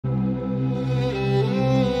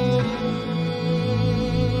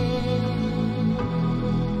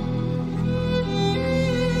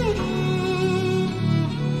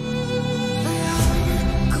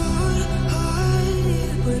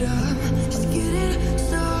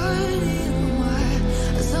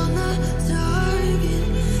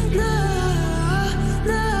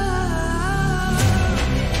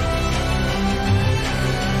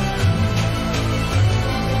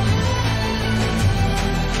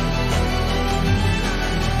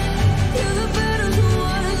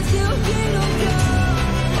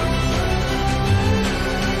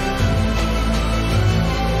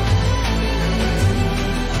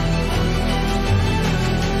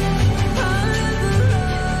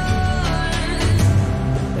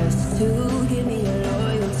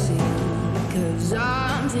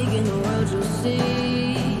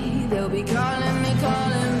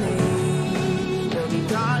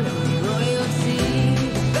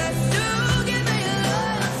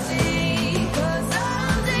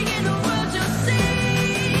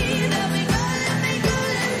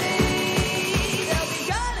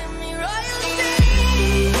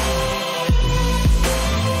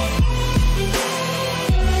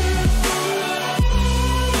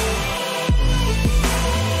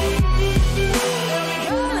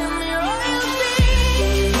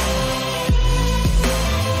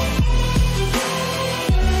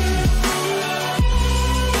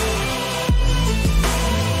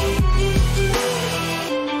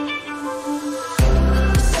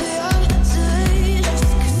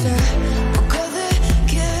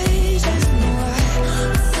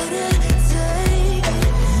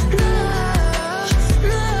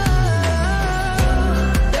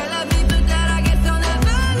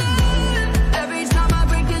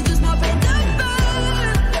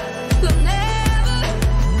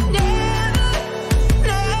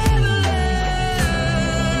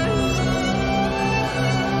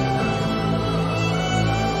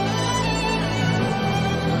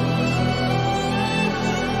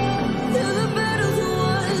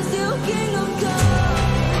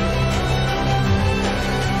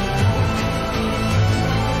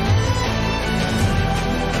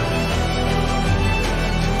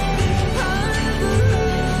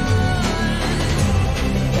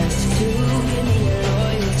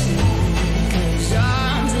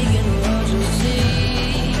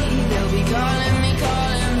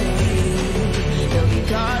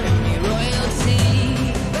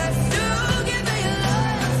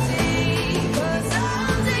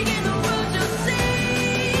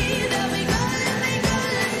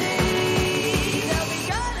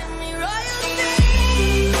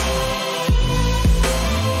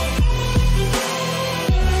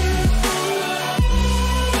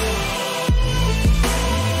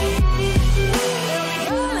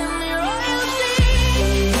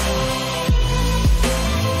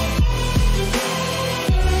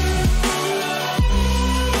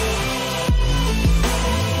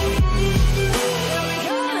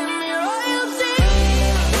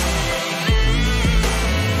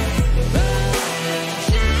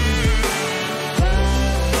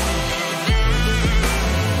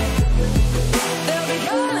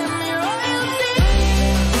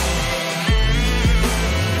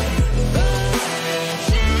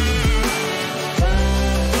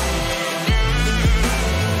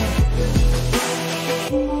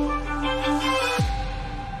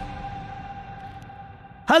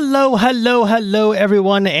Hello, hello, hello,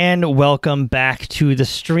 everyone, and welcome back to the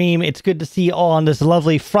stream. It's good to see you all on this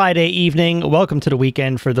lovely Friday evening. Welcome to the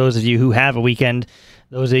weekend for those of you who have a weekend.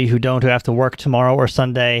 Those of you who don't, who have to work tomorrow or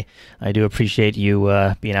Sunday, I do appreciate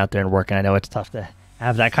you being out there and working. I know it's tough to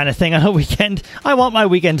have that kind of thing on a weekend. I want my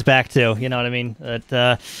weekends back too, you know what I mean?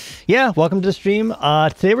 But yeah, welcome to the stream.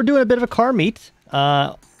 Today we're doing a bit of a car meet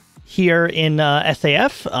here in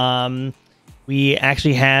SAF. We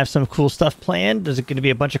actually have some cool stuff planned. There's going to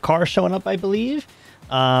be a bunch of cars showing up, I believe.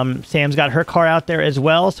 Sam's got her car out there as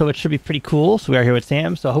well, so it should be pretty cool. So we are here with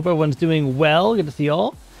Sam. So I hope everyone's doing well. Good to see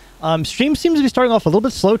y'all. Stream seems to be starting off a little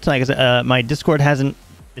bit slow tonight because my Discord hasn't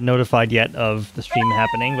been notified yet of the stream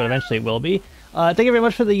happening, but eventually it will be. Thank you very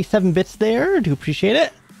much for the 7 bits there. Do appreciate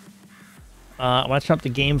it. I want to turn up the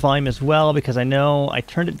game volume as well because I know I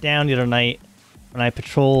turned it down the other night when I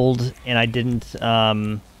patrolled and I didn't...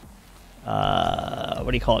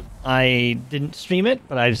 what do you call it? I didn't stream it,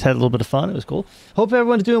 but I just had a little bit of fun. It was cool. Hope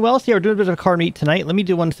everyone's doing well. So yeah, we're doing a bit of a car meet tonight. Let me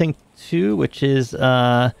do one thing too, which is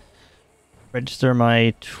register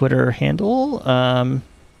my Twitter handle. There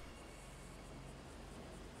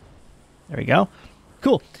we go.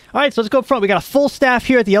 Cool. All right, so let's go up front. We got a full staff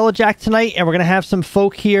here at the Yellow Jack tonight, and we're gonna have some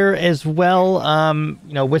folk here as well.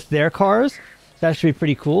 You know, with their cars. So that should be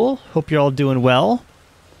pretty cool. Hope you're all doing well.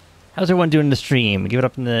 How's everyone doing in the stream? Give it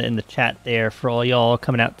up in the chat there for all y'all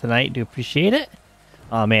coming out tonight. Do appreciate it.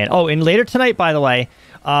 Oh, man. Oh, and later tonight, by the way,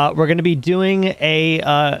 we're going to be doing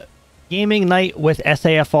a gaming night with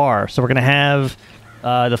SAFR. So we're going to have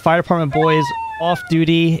the fire department boys off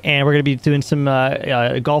duty, and we're going to be doing some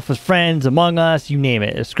golf with friends, Among Us, you name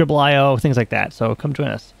it. Scribble.io, things like that. So come join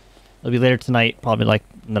us. It'll be later tonight, probably like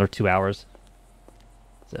another 2 hours.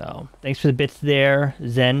 So thanks for the bits there,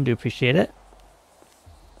 Zen. Do appreciate it.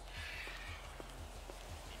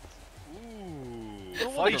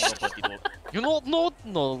 You know, no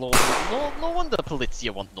wonder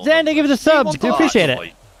politia want no. Zen, give us a sub. Do appreciate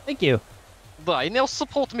it. Thank you. I now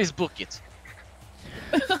support Miss Bucket.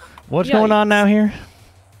 What's going on now here?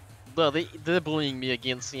 They're bullying me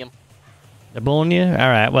again, Sam. They're bullying you?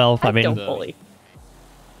 Alright, well, I mean... don't bully.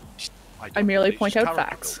 I merely point out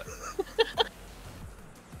facts.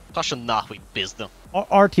 Passion nahui bizda.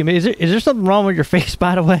 Our team, is there something wrong with your face,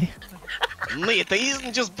 by the way? Mate, it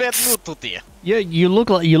isn't just bad mood today. Yeah, you look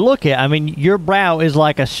it. I mean, your brow is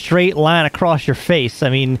like a straight line across your face. I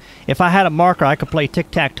mean, if I had a marker, I could play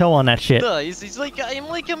tic-tac-toe on that shit. It's like I'm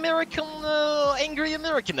like American, angry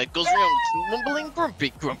American that goes around mumbling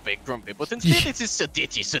grumpy, but instead it is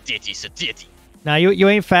sedity. Now, you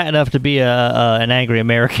ain't fat enough to be an angry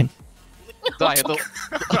American. I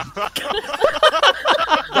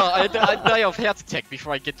die of heart attack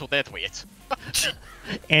before I get to that weight.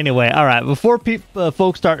 Anyway, all right. Before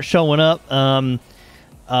folks start showing up, so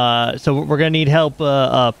we're gonna need help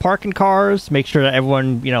parking cars. Make sure that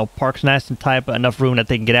everyone, you know, parks nice and tight, but enough room that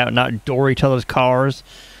they can get out and not door each other's cars.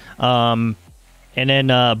 And then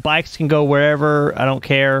bikes can go wherever. I don't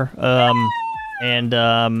care. And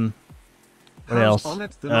what else? On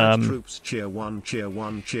it, the light troops cheer one, cheer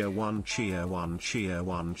one, cheer one, cheer one, cheer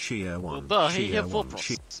one, cheer one. Cheer one,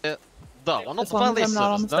 cheer one. As long as I'm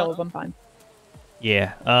not on the stove, I'm fine.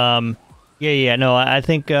 Yeah. Yeah. No, I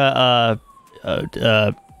think Jezebel,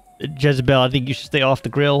 I think you should stay off the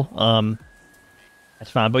grill.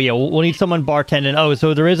 That's fine. But yeah, we'll need someone bartending. Oh,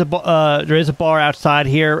 so there is a bar outside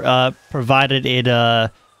here. Provided it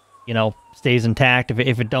you know, stays intact.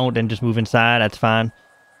 If it don't, then just move inside. That's fine.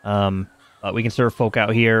 But we can serve folk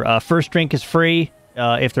out here. First drink is free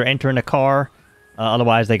if they're entering a car.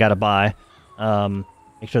 Otherwise, they gotta buy.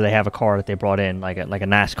 Make sure they have a car that they brought in, like a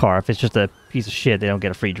nice car. If it's just a piece of shit, they don't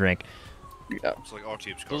get a free drink. Yeah. It's like our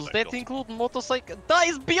team's car. Does that include motorcycle? That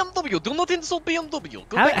is BMW. Do not insult BMW.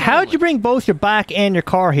 How'd you bring both your bike and your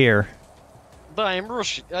car here? I'm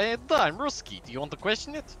Rusky. Do you want to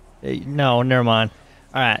question it? No, never mind.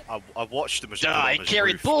 All right. I watched them as I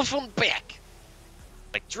carried both on back.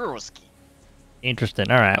 Like Drewski.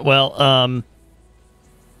 Interesting. All right. Well, and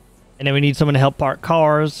then we need someone to help park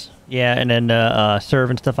cars. Yeah, and then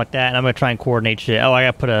serve and stuff like that. And I'm gonna try and coordinate shit. Oh, I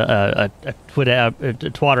gotta put a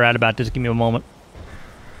twatter out about this. Give me a moment.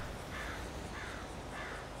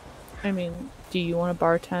 I mean, do you want to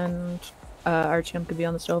bartend? Our champ could be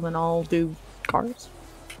on the stove, and I'll do cars.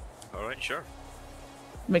 All right, sure.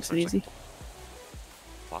 Makes it easy.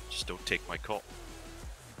 Well, just don't take my call.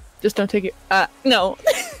 Just don't take it. No.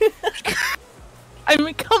 I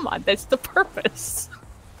mean, come on. That's the purpose.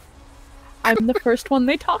 I'm the first one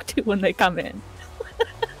they talk to when they come in.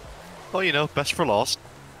 Well, you know, best for last.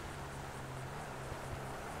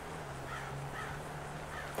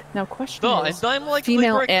 Now, question Duh, is, and I'm like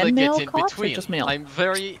female the brick and they male get in cops or between. just male? I'm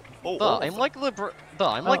very. Oh, Duh, I'm like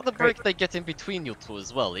the Oh, brick they get in between you two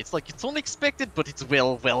as well. It's like it's unexpected, but it's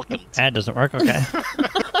well welcomed. That doesn't work. Okay.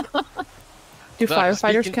 do Duh,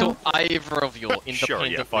 firefighters speaking count? to either of you Sure,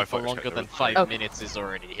 independently yeah, for firefighters longer count. than They're 5 Okay. minutes is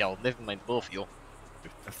already hell. Never mind both of you.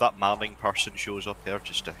 If that manning person shows up there,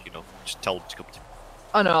 just just tell them to come to.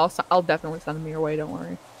 Oh no, I'll definitely send them your way. Don't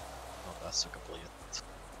worry. Oh, that's so complete.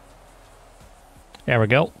 There we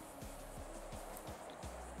go.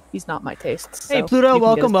 He's not my taste. Hey so Pluto, you can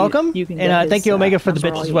welcome, get his- welcome. You can And get thank his, you Omega for the number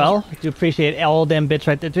bits all as you well. want. I do appreciate all them bits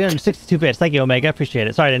right there. 362 bits. Thank you Omega. Appreciate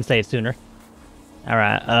it. Sorry I didn't say it sooner. All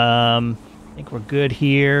right. I think we're good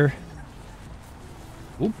here.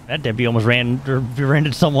 Oop, that Debbie almost ran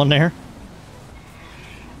into someone there.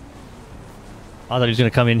 I thought he was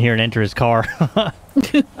going to come in here and enter his car. I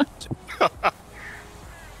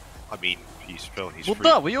mean, he's Well, free.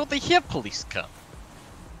 duh, we already have police car.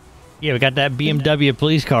 Yeah, we got that BMW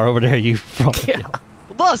police car over there. You probably Yeah.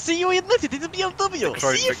 Duh, see you admitted it's a BMW. The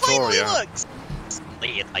Crown See, it finally Victoria. works. Slay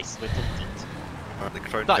it, I swear to God. The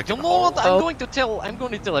Crown Duh, Vic you in know the what? hall. Oh. I'm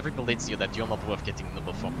going to tell every Valencia that you're not worth getting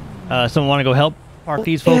number 4. Someone want to go help park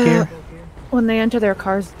these folk here? When they enter their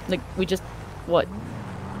cars, like we just what?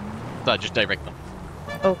 Duh, just direct them.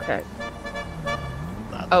 Okay.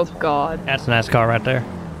 That's Oh all. God. That's a nice car right there.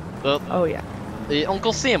 Oh yeah.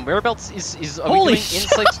 Uncle Sam, whereabouts is are Holy we doing shit.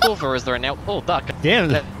 inside stove or is there an out? Oh, duck. Damn,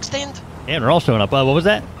 Stand. damn, they're all showing up. What was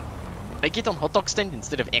that? I get on hot dog stand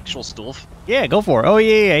instead of actual stove. Yeah, go for it. Oh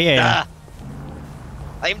yeah. Ah,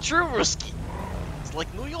 I'm true, Ruski. It's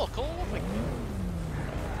like New York all over again.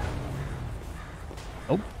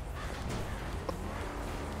 Oh.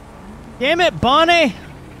 Damn it, Bonnie!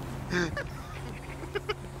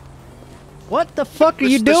 What the fuck are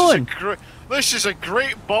you doing? This is a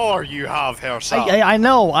great bar you have here, Sam. I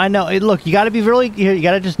know. Hey, look, you gotta be really, you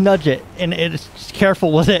gotta just nudge it, and it's just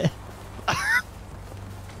careful with it.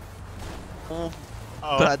 Oh,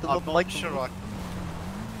 But I'm not like- sure I...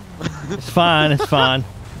 It's fine, it's fine.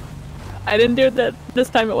 I didn't do that this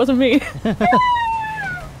time. It wasn't me.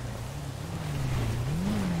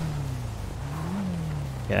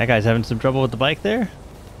 Yeah, that guy's having some trouble with the bike there.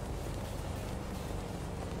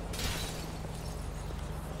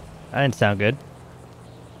 That didn't sound good.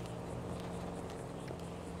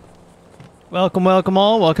 Welcome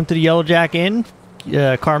all. Welcome to the Yellow Jack Inn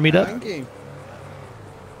car meetup. Thank you.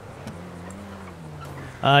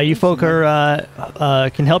 You folk are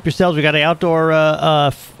can help yourselves. We got an outdoor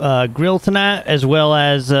grill tonight, as well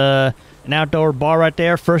as an outdoor bar right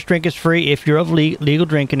there. First drink is free if you're of legal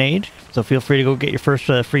drinking age. So feel free to go get your first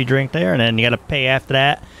free drink there, and then you got to pay after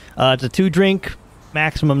that. It's a 2-drink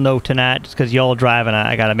maximum though tonight, just because y'all driving.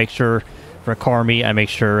 I got to make sure for a car meet. I make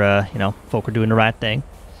sure folk are doing the right thing.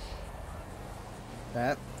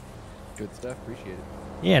 That. Good stuff. Appreciate it.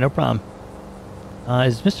 Yeah, no problem.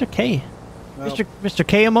 Is Mr. K, Well, Mr.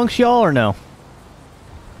 K amongst y'all or no?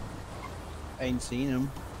 ain't seen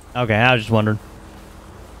him. Okay, I was just wondering.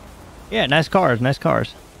 Yeah, nice cars, nice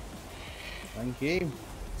cars. Thank you.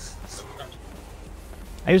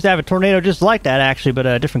 I used to have a tornado just like that, actually, but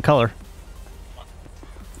a different color.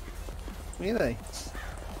 Really?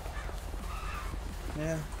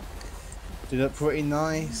 Yeah. Did look pretty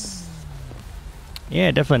nice.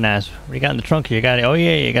 Yeah, definitely nice. What do you got in the trunk here? You got oh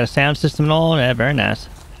yeah, you got a sound system and all. Yeah, very nice.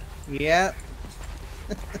 Yeah.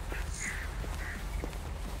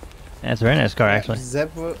 That's a very nice car, actually.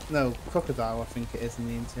 Zebra. No, crocodile, I think it is in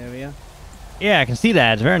the interior. Yeah, I can see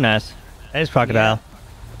that. It's very nice. That is crocodile.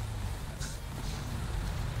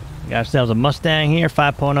 We got ourselves a Mustang here,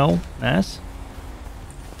 5.0. Nice.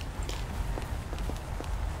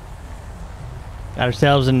 Got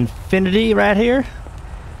ourselves an Infinity right here.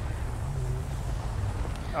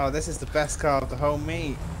 Oh, this is the best car of the whole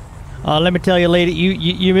meet. Let me tell you, lady,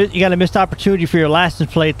 you got a missed opportunity for your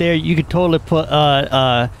license plate there. You could totally put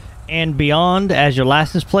and beyond as your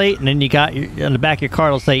license plate, and then you got on the back of your car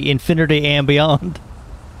it'll say Infinity and Beyond.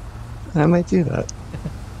 I might do that.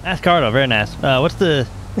 Nice car though, very nice. What's the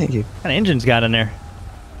Thank you. kind of engine's got in there?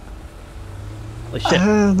 Holy shit!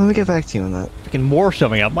 Let me get back to you on that. Freaking war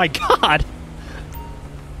showing up. My God.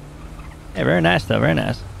 Yeah, very nice though, very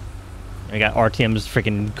nice. We got RTM's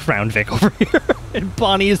freaking Crown Vic over here, and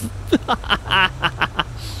Bonnie's.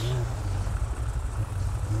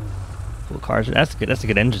 Cool cars. That's good. That's a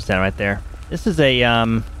good engine sound right there. This is a I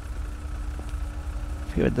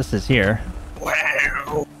forget what this is here.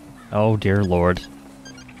 Wow. Oh dear Lord.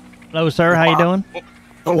 Hello, sir. How you doing?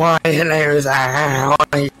 Why hello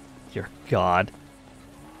there? Dear God.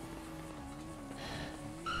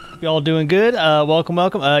 Hope y'all doing good. Welcome.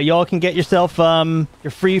 Y'all can get yourself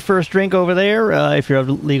your free first drink over there if you're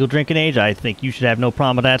of legal drinking age. I think you should have no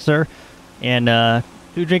problem with that, sir. And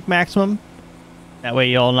 2-drink maximum. That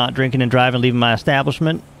way y'all not drinking and driving, leaving my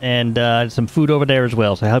establishment. And some food over there as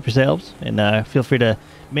well. So help yourselves and feel free to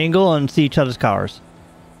mingle and see each other's cars.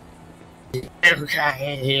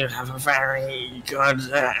 Okay, you have a very good,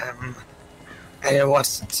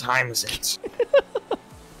 what time is it?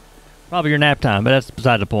 Probably your nap time, but that's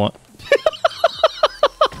beside the point.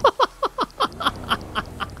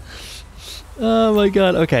 Oh my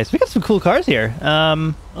god. Okay, so we got some cool cars here.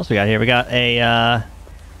 What else we got here? We got a,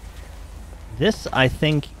 this I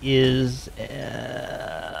think is,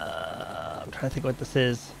 I'm trying to think what this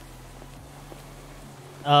is.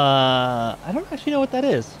 I don't actually know what that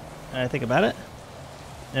is. I think about it.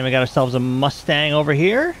 Then we got ourselves a Mustang over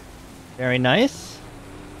here. Very nice.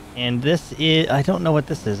 And this is... I don't know what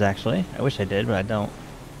this is, actually. I wish I did, but I don't.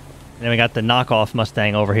 And then we got the knockoff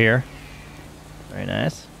Mustang over here. Very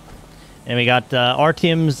nice. And we got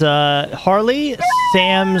Artyom's Harley,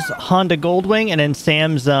 Sam's Honda Goldwing, and then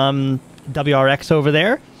Sam's WRX over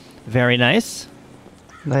there. Very nice.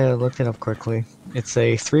 I looked it up quickly. It's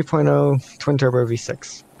a 3.0 twin-turbo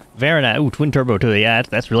V6. Very nice. Ooh, twin turbo too. Yeah,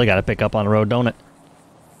 that's really got to pick up on the road, don't it?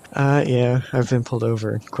 Yeah, I've been pulled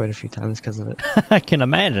over quite a few times because of it. I can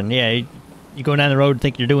imagine. Yeah, you go down the road and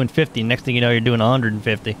think you're doing 50. Next thing you know, you're doing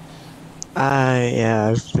 150.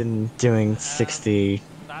 Yeah, I've been doing 60,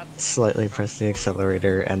 slightly press the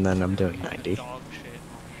accelerator, and then I'm doing 90.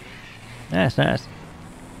 Nice. Oh,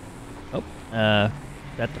 that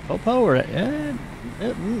the Popo or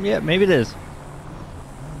yeah, maybe it is.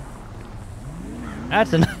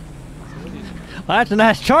 That's a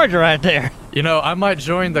nice Charger right there. You know, I might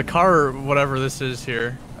join the car, whatever this is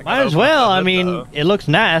here. Might as well. I mean, it looks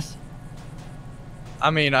nice.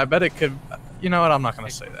 I mean, I bet it could. You know what? I'm not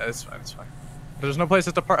gonna say that. It's fine. There's no place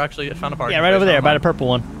at the park. Actually, I found a parking. Yeah, right over there, by the purple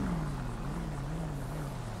one.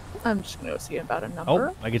 I'm just gonna go see about a number.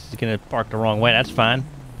 Oh, I guess it's gonna park the wrong way. That's fine.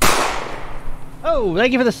 Oh,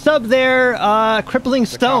 thank you for the sub there, Crippling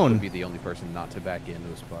Stone. The cop would be the only person not to back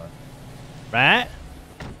into a spot. Right?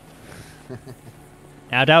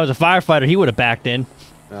 Now, if that was a firefighter, he would have backed in.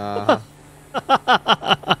 Uh-huh.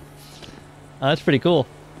 That's pretty cool.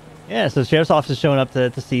 Yeah, so the sheriff's office is showing up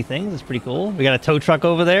to see things. It's pretty cool. We got a tow truck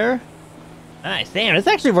over there. Nice. Damn, this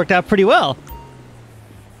actually worked out pretty well.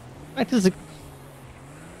 Yeah, what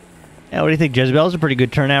do you think, Jezebel's a pretty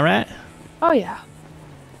good turnout, right? Oh yeah,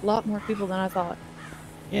 a lot more people than I thought.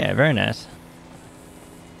 Yeah, very nice.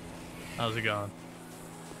 How's it going?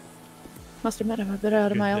 Must admit, I'm a bit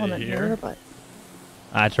out of my Good day element here, but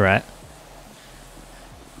That's all right.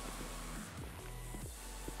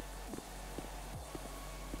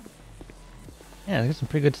 Yeah, there's some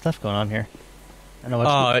pretty good stuff going on here. I don't know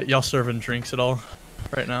what's Y'all serving drinks at all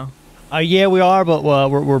right now? Yeah, we are, but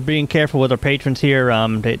we're being careful with our patrons here.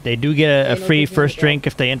 They do get a free first drink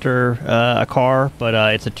if they enter a car, but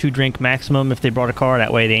it's a 2-drink maximum if they brought a car.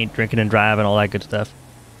 That way they ain't drinking and driving, all that good stuff.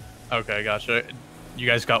 Okay, gotcha. You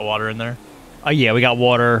guys got water in there? Yeah, we got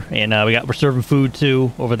water, and we're serving food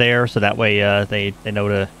too over there, so that way they know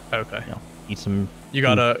to eat some. You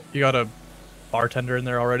got a bartender in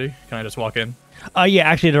there already? Can I just walk in? Yeah,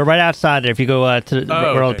 actually they're right outside there. If you go to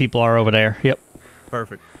where all the people are over there. Yep.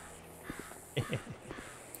 Perfect.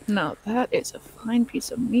 now that is a fine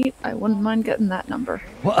piece of meat. I wouldn't mind getting that number.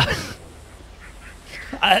 What?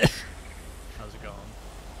 How's it going?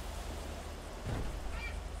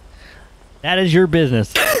 That is your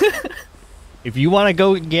business. If you want to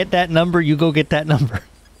go get that number, you go get that number.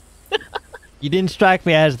 You didn't strike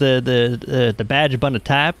me as the badge bun of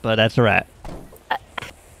type, but that's all right.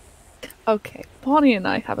 Okay, Bonnie and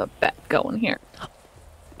I have a bet going here.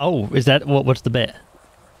 Oh, is that what's the bet?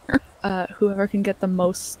 Whoever can get the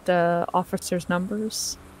most officers'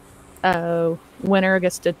 numbers, winner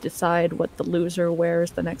gets to decide what the loser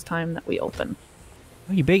wears the next time that we open.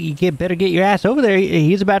 Well, you better get your ass over there.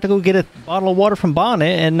 He's about to go get a bottle of water from Bonnie,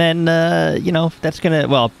 and then that's gonna.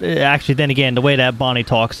 Well, actually, then again, the way that Bonnie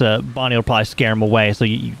talks, Bonnie will probably scare him away. So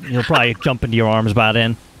you'll probably jump into your arms by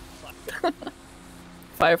then.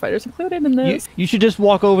 Firefighters included in this. You should just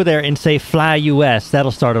walk over there and say "Fly US."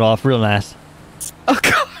 That'll start it off real nice. Oh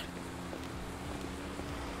God.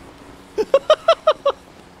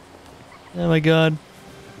 Oh my God.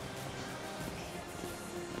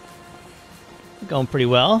 Going pretty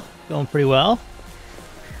well.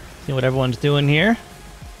 See what everyone's doing here.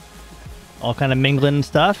 All kind of mingling and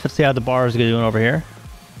stuff. Let's see how the bar is doing over here.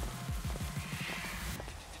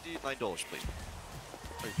 $9, please.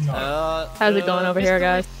 How's it going over here,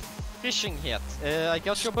 guys? Fishing yet? I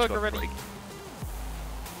got your burger ready.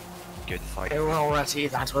 good fight. already,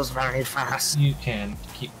 that was very fast. You can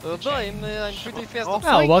keep. I'm pretty fast.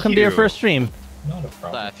 Oh, welcome to your first stream. Not a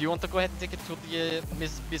problem. If you want to go ahead and take it to the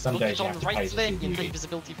Miss Some days Bucket you on have the to right pay to there see in beauty. the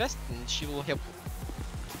invisibility vest, and she will help you.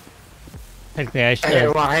 Technically, I should.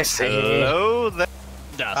 Oh, I see. Hello there.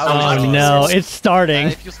 Oh no, it's starting.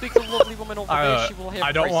 If you speak to the lovely woman over there, she will have.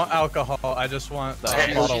 I don't prices want for you. alcohol. I just want a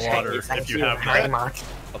Thank bottle of you, water thank if you you have very that. much.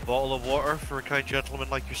 A bottle of water for a kind gentleman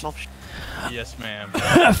like yourself. Yes, ma'am.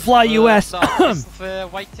 Fly US.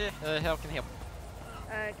 White, how can I help?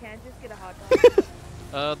 Can I just get a hot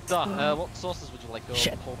dog? What sauces would you like?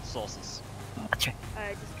 Shit. Cold sauces. Just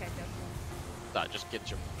ketchup. Just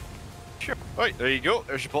get your. Sure. Right, there you go.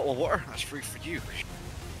 There's your bottle of water. That's free for you.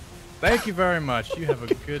 Thank you very much. You have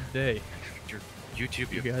a good day. You too,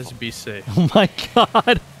 You guys be safe. Oh my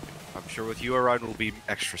god. I'm sure with you around will be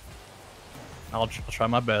extra. I'll try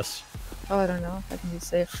my best. Oh, I don't know if I can be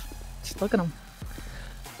safe. Just look at him.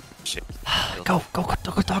 Go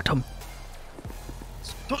talk to him.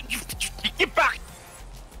 Get back!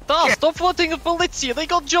 Stop floating with Politia. They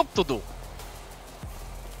got job to do.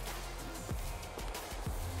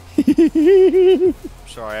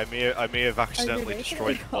 Sorry, I may have accidentally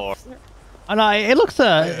destroyed the bar. Oh no, it looks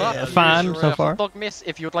fine so far. Hot dog, miss.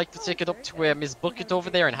 If you'd like to take it up to Miss Bucket over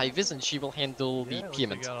there in High Vis, and she will handle the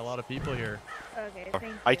payment. We got a lot of people here. Okay, thank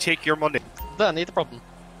you. I take your money. Done, ain't a problem.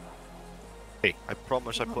 Hey, I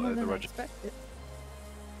promise I put it in the register.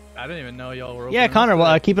 I didn't even know y'all were open. Yeah, Connor,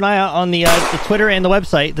 well, keep an eye out on the Twitter and the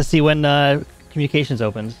website to see when communications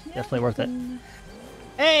opens. Definitely worth it.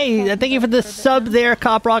 Hey, thank you for the sub there,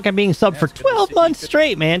 Cop Rock, and being subbed for 12 months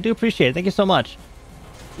straight, man. Do appreciate it. Thank you so much.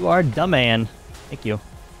 You are a dumb man. Thank you.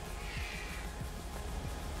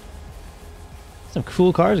 Some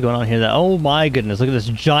cool cars going on here. That oh my goodness, look at this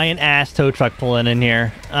giant ass tow truck pulling in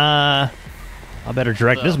here. I better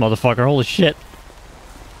direct this motherfucker. Holy shit.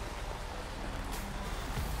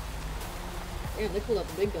 Yeah, they pulled out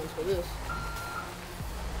the big guns for this.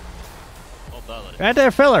 Right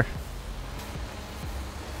there, filler.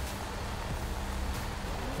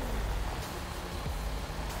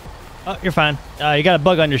 Oh, you're fine. You got a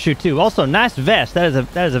bug on your shoe too. Also, nice vest. That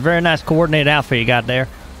is a very nice coordinated outfit you got there.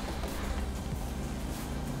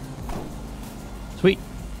 Sweet.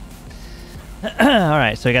 All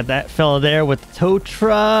right, so we got that fella there with the tow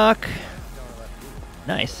truck.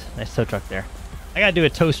 Nice tow truck there. I gotta do a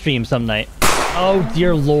tow stream some night. Oh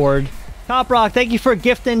dear lord. Cop Rock, thank you for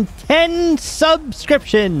gifting 10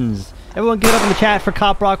 subscriptions. Everyone give it up in the chat for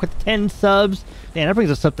Cop Rock with 10 subs. Man, that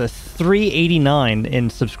brings us up to 389 in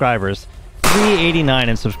subscribers. 389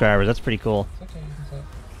 in subscribers. That's pretty cool.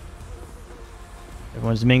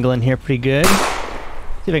 Everyone's mingling here pretty good. See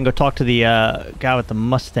if I can go talk to the guy with the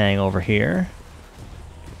Mustang over here.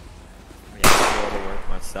 Yeah, I do all the work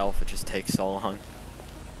myself. It just takes so long.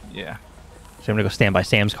 Yeah. So I'm gonna go stand by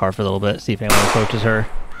Sam's car for a little bit, see if anyone approaches her.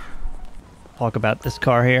 Talk about this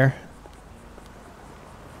car here.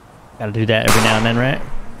 Gotta do that every now and then, right?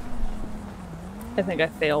 I think I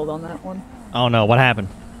failed on that one. Oh no, what happened?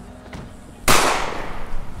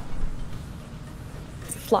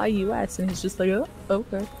 Fly US, and he's just like, oh,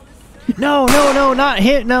 okay. No, not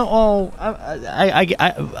him. No,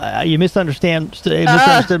 you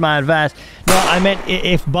misunderstood my advice. No, I meant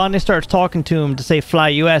if Bonnie starts talking to him to say fly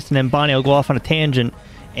US, and then Bonnie will go off on a tangent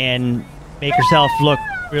and make herself look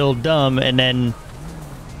real dumb, and then,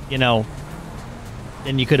 you know,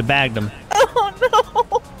 then you could have bagged him. Oh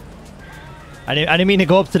no! I didn't mean to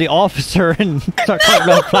go up to the officer and start talking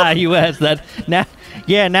about fly US. Now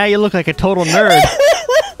you look like a total nerd.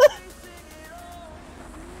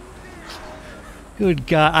 Good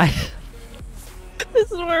God,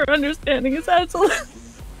 This is where understanding is absolute.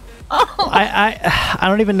 Oh. I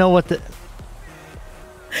don't even know what the.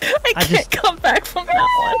 I can't come back from that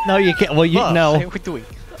one. No, you can't. Well, no. What are we doing?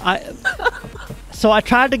 So I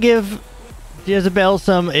tried to give Jezebel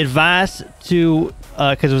some advice to,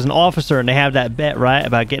 because it was an officer and they have that bet, right,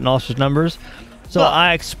 about getting officers' numbers. So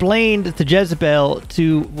I explained to Jezebel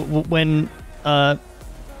to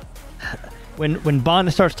when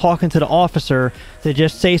Bonnie starts talking to the officer to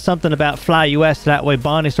just say something about Fly US. That way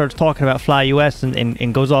Bonnie starts talking about Fly US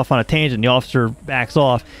and goes off on a tangent. The officer backs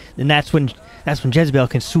off. And that's when Jezebel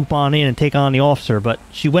can swoop on in and take on the officer. But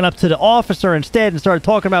she went up to the officer instead and started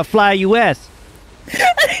talking about Fly US.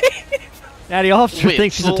 Now the officer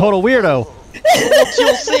thinks she's a total weirdo. What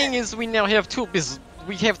you're saying is we now have two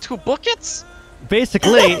buckets?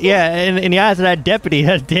 Basically, yeah, in the eyes of that deputy,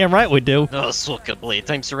 that's damn right we do. Oh, sucker blade,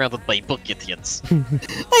 I'm surrounded by bucket hits.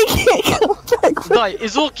 I can't come back. Die,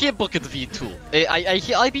 it's okay, Bucket V2.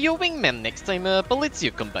 I'll be your wingman next time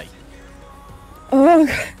Polizia come by.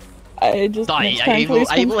 Die,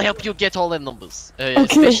 I will help you get all the numbers,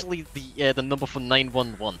 especially the number for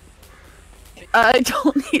 911. I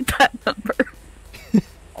don't need that number.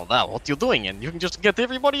 Oh, now what you're doing, and you can just get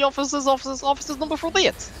everybody officer's number for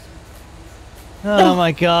that. Oh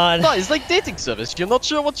my god. No, it's like dating service. You're not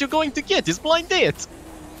sure what you're going to get. It's blind date.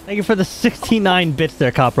 Thank you for the 69 bits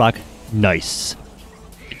there, Cop Rock. Nice.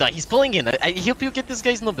 He's pulling in. I help you get this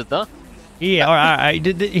guy's number, huh? Yeah, alright.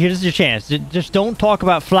 Here's your chance. Just don't talk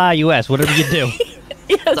about Fly US, whatever you do.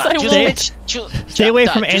 Yes, I will. Stay away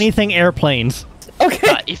from anything airplanes.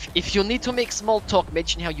 Okay. If you need to make small talk,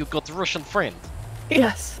 mention how you got a Russian friend.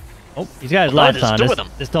 Yes. Oh, he's got his lights on.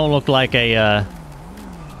 This don't look like a,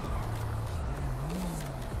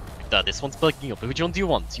 This one's backing up. Which one do you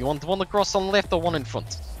want? You want one across on the left or one in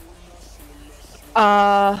front?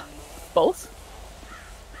 Both?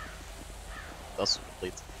 That's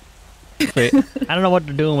complete. Wait, I don't know what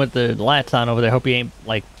they're doing with the lights on over there. Hope you ain't,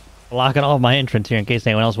 like, blocking off my entrance here in case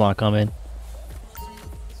anyone else want to come in.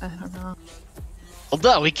 I don't know.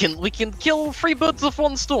 Well, we can kill 3 birds with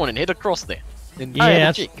 1 stone and head across there.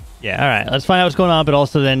 Yeah, yeah. All right, let's find out what's going on. But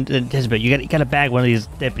also, then, Tisbet, you gotta bag one of these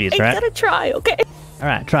deputies, right? I gotta try. Okay. All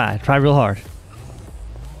right, try real hard.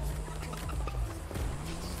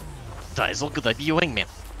 That is all good. I'd be your wingman.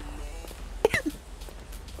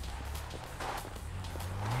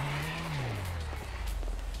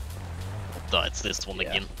 It's this one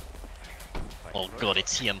again. Oh god,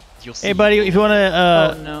 it's him. You'll see. Hey, buddy, if you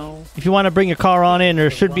wanna, oh no. If you wanna bring your car on in, there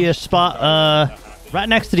should be a spot, right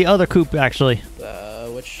next to the other coupe, actually.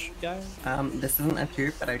 Which guy? This isn't a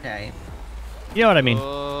coupe, but okay. You know what I mean?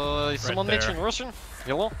 Is someone mentioning Russian?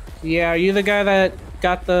 Hello? Yeah, are you the guy that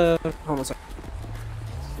got the... Hold on a second.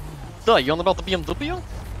 Duh, you on about the BMW?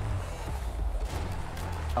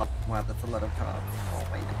 Oh, wow, that's a lot of cars. Oh,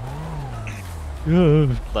 wait.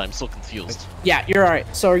 I'm so confused. Yeah, you're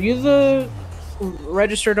alright. So are you the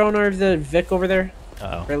registered owner of the Vic over there?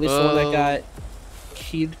 Uh-oh. Or at least the one that got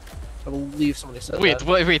keyed? I believe somebody said Wait, that.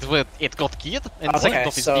 wait, it got keyed? And the second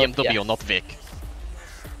off is BMW, not Vic.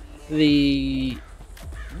 The...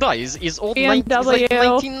 Duh, is old BMW.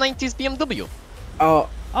 1990s BMW. Oh,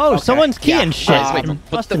 okay. Someone's keying shit.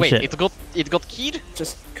 Wait, it got keyed?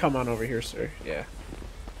 Just come on over here, sir. Yeah.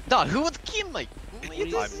 Duh, who would key my...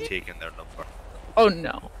 I'm taking their number. Oh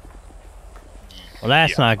no. Well,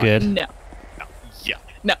 that's not good. No. Yeah.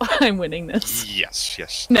 No, I'm winning this.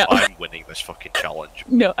 Yes. No. I'm winning this fucking challenge.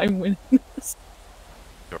 No, I'm winning this.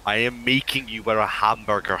 I am making you wear a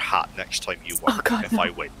hamburger hat next time you work if I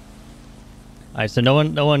win. Alright, so no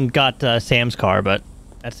one got Sam's car, but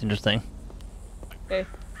that's interesting. Hey.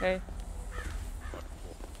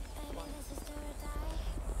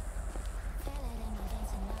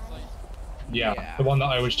 Yeah, the one that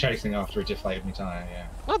I was chasing after a deflated me tire, yeah.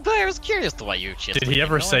 Oh, I was curious to why you chased Did he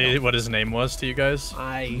ever say what his name was to you guys?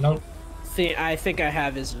 Nope. I think I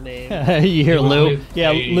have his name. You hear Lou?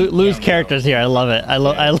 Yeah, Lou's character's here. I love it. I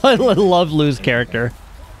love Lou's character.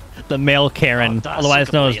 The male Karen,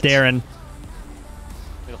 otherwise known as Darren.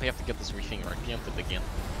 We'll have to get this rething preempted again.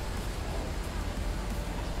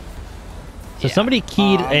 So somebody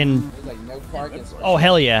keyed in... Like no parking spot. Oh,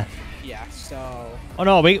 hell yeah. Yeah, so... Oh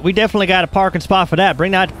no, we definitely got a parking spot for that.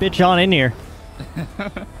 Bring that bitch on in here.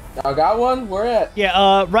 Y'all got one? Where at?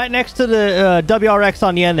 Yeah, right next to the WRX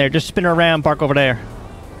on the end there. Just spin her around, park over there.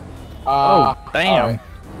 Oh, damn.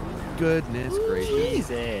 Goodness gracious.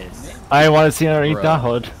 Jesus. I want to see her eat that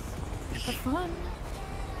hood. For fun.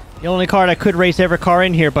 The only car that could race every car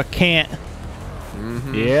in here, but can't.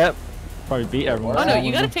 Yep. Probably beat everyone. Oh no,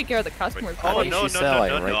 you gotta take care of the customers. Oh, no.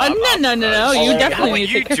 No, you definitely need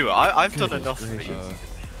to take care. I've done enough for you.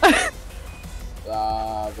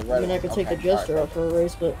 I mean, I could take the Jester out for a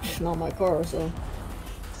race, but it's not my car, so.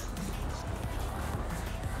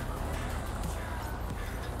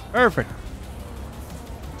 Perfect.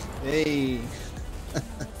 Hey.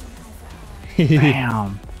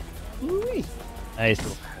 Damn. Nice.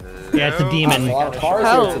 Yeah, it's a demon. A lot of cars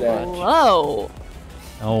here today. Hello.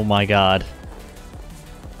 Oh my god.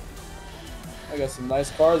 I got some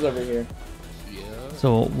nice cars over here.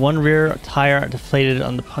 So one rear tire deflated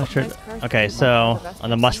on the puncture. Okay, so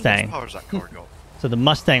on the Mustang. So the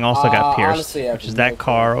Mustang also got pierced, honestly, which is that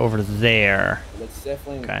car over there. It's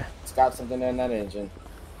definitely. Okay. It's got something in that engine.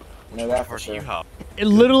 You know that for sure.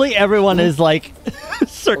 Literally everyone is like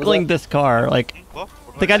circling this car. Like, I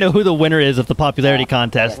think I know who the winner is of the popularity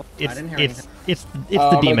contest. It's the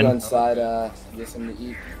I'm demon. gonna go inside, get something to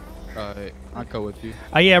eat. Alright, I'll go with you.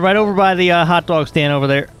 Yeah, right over by the hot dog stand over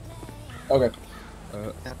there. Okay.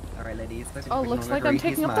 Alright, ladies. Oh, looks like I'm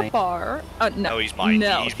taking up the bar. No. No, he's mine.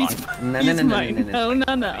 No, He's mine.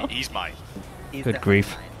 No. He's mine. Good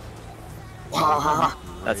grief.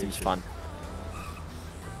 That seems fun.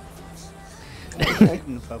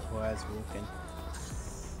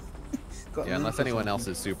 Yeah, unless anyone else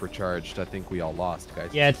is supercharged, I think we all lost, guys.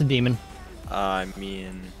 Yeah, it's a demon. I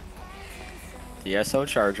mean, the SO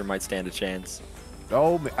Charger might stand a chance.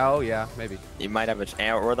 Oh yeah, maybe. You might have a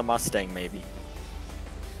chance, or the Mustang maybe.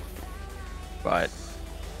 But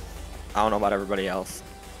I don't know about everybody else.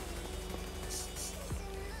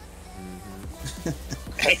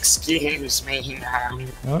 Excuse me.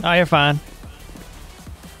 Oh, you're fine.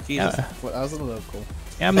 Jesus, well, that was a local.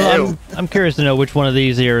 Yeah, I'm curious to know which one of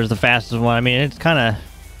these here is the fastest one. I mean, it's kind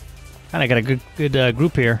of got a good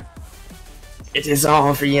group here. It is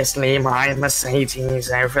obviously my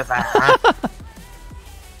Mercedes over there. I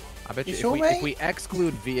bet you, sure, if we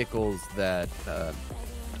exclude vehicles that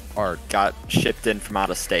got shipped in from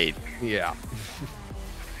out of state. Yeah.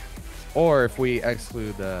 Or if we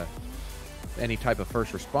exclude any type of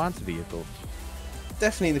first response vehicle.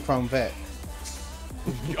 Definitely the Crown Vic.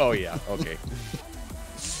 Oh yeah, okay.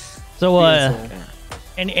 So,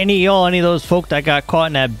 any of those folk that got caught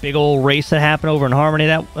in that big old race that happened over in Harmony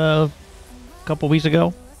that a couple weeks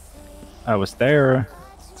ago? I was there.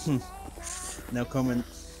 No comment.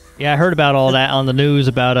 Yeah, I heard about all that on the news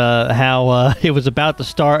about how it was about to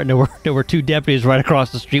start and there were two deputies right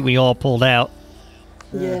across the street when you all pulled out.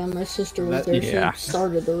 Yeah, my sister was there. Yeah. She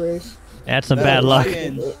started the race. That's some bad luck.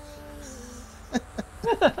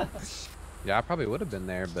 Yeah, I probably would have been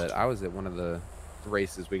there, but I was at one of the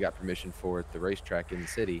races we got permission for at the racetrack in the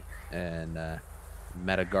city, and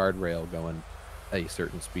met a guardrail going a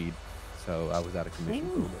certain speed, so I was out of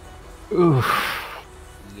commission. Ooh.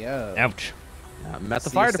 Yeah. Ouch. Yeah, met the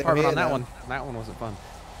fire department on that one. That one wasn't fun.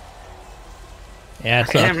 Yeah, it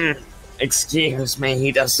sucks. Excuse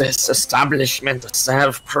me, does this establishment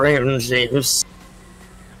serve prune juice?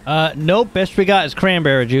 Nope, best we got is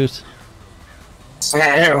cranberry juice. So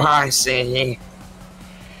I see.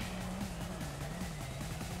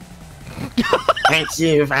 Thank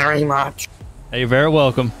you very much. You're very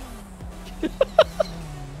welcome.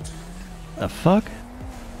 The fuck?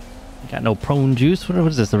 Got no prune juice? What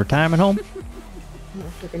is this, the retirement home? I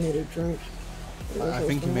think I need a drink. I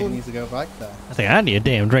think you may need to go back there. I think I need a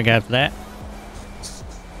damn drink after that.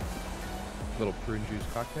 Little prune juice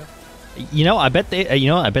cocktail. You know, I bet they.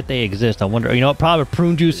 I bet they exist. I wonder. You know, probably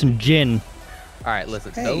prune juice and gin. All right,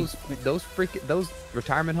 listen. Hey. Those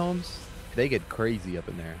retirement homes, they get crazy up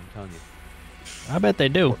in there. I'm telling you. I bet they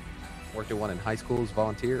do. Worked at one in high schools,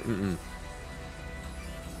 volunteer.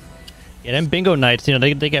 Yeah, them bingo nights. You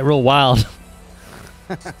know, they get real wild.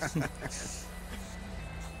 If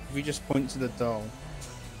you just point to the doll.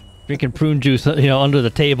 Drinking prune juice, under the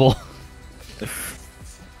table. A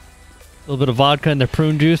little bit of vodka in the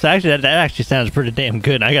prune juice. Actually, that actually sounds pretty damn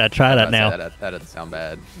good. I gotta try that now. That doesn't sound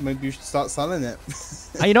bad. Maybe you should start selling it.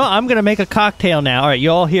 You know what? I'm gonna make a cocktail now. All right,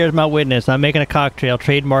 you all here as my witness. I'm making a cocktail,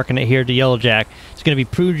 trademarking it here to Yellow Jack. It's gonna be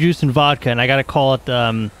prune juice and vodka, and I gotta call it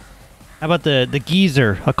how about the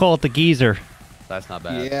geezer? I'll call it the geezer. That's not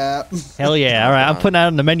bad. Yeah. Hell yeah! All right, I'm putting that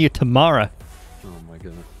on the menu tomorrow. Oh my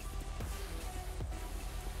goodness.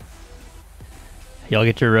 Y'all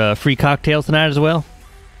get your free cocktails tonight as well.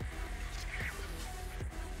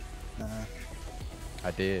 I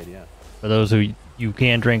did, yeah. For those who you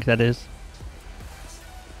can drink, that is.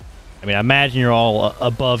 I mean, I imagine you're all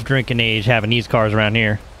above drinking age having these cars around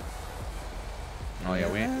here. Oh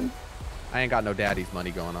yeah, I ain't got no daddy's money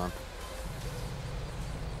going on.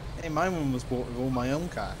 Hey, my one was bought with all my own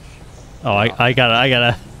cash. Oh, I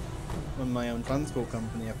gotta. Run my own transport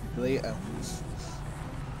company up later.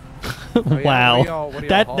 Wow,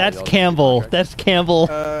 that's Campbell. That's Campbell.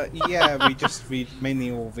 Yeah, we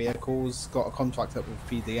mainly all vehicles. Got a contract up with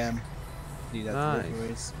PDM. Do that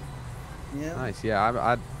deliveries. Yeah. Nice. Yeah,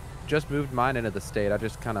 I just moved mine into the state. I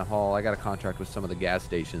just kind of haul. I got a contract with some of the gas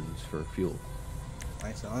stations for fuel.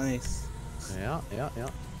 Nice. Yeah.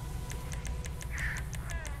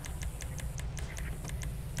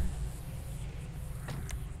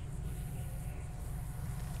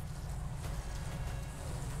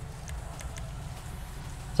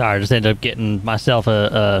 Sorry, I just ended up getting myself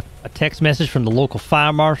a text message from the local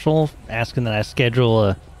fire marshal asking that I schedule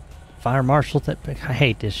a fire marshal. I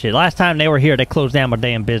hate this shit. Last time they were here, they closed down my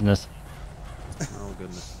damn business. Oh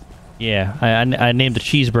goodness. Yeah, I named the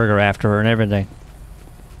cheeseburger after her and everything.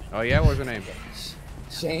 Oh yeah, what's her name?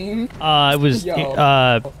 Shane? It was.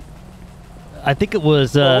 I think it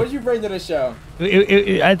was. What did you bring to the show?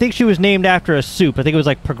 I think she was named after a soup. I think it was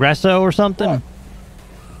like Progresso or something. What?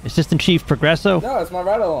 Assistant Chief Progresso? No, it's my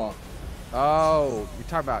ride-along. Oh, you're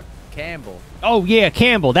talking about Campbell. Oh, yeah,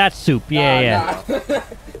 Campbell. That's soup. Yeah.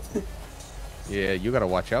 Yeah, you gotta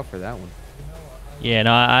watch out for that one. Yeah,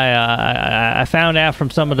 no, I found out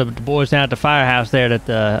from some of the boys down at the firehouse there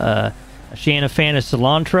that she ain't a fan of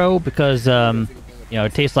cilantro because you know,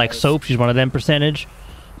 it tastes like soap. She's one of them percentage.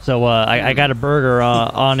 So I got a burger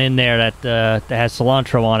on in there that has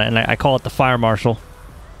cilantro on it, and I call it the Fire Marshal.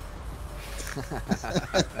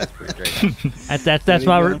 That's pretty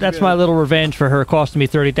great. That's my little revenge for her costing me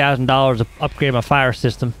 $30,000 to upgrade my fire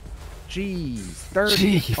system. Jeez,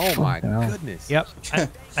 30. Oh my goodness. Yep.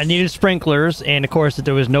 I needed sprinklers, and of course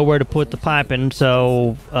there was nowhere to put the piping,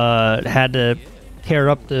 so had to tear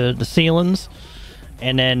up the ceilings.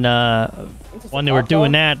 And then when they were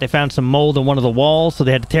doing that, they found some mold in one of the walls, so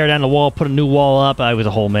they had to tear down the wall, put a new wall up. It was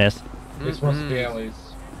a whole mess. This must be Ellie's.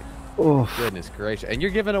 Oh goodness gracious! And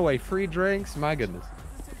you're giving away free drinks? My goodness.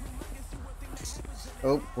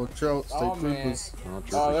 Oh, watch out, state troopers.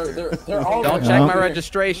 They're all Don't check my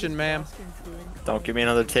registration, ma'am. Don't give me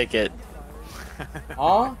another ticket.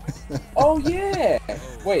 Huh? Oh yeah.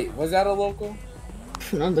 Wait, was that a local?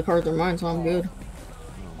 None of the cards are mine, so I'm good.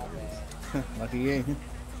 Lucky you.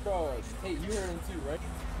 Hey, you heard him too, right?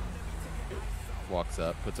 Walks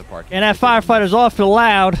up, puts a parking. And that firefighter's awful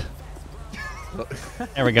loud.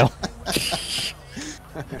 There we go.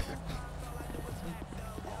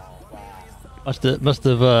 Must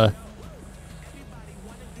have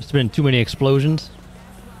been too many explosions.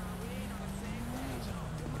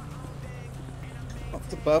 What's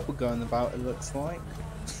the purple going about? It looks like.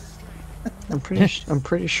 I'm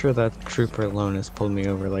pretty sure that trooper alone has pulled me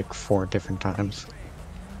over like 4 different times.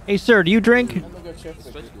 Hey, sir, do you drink?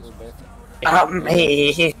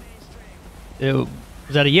 Me. Is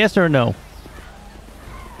that a yes or a no?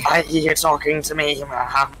 Are you talking to me?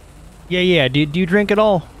 Yeah. Do you drink at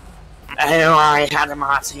all? Oh, I had a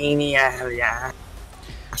martini earlier.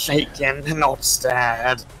 Shaken, not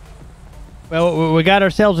stirred. Well, we got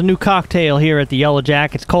ourselves a new cocktail here at the Yellow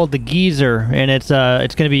Jack. It's called the Geezer, and it's going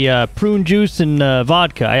to be prune juice and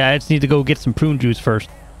vodka. I just need to go get some prune juice first.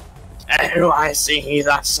 Oh, I see.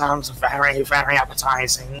 That sounds very, very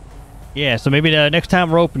appetizing. Yeah, so maybe the next time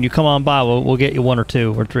we're open, you come on by. We'll get you 1 or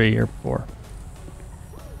 2 or 3 or 4.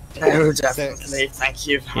 Oh, definitely. Thank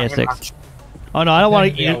you very Yeah, 6. much. Oh no, I don't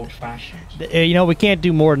want to. Old-fashioned. You know, we can't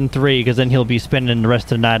do more than 3 because then he'll be spending the rest of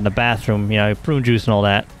the night in the bathroom. You know, prune juice and all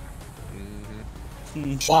that.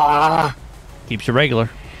 Keeps you regular.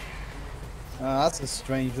 That's a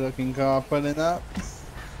strange looking car pulling up.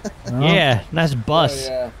 Yeah, nice bus.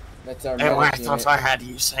 Oh, yeah. That's our Oh, I thought I had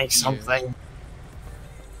you say something.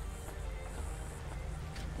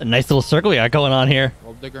 A nice little circle you got going on here.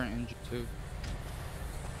 Well, bigger engine too.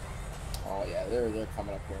 Oh yeah, they're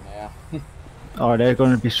coming up here now. Oh, they're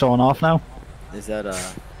going to be showing off now? Is that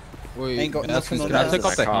Wait, Ain't got nothing on can I that. take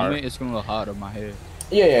off the car. helmet? It's gonna look hot on my head.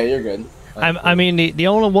 Yeah, you're good. I mean, the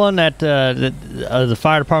only one that the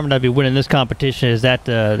fire department that'd be winning this competition is that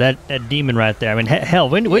demon right there. I mean, hell,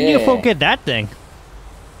 when do you folk get that thing?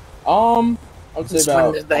 I would say Since about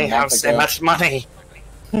when did they a have month so ago. much money?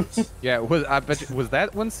 Yeah, I bet was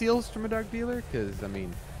that one seals from a drug dealer? Because I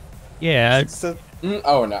mean, Yeah.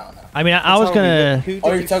 Oh no. I mean, I was gonna.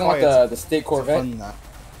 Oh, you're talking about the state Corvette?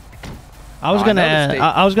 I was gonna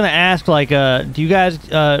ask, like, do you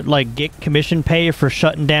guys like get commission pay for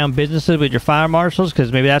shutting down businesses with your fire marshals?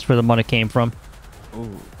 Because maybe that's where the money came from.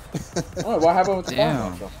 Oh, what happened with the fire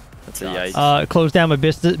marshal? That's a yikes. Closed down my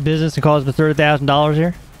business and caused me $30,000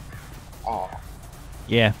 here. Oh.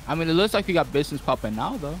 Yeah. I mean, it looks like you got business popping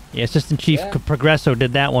now, though. Yeah, Assistant Chief Progresso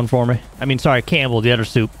did that one for me. I mean, sorry, Campbell, the other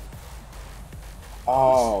soup.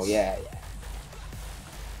 Oh yeah.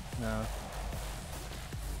 No.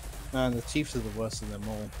 No, the Chiefs are the worst of them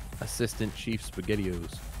all. Assistant Chief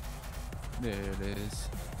SpaghettiOs. There it is.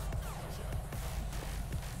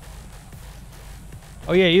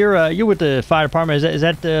 Oh yeah, you're with the fire department. Is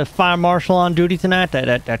that the fire marshal on duty tonight?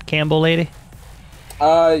 That Campbell lady?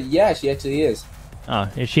 Yeah, she actually is. Oh,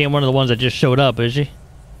 she ain't one of the ones that just showed up, is she?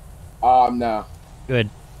 No. Good.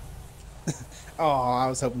 Oh, I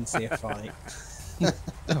was hoping to see a fight.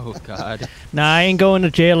 Oh God. Nah, I ain't going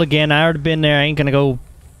to jail again. I already been there. I ain't gonna go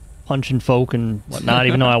punching folk and whatnot,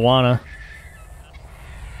 even though I wanna.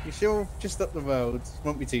 You sure? Just up the road.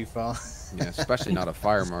 Won't be too far. Yeah, especially not a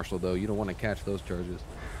fire marshal though. You don't want to catch those charges.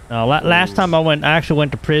 Last time I actually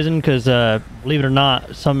went to prison because, believe it or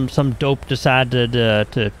not, some dope decided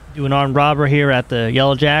to do an armed robbery here at the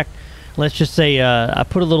Yellow Jack. Let's just say I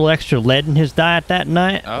put a little extra lead in his diet that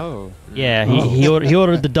night. Oh. Yeah, he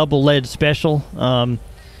ordered the double lead special.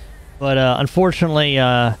 But unfortunately,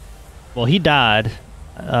 well, he died.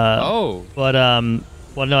 But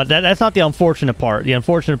Well, no, that's not the unfortunate part. The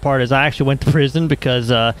unfortunate part is I actually went to prison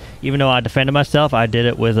because even though I defended myself, I did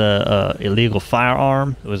it with a illegal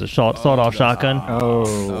firearm. It was a sawed-off shotgun.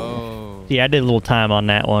 Oh. Yeah, I did a little time on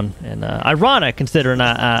that one, and ironic considering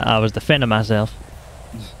I was defending myself.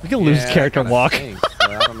 We can lose character and walk. Stinks,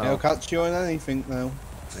 but I don't know. They'll catch you on anything though.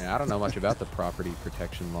 Yeah, I don't know much about the property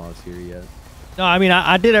protection laws here yet. No, I mean,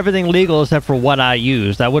 I did everything legal except for what I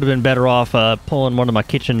used. I would have been better off pulling one of my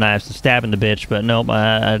kitchen knives and stabbing the bitch, but nope,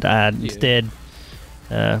 instead,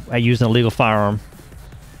 I used an illegal firearm.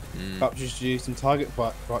 Perhaps you should use some target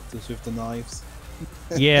practice with the knives.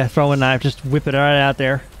 Yeah, throw a knife, just whip it right out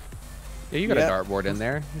there. Yeah, you got a dartboard in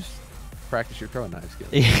there. Just practice your throwing knife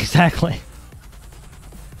skills. Exactly.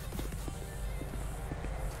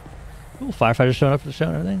 Cool, firefighters showing up for the show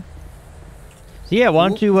and everything. So yeah, why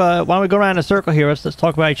don't we go around in a circle here? Let's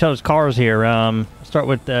talk about each other's cars here. Start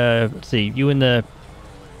with let's see, you in the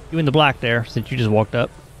black there, since you just walked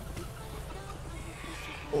up.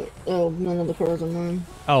 Oh, none of the cars are mine.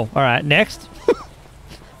 Oh, all right. Next.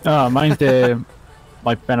 Mine's the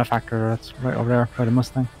my benefactor. That's right over there by the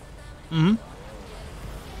Mustang. Mm-hmm.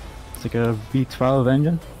 It's like a V12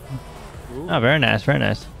 engine. Oh, very nice, very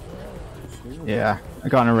nice. Yeah, I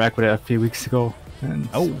got in a wreck with it a few weeks ago,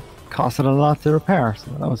 and costed a lot to repair,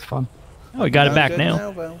 so that was fun. Oh, we got it back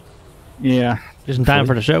now. Yeah, just in time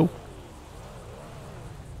for the show.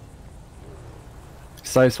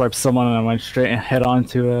 Sideswiped someone and I went straight head on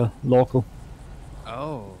to a local.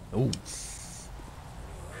 Oh.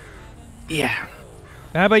 Yeah.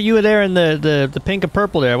 How about you there in the pink and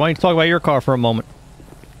purple there? Why don't you talk about your car for a moment?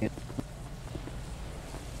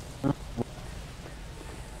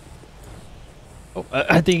 Oh,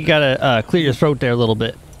 I think you gotta clear your throat there a little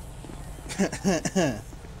bit.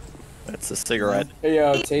 That's a cigarette.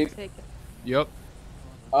 Hey, tape. Yep.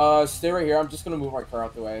 Stay right here. I'm just gonna move my car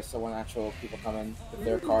out the way so when actual people come in with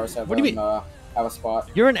their cars have What do you have a spot.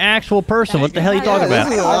 You're an actual person. What the hell are you talking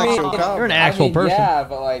about? You're an actual person. Yeah,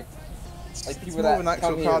 but like people that an actual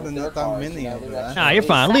come car here than with that their damn cars, mini over there. Nah, you're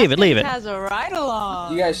fine. Leave it. Leave it. Has a ride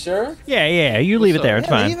along. You guys sure? Yeah. You leave it there. It's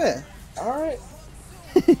fine. Leave it. All right.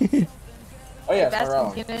 Oh yeah, That's Pharrell.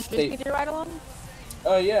 gonna introduce me to your ride along.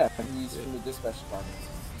 Oh yeah, he's from the dispatch department.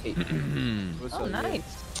 Tape. Oh, nice.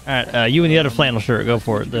 All right, you and the other flannel shirt. Go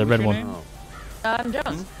for it. The red one. I'm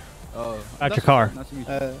Jones. Oh. Out your car.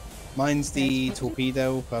 Mine's the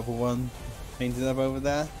torpedo, purple one, painted up over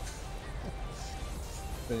there.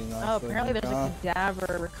 Pretty nice. Oh, apparently there's a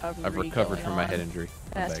cadaver recovery. I've recovered going from my on. head injury.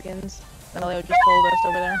 Baskins. Elio just told us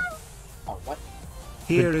over there. Oh, what?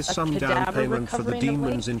 Here is A some down cadaver payment for the recovery in the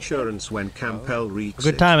demon's insurance when Campbell reads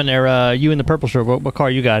Good it. time in there. You in the purple shirt. What car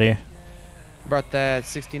you got here? Brought that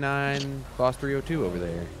 69 Boss 302 over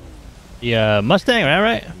there. The Mustang,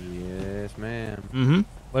 right? Yes, ma'am. Mm-hmm.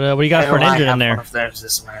 What do you got for an engine in there?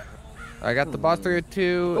 I got the Boss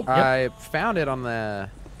 302. Oh, yep. I found it on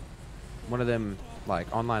one of them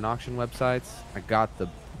like online auction websites. I got the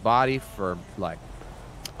body for like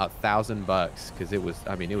 $1,000 because it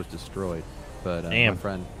was destroyed. But Damn.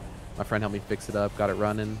 my friend helped me fix it up. Got it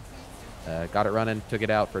running. Took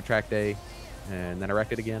it out for a track day, and then I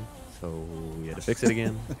wrecked it again. So we had to fix it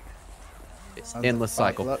again. It's endless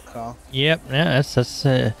cycle. Yep. Yeah. That's.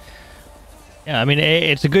 Yeah. I mean,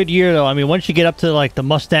 it's a good year though. I mean, once you get up to like the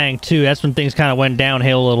Mustang 2, that's when things kind of went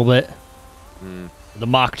downhill a little bit. The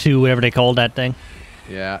Mach 2, whatever they called that thing.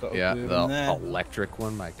 Yeah. The electric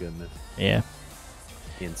one. My goodness. Yeah.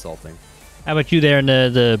 Insulting. How about you there in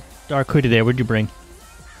the dark hoodie there? What'd you bring?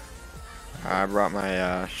 I brought my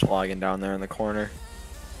Schlagen down there in the corner.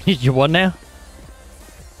 Your what now?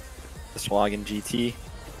 The Schlagen GT.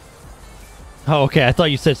 Oh, okay. I thought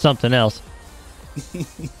you said something else.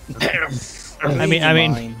 I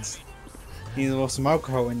mean, you lost some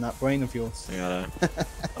alcohol in that brain of yours. I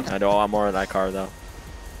do a lot more of that car though.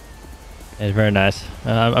 It's very nice.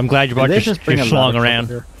 I'm glad you brought your schlong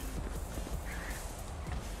around.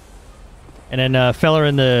 And then fella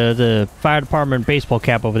in the fire department baseball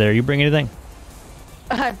cap over there, you bring anything?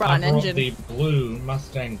 I brought an engine. The blue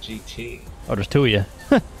Mustang GT. Oh, there's two of you.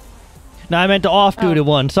 No, I meant the off-duty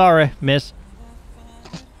one. Sorry, miss.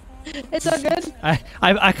 It's all good.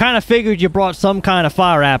 I kind of figured you brought some kind of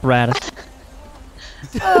fire apparatus.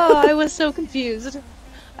 Oh, I was so confused.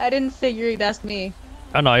 I didn't figure you'd ask me.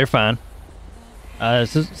 Oh, no, you're fine.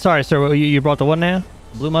 Sorry, sir. You brought the what now?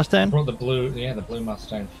 Blue Mustang? I brought the blue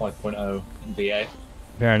Mustang 5.0 V8.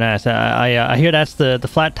 Very nice. I hear that's the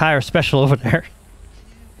flat tire special over there.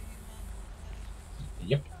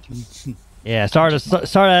 Yep. Yeah, sorry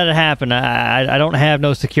that it happened. I don't have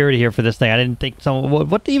no security here for this thing. I didn't think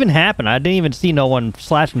what even happened. I didn't even see no one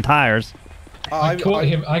slashing tires. I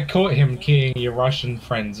caught him keying your Russian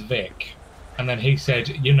friend's Vic, and then he said,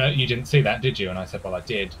 "You didn't see that, did you?" And I said, "Well, I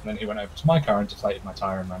did." And then he went over to my car and deflated my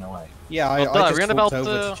tire and ran away. Yeah, I just walked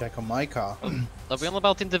over to check on my car. Are we on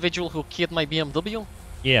about the individual who keyed my BMW?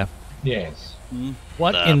 Yeah. Yes.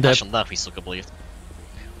 What in the? That we suck, I believe.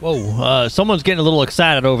 Whoa! Someone's getting a little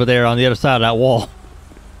excited over there on the other side of that wall.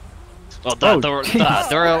 Oh,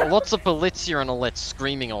 there are lots of police and all that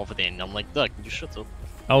screaming over there, and I'm like, Doug, you shut up.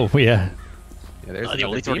 Oh yeah. Yeah, there's They're another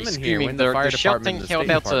literally demon here. screaming. When the They're fire shouting department, how and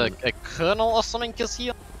the about state a colonel or something is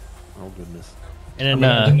here. Oh goodness. And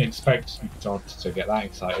then, I didn't expect Todd to get that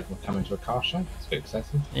excited when coming to a car show. It's a bit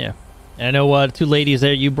excessive. Yeah. And I know two ladies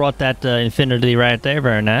there. You brought that Infinity right there.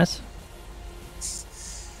 Very nice.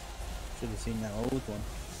 Should have seen that old one.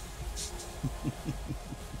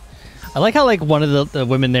 I like how one of the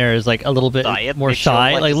women there is like a little bit more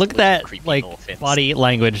shy. Like look at that body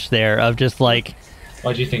language there of just like.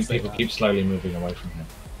 Why do you think people keep slowly moving away from him?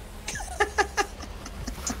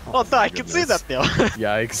 Oh, I can see that now.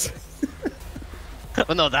 Yikes.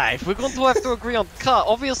 Oh, no, if we're going to have to agree on car,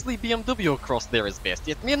 obviously BMW across there is best.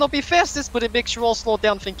 It may not be fastest, but it makes you all slow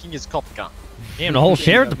down thinking it's cop car. Damn, the whole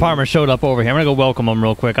sheriff department showed up over here. I'm gonna go welcome them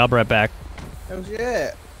real quick. I'll be right back. Oh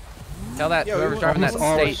shit. Tell that whoever's driving that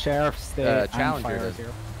state Challenger to here.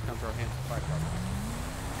 come throw hands to the fire department.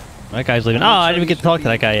 That guy's leaving. Oh, I didn't even get to talk to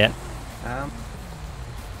that guy yet.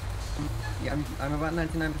 Yeah, I'm about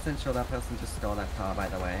 99% sure that person just stole that car, by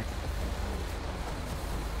the way.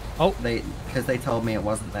 Oh. Because they told me it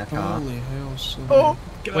wasn't their car. Holy hell, son. Oh,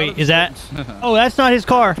 wait, is that? Oh, that's not his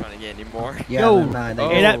car. Trying to get any more. Yeah, Yo,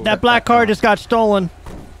 they hey, that black car just got stolen.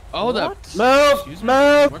 Oh, that. Move,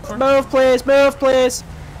 please, move, please.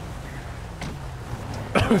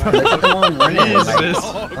 Look at them all running. Jesus.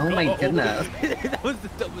 Oh my goodness. That was the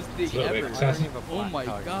dumbest thing ever. Oh my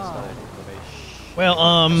god. Well,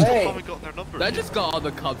 Hey. That just got all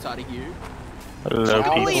the cops out of here.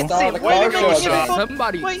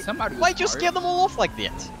 Somebody. Why'd you scare them all off like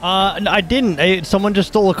that? I didn't. Someone just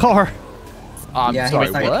stole a car. Yeah, sorry, he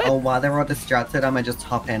was like, what? oh, while they were all distracted, I'm gonna just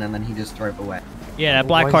hop in, and then he just drove away. Yeah, that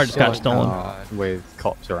black car just got stolen. With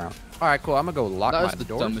cops around. Alright, cool. I'm gonna go lock That my was the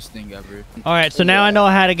doors. dumbest thing ever. All right, so now I know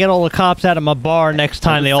how to get all the cops out of my bar next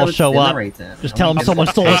time they all show up. Just tell them someone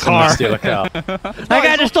stole a car. That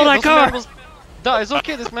guy just stole that car. No, it's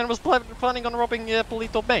okay. This man was planning on robbing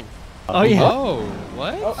Polito Bank. Oh yeah. Oh,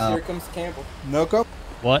 what? Oh, here comes Campbell. No go.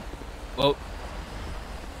 What? Oh.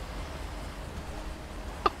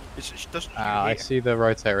 I see the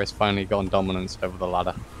rotator has finally gone dominance over the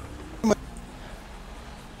ladder. Oh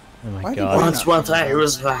my god. That's what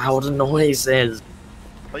those loud noises.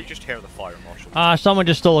 Well, you just hear the fire marshal. Someone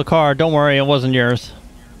just stole a car. Don't worry, it wasn't yours.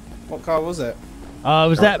 What car was it? It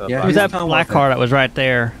was that black car that was right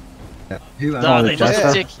there. Who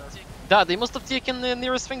they must have taken the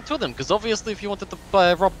nearest thing to them, because obviously if you wanted to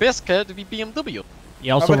rob Beska, it would be BMW.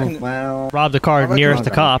 He also robbed the car nearest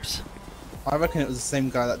the cops. I reckon it was the same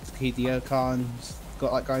guy that keyed the car and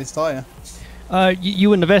got that guy's tire.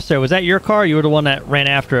 You in the vest there, was that your car? You were the one that ran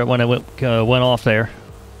after it when it went off there.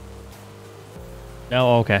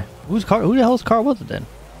 No, okay. Who the hell's car was it then?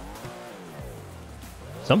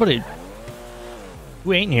 Somebody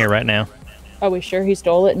who ain't here right now. Are we sure he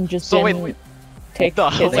stole it and just didn't take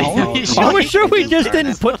his own? Are we sure we just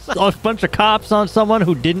didn't put a bunch of cops on someone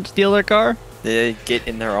who didn't steal their car? They get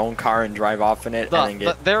in their own car and drive off in it, and then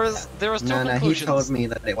get. There is two conclusions. he told me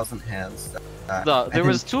that it wasn't his. There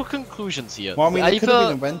was two conclusions here. Well, I mean, it could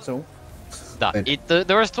have been a rental.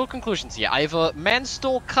 There is two conclusions here. Either man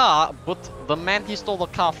stole car, but the man he stole the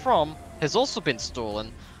car from has also been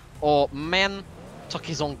stolen, or man took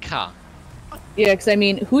his own car. Yeah, because I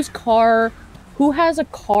mean, who has a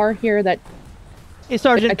car here that... Hey,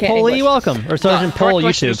 Sergeant Poley, welcome. Or Sergeant Pole,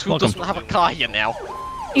 you too. Who doesn't have a car here now?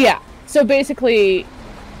 Yeah, so basically,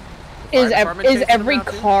 is every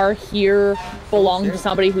car here belong to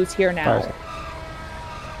somebody who's here now?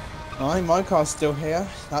 My car's still here.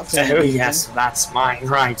 That's yes, that's mine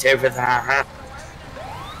right over there.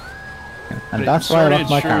 And that's why I left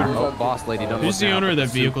my car. Oh, boss lady, don't Who's the owner of that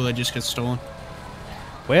vehicle that just got stolen?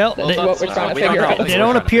 Well, That's what we're trying to figure out. They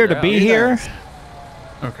don't appear to be here.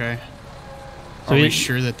 Okay. So Are we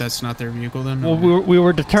sure that that's not their vehicle then? Well, we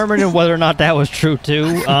were determining whether or not that was true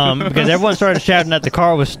too, because everyone started shouting that the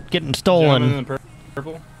car was getting stolen. But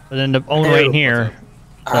then the owner ain't here.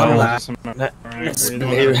 Who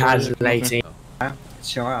has lady?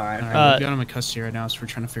 Sure, alright. We've got him in custody right now, so we're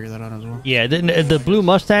trying to figure that out as well. Yeah, the blue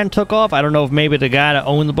Mustang took off. I don't know if maybe the guy that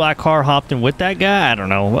owned the black car hopped in with that guy. I don't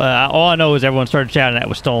know. All I know is everyone started shouting that it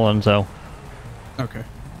was stolen, so. Okay.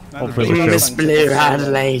 Hopefully it was true. Miss Blue had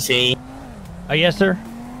lady. Yes, sir?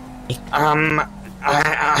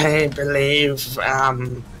 I believe,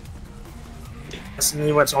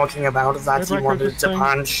 you were talking about that you wanted to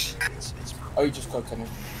punch. Oh, you just cooked him.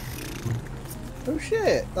 Oh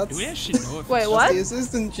shit! That's. Do we actually know if Wait, it's what? The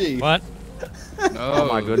assistant chief. What? Oh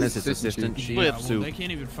my goodness, it's assistant chief. Yeah, well, they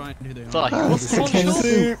can't even find who they Thought are. he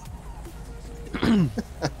was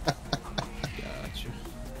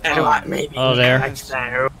Maybe Oh, there.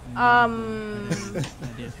 Idea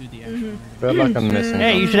who the actual Feel like I'm missing.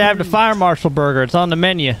 Hey, you should have the fire marshal burger. It's on the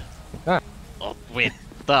menu. Oh, wait.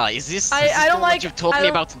 Is this I don't like. what you've told me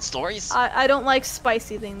about in stories? I don't like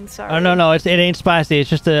spicy things. Sorry. Oh no, it ain't spicy. It's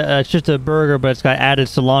just a burger, but it's got added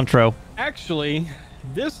cilantro. Actually,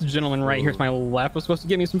 this gentleman right here to my left was supposed to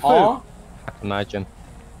give me some food. Aw. Imagine.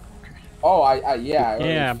 Oh, yeah.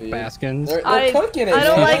 Yeah, Baskins. They're cooking it. I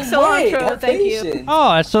don't man. like cilantro, Wait, have thank you. patience.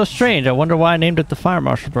 Oh, that's so strange. I wonder why I named it the fire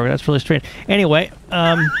marshal burger. That's really strange. Anyway,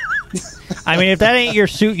 I mean, if that ain't your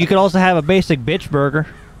suit, you could also have a basic bitch burger.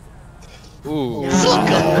 Ooh.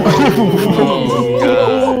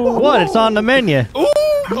 What? It's on the menu.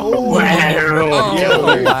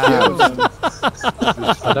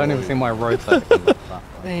 I don't even think my rotor.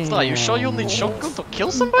 You sure you'll need shotgun to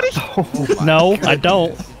kill somebody? No, I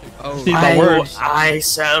don't. See my words. I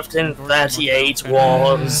served in 38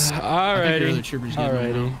 wars. Alrighty.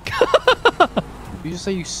 You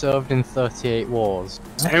say you served in 38 wars?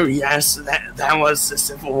 Oh yes, that was the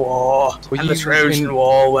Civil War, Were and the you Trojan in-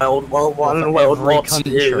 War, World War One, World War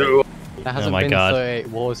country? Two. There hasn't my been God. 38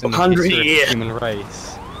 wars in the 100 history of years. the human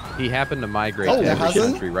race. He happened to migrate Oh, to there every hasn't?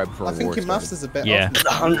 country right before I war think your maths started. is a bit Yeah. off.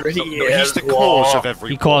 100 No, years. he's the war. cause of every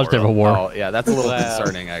He caused every war. Oh, yeah, that's a little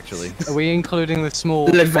concerning, actually. Are we including the small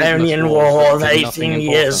Livonian pointless War, wars the that did nothing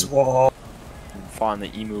 18 Years important? War. Fought in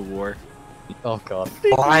the Emu War. Oh god.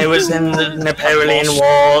 I was in the Napoleon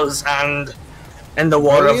Wars and in the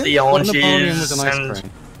War of the Napoleon was Oranges, an ice and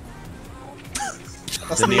cream.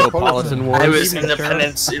 That's The Neapolitan Wars. I was in the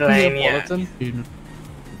Peninsula. Neapolitan?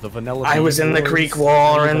 The vanilla. I was in the wars. Greek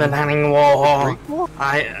War and the Nanning War.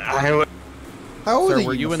 I How old Sir, are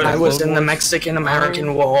were you in I the was Clone in the Wars?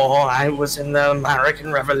 Mexican-American War. I was in the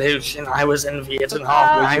American Revolution. I was in Vietnam. Were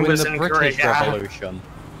I you was in in the British Korea. Revolution?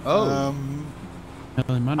 Oh.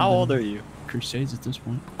 How old are you? Crusades at this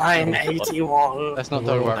point. I'm 81. Let's not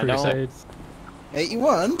talk about I know. crusades.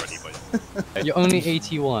 81? You're only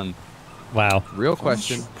 81. Wow. Real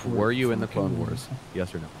question: were you in the Clone Wars?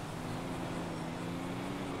 Yes or no?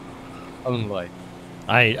 Only.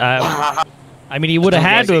 I mean, he would have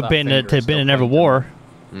had to have been in every war.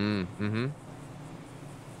 Mm-hmm.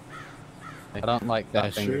 I don't like that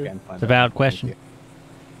That's finger true. getting pointed It's a valid out. question.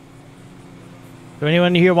 Do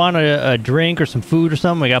anyone here want a drink or some food or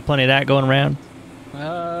something? We got plenty of that going around.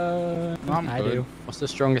 I do. What's the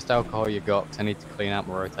strongest alcohol you got? 'Cause I need to clean out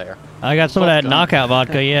my rotator. I got some of that knockout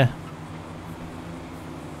vodka, yeah.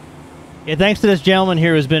 Yeah, thanks to this gentleman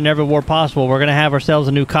here who's been in every war possible, we're going to have ourselves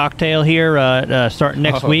a new cocktail here starting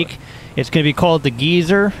next week. It's going to be called the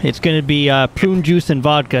Geezer. It's going to be prune juice and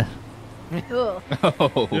vodka. Ugh.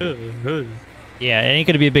 Yeah, it ain't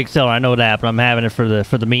going to be a big seller, I know that, but I'm having it for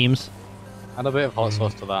the memes. Add a bit of hot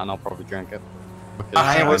sauce to that and I'll probably drink it. Because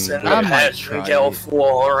I was in the I'm- Persian Gulf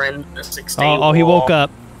War and the 16 Oh, he woke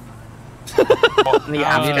up. The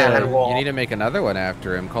Afghan War. You need to make another one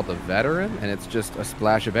after him called the Veteran, and it's just a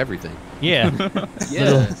splash of everything. Yeah.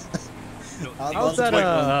 Yeah. How's How's that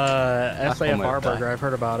SAFR burger? I've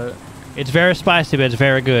heard about it. It's very spicy, but it's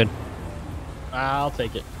very good. I'll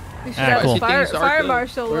take it. We should Alright, have cool. a fire Good.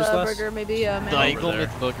 marshal Where's Les? burger, maybe.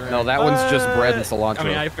 No, that one's just bread and cilantro. I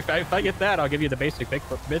mean, if I get that, I'll give you the basic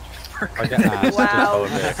Bigfoot bitch burger. Wow.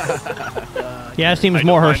 Yeah, it seems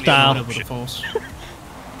more her style.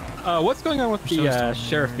 What's going on with the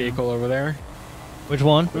sheriff vehicle over there? Which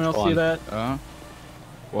one? Anyone else see that?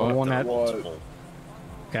 What? One that.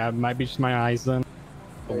 God, might be just my eyes then.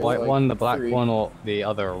 The white one, the black one, or the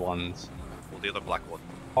other ones? Well, the other black one.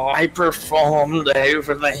 I performed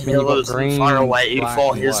over the hills and green, far away black,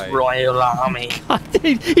 for and his white. royal army.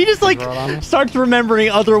 He just like starts remembering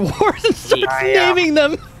other wars and starts naming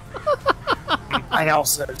them. I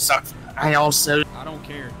also I don't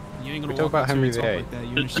care. You ain't gonna We talk about Henry VIII. like that.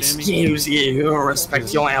 You understand me? excuse you,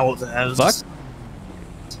 respect your elders. Fuck.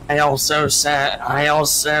 I also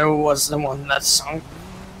was the one that sunk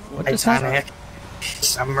Titanic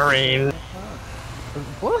submarine.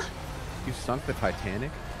 What? You sunk the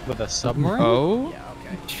Titanic? With a submarine? Oh? Yeah,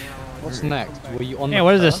 okay. What's next? Were you on Yeah, the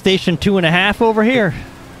what is this? first? Station 2.5 over here?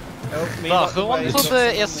 Who wants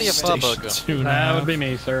the SCFR burger? That would be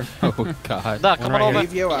me, sir. Oh, God. Come on over.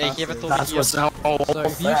 That was the whole So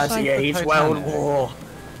if you sank the 38 World Titanic- War.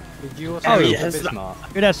 Oh, yes.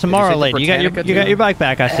 You're that Samara lady. You got your bike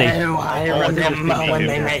back, I see. Oh, I remember when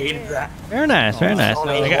they made that. Very nice, very nice.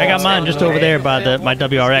 I got mine just over there by my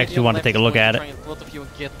WRX. You want to take a look at it? A lot of you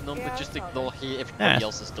get them, but just ignore here. Everybody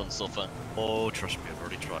else has done so far. Oh, trust me, I've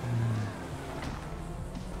already tried.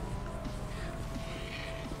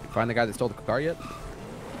 Find the guy that stole the car yet?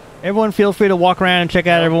 Everyone feel free to walk around and check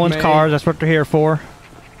out everyone's cars. That's what they're here for.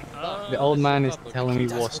 The old man is telling me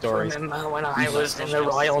war stories. Remember when I was in the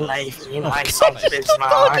Royal Navy and I saw Bismarck?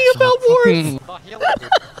 Talking about wars.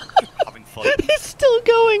 Having fun. He's still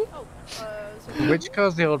going. Which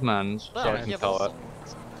car's the old man's? So I can tell it.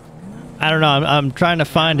 I don't know. I'm trying to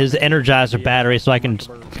find his Energizer battery so I can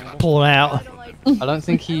pull it out. I don't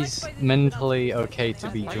think he's mentally okay to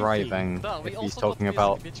be driving if he's talking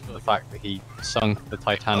about the fact that he sunk the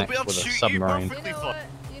Titanic with a submarine.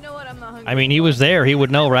 I mean, he was there. He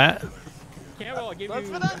would know, right? I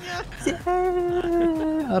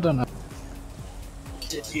don't know.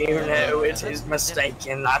 Did you know it is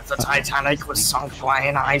mistaken that the Titanic was sunk by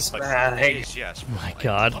an iceberg? Yes. Oh my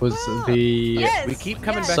God. Was the We keep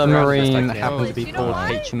coming back submarine around. happened to be called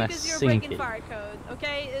HMS Sinky?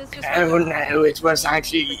 Oh no, it was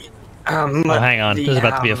actually. Oh, hang on. There's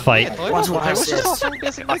about to be a fight. What was it?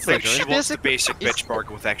 I think she wants the basic bitch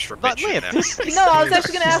burger with extra bitch in there. No, I was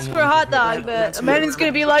actually gonna ask for a hot dog, but Amanda's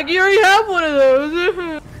gonna be like, "You already have one of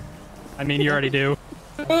those." I mean, you already do.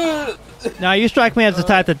 Now, you strike me as the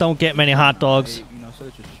type that don't get many hot dogs.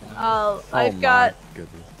 I've got.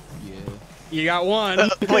 You got one.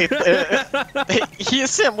 Wait, here,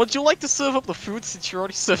 Sam, would you like to serve up the food since you're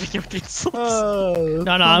already serving your insults?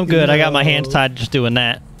 No, I'm good. I got my hands tied just doing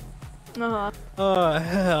that. Oh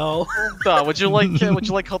hell. Would you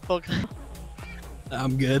like hot dog?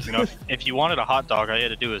 I'm good. You know, if you wanted a hot dog, all you had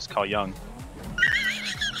to do is call Young.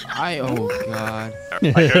 Oh god.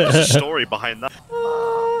 I heard there's a story behind that.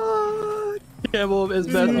 Yeah, well, it's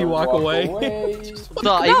best you walk away.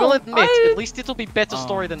 No, I will admit, at least it'll be better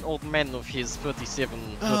story than Old Man of his 38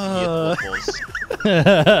 was.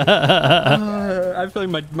 I feel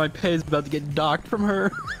like my pay is about to get docked from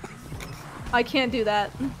her. I can't do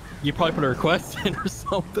that. You probably put a request in or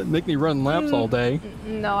something. Make me run laps all day.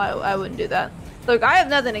 No, I wouldn't do that. Look, I have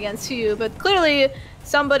nothing against you, but clearly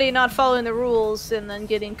somebody not following the rules and then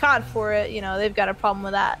getting caught for it, you know, they've got a problem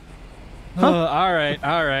with that. All right.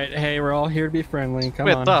 Hey, we're all here to be friendly. Come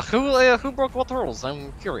on. Who broke what rules?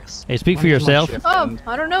 I'm curious. Hey, speak for yourself. Oh,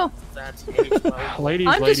 I don't know. Ladies,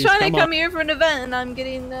 I'm just trying to come on. here for an event, and I'm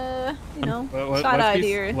getting, you know, side-eyed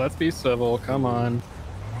here. Let's be civil. Come on.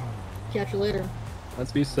 Catch you later.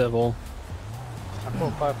 Let's be civil. I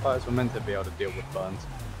thought firefighters were meant to be able to deal with burns.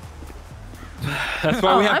 That's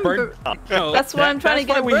why we have burger. No, that's why I'm trying to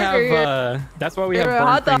get a burger. That's why we have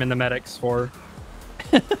burn cream in the medics for.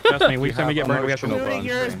 Trust me, each time we get burned, we have to go burn.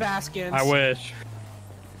 Yours, Baskins. I wish.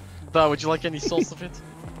 Would you like any sauce of it?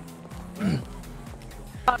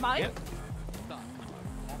 Mine?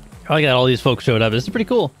 I like that all these folks showed up. This is pretty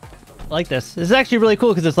cool. I like this. This is actually really cool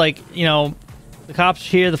because it's like, you know, the cops are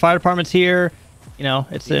here, the fire department's here. You know,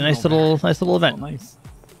 it's a nice little event. Nice.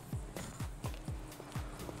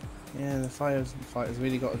 Yeah, the fighters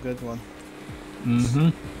really got a good one. Mm-hmm.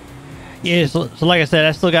 Yeah, so like I said,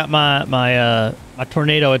 I still got my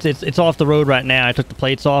Tornado. It's off the road right now. I took the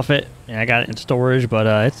plates off it and I got it in storage, but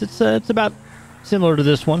it's about similar to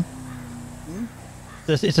this one.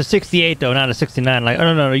 It's a 68 though, not a 69. Like,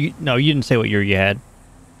 oh no, you didn't say what year you had.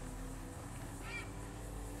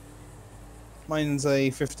 Mine's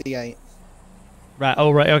a 58. Right.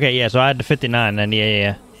 Oh right. Okay. Yeah. So I had the 59. Then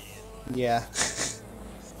yeah. Yeah.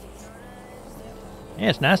 Yeah,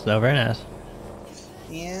 it's nice though. Very nice.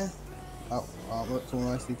 Yeah. Oh, artwork's all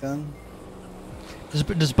nicely done.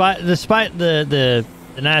 Despite the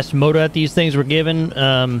nice motor that these things were given,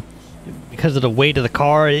 because of the weight of the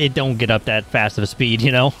car, it don't get up that fast of a speed,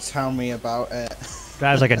 you know? Tell me about it.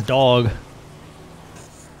 Drives like a dog.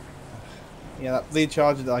 Yeah, that bleed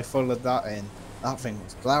charger that I followed that in, that thing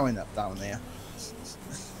was plowing up down there.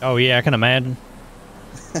 Oh yeah, I can imagine.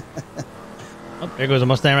 Oh, there goes a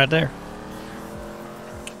Mustang right there.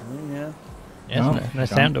 Oh, yeah. Yeah, nice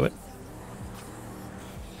sound to it.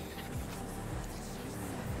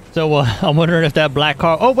 So I'm wondering if that black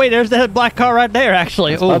car. Oh wait, there's that black car right there.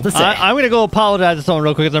 Actually, I'm gonna go apologize to someone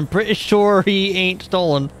real quick because I'm pretty sure he ain't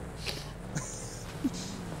stolen.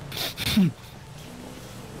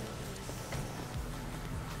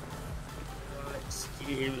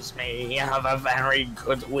 Excuse me, have a very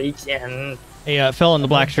good weekend. Hey, fella in the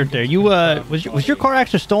black shirt there. You was your car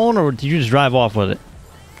actually stolen, or did you just drive off with it?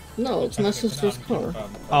 No, it's my sister's car.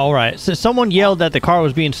 All right. So someone yelled that the car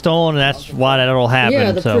was being stolen, and that's why that all happened.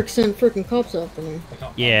 Yeah, the so. prick sent freaking cops after me.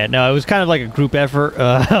 Yeah, no, it was kind of like a group effort.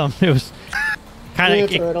 It was kind Yeah, of.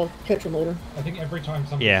 that's alright. I'll catch him later. I think every time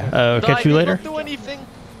somebody Catch you later. I did not do anything.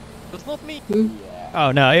 It's not me.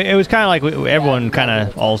 Oh no, it was kind of like everyone kind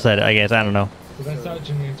of all said it. I guess I don't know.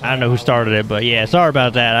 I don't know who started it, but yeah, sorry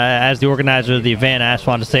about that. As the organizer of the event, I just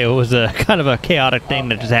wanted to say it was a kind of a chaotic thing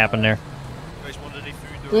that just happened there.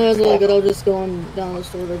 Yeah, it's really good. I'll just go down the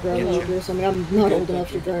store to grab a little beer. I mean, I'm not old enough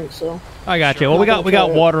to drink, so. I got you. Well, we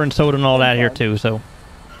got water and soda and all that here too, so.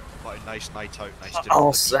 Nice night out, nice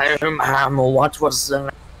Also, what was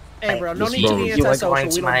Hey, bro, no This need to road be you were antisocial. going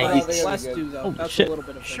We to don't have make. this. Let's do though. That's a little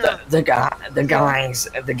bit of the guys,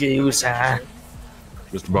 the goose,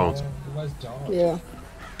 Mr. Bones, Yeah.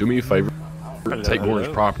 do me a favor. Take orders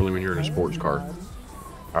properly when you're in a sports car.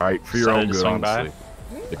 Alright, for your own good, honestly.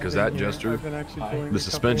 Because that gesture, the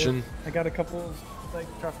suspension, I got a couple of like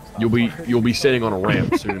traffic stops. you'll be sitting on a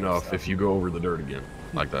ramp soon enough if you go over the dirt again.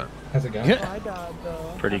 Like that. How's it going?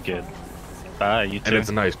 Pretty good. Bye, you too. And it's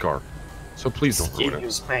a nice car. So please don't ruin it.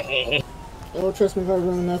 Excuse me. Oh, trust me, if I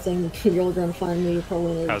ruin nothing, you're gonna find me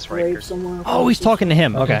probably in a grave somewhere. Oh, he's talking to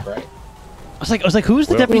him. Okay. I was like, who's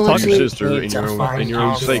the deputy Talk talking to to? your sister in your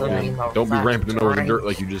own sake, man. Don't be ramping over the dirt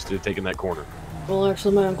like you just did taking that corner. Well,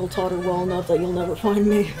 actually, my uncle taught her well enough that you'll never find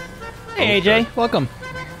me. Hey, AJ, welcome.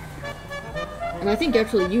 And I think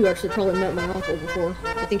actually you probably met my uncle before.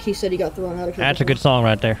 I think he said he got thrown out of here. That's a good song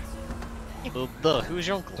right there. Who's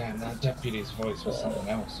your uncle? Damn, that deputy's voice was something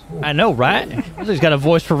else. Ooh. I know, right? He's got a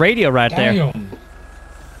voice for radio right there. Damn.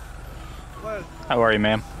 How are you,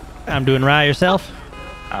 ma'am? I'm doing right. Yourself?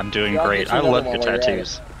 I'm doing great. I love your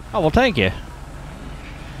tattoos. Oh, well, thank you.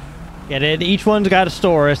 Yeah, each one's got a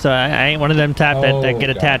store, so I ain't one of them type that get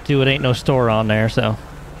a tattoo. It ain't no store on there, so.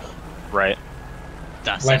 Right.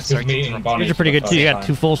 That's These are pretty good too. You got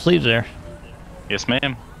 2 full sleeves there. Yes,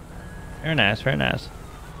 ma'am. Very nice, very nice.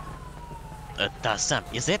 Sam,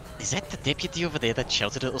 is that the deputy over there that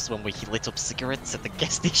shouted at us when we lit up cigarettes at the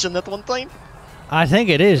gas station at one time? I think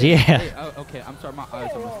it is, yeah. Hey, okay, I'm sorry, my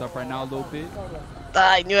eyes are messed up right now a little bit.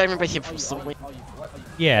 I knew I remember him from somewhere.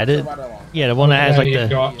 Yeah, the one that has like You've the.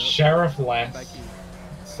 got Sheriff Les,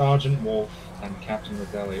 Sergeant Wolf, and Captain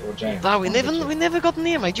Roselli, or James. No, we never got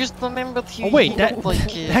near him. I just remembered he. Oh wait, he that looked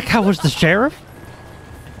like, that guy was the sheriff.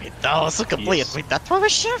 That was so complete. Wait, that was a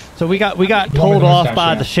sheriff? So we got told off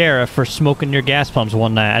by the sheriff for smoking your gas pumps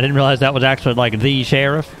one night. I didn't realize that was actually like the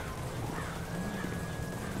sheriff.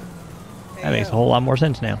 That makes a whole lot more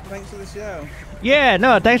sense now. Thanks for the show. Yeah,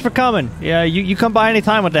 no, thanks for coming. Yeah, you come by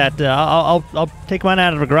anytime with that. I'll take mine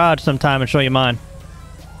out of the garage sometime and show you mine.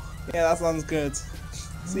 Yeah, that sounds good.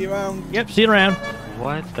 See you around. Yep, see you around.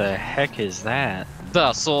 What the heck is that?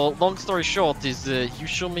 So long story short is you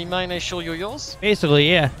show me mine, I show you yours? Basically,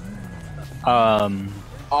 yeah. What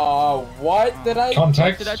did I?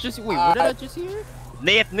 Context. Did I just wait? What did I just hear?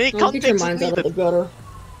 Nate, Get your context minds is out of the needed. gutter.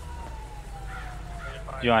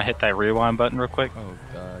 You want to hit that rewind button real quick? Oh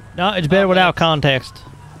god. No, it's better without context.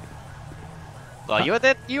 Well, you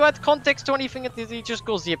had context to anything, it just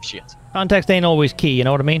goes zip shit. Context ain't always key, you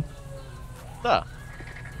know what I mean? Duh.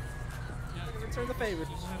 Return the favor.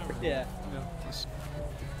 Yeah.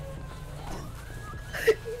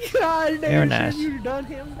 God, Very nice. You done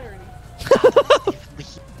him dirty.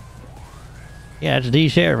 Yeah, it's D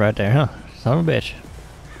sheriff right there, huh? Son of a bitch.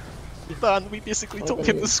 Dan, we basically told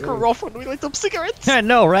him to screw off when we lit up cigarettes. I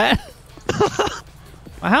know, right?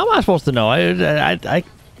 How am I supposed to know? I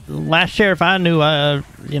last sheriff I knew,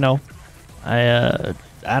 you know, I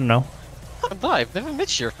don't know. I've never met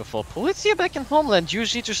sheriff before. Policia back in Homeland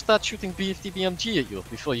usually just start shooting BFT BMG at you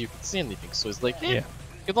before you can see anything. So it's like, yeah,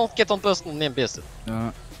 you don't get on personal name basis.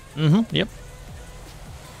 Yep.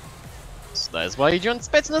 So that is why you join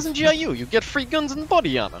Spetsnaz and GIU. You get free guns and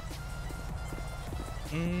body armor.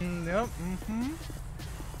 Yep.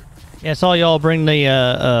 Yeah, I saw y'all bring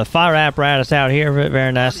the fire apparatus out here.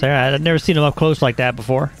 Very nice there. I've never seen them up close like that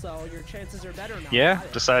before. So your chances are better now. Yeah,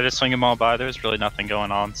 decided to swing them all by. There's really nothing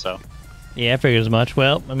going on, so. Yeah, I figured as much.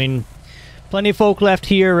 Well, I mean, plenty of folk left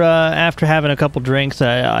here after having a couple drinks.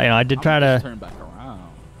 I did try to. Turn back around.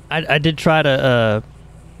 I did try to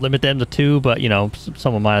limit them to 2, but you know,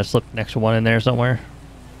 someone might have slipped an extra one in there somewhere.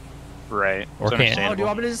 Right. Or can't. Oh, do you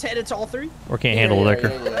want me to just hand it to all 3? Or can't handle the liquor.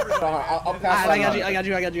 I'll pass I got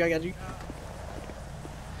you.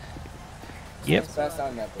 Yep.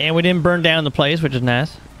 And we didn't burn down the place, which is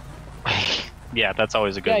nice. Yeah, that's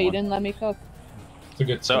always a good Yeah, one. you didn't let me cook. It's a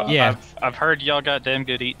good So Yeah. I've heard y'all got damn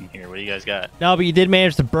good eating here. What do you guys got? No, but you did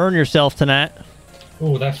manage to burn yourself tonight.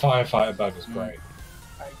 Oh, that firefighter bug is great.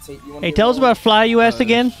 Hey, tell us about Fly US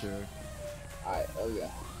again. Alright,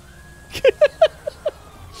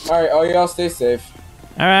 Alright, y'all stay safe.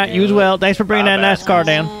 Alright, you as well. Thanks for bringing that nice car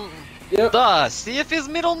down. Yep. See if his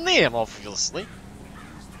middle name, obviously.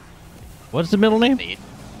 What's the middle name?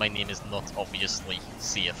 My name is not obviously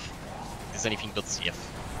CF. It's anything but CF.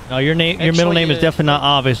 No, your middle name is definitely not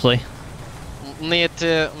obviously.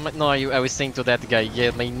 No, I was saying to that guy, yeah,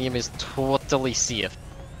 my name is totally CF.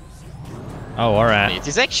 Oh, alright. It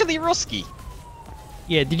is actually Rusky.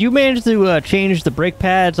 Yeah, did you manage to change the brake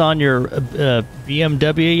pads on your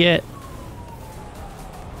BMW yet?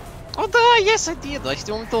 Oh, yes, I did. I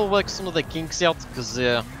still want to work some of the kinks out because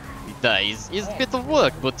it's a bit of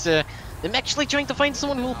work, but I'm actually trying to find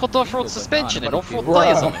someone who will put off-road suspension and off-road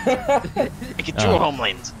tires on it. Make it your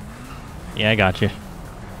homeland. Yeah, I got you.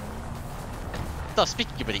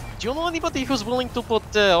 Speaking of it, do you know anybody who's willing to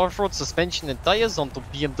put off-road suspension and tires onto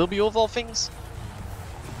BMW of all things?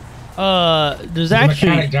 There's a actually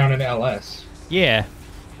mechanic down in LS. Yeah,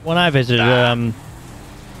 when I visited, trying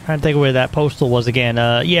to think of where that postal was again.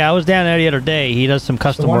 Yeah, I was down there the other day. He does some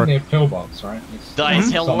custom the one work. near Pillbox, right? That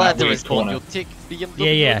is hell ladder is called. You take BMW,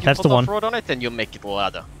 Yeah, you that's put the one. off-road on it, and you make it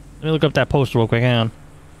ladder. Let me look up that postal real quick. Hang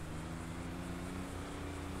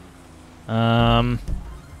on.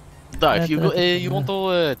 If you want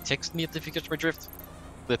to text me if you catch my drift,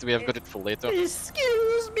 that we have got it for later.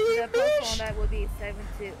 Excuse me, bitch. That would be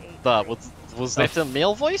 728. Was that a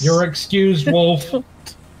male voice? You're excused, Wolf.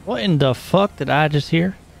 What in the fuck did I just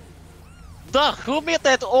hear? Who made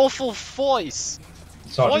that awful voice?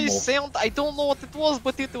 Sergeant Voice Wolf. sound? I don't know what it was,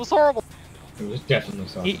 but it was horrible. It was definitely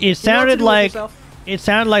Sergeant. It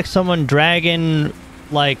sounded like someone dragging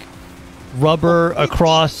like rubber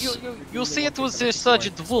across. You see, it was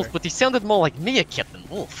Sergeant Wolf, but he sounded more like Meerkat than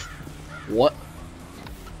Wolf. What?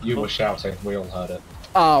 You were shouting. We all heard it.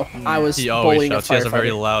 Oh, I was He always bullying shouts. a He has a very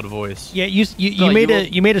firefighter. loud voice. Yeah,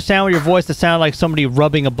 you made a sound with your voice that sounded like somebody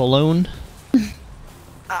rubbing a balloon.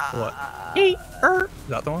 What? Is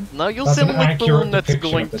that the one? No, you'll That's sound an like accurate balloon that's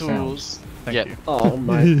depiction going of the to. sounds. Thank you. Oh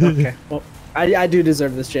my. Okay. Well, I do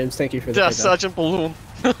deserve this, James. Thank you for the. Yeah, pickup. Sergeant Balloon.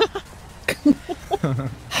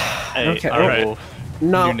 Hey, Okay, all right. Wolf.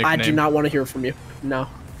 No, New I do nickname. not want to hear from you. No.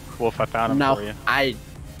 Wolf, I found him No. for you.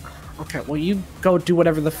 Okay, well you go do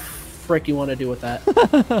whatever the frick you want to do with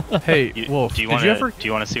that. Hey, You, Wolf. do you did want you ever?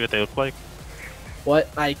 to see what they look like? What?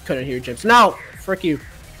 I couldn't hear James. No, frick you.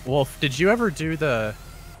 Wolf, did you ever do the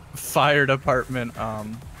fire department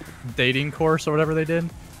dating course or whatever they did?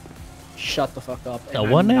 Shut the fuck up. And The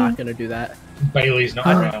what I'm now? not gonna do that. Bailey's not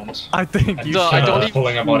around. I think you Duh, should. I don't even-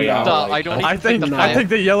 pulling a body out. I don't I even think the I think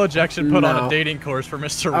the Yellow Jack should put on No. a dating course for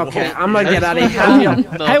Mr. Wolf. Okay, I'm gonna get out of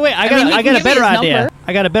here. No. Hey, wait! I got a better idea.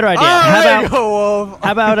 I got a better idea. There you go, Wolf.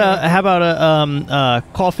 How about a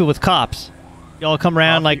coffee with cops? Y'all come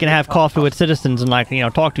around like and have coffee with citizens and like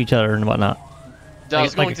talk to each other and whatnot. I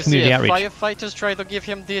was Like going a to say, community if outreach. firefighters try to give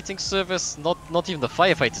him dating service, not even the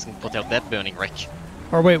firefighters can put out that burning wreck.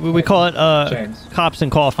 Or wait, we call it James. cops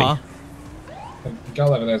and coffee. Huh? The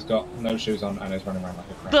girl over there's got no shoes on and is running around like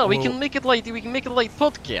a crap. No, we can make it like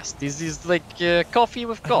podcast. This is like coffee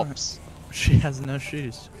with cops. She has no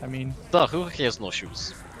shoes. I mean, Who has no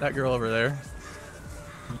shoes? that girl over there.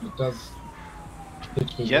 It does.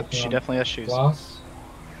 Yep, she definitely has shoes. Glass.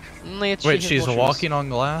 Wait, she's walking on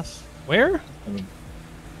glass? Where?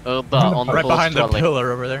 On Right the behind the trolley.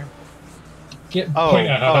 pillar over there. Get Oh, point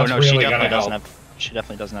at her, that's no, really she gonna definitely doesn't help. have. She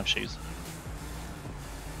definitely doesn't have shoes.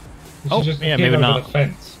 She Oh, just yeah, appeared maybe over not. the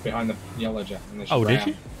fence behind the yellow jack and then she Oh, did ran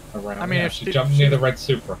she? around. I mean, yeah, if she she- jumped near the red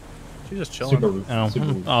Supra. She's just chilling. Subaru. Oh,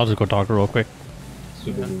 Subaru. I'll just go talk to her real quick.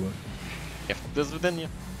 Subaru. If there's within you.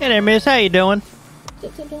 Hey there, miss. How you doing?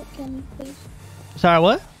 Don't kill me, please. Sorry,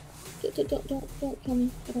 what? Don't kill me.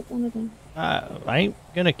 I don't want to die. I ain't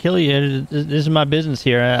gonna kill you. This is my business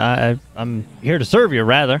here. I'm here to serve you,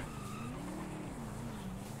 rather.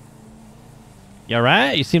 You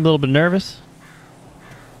alright? You seem a little bit nervous.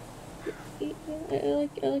 Yeah, I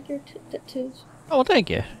like your tattoos. Oh, well, thank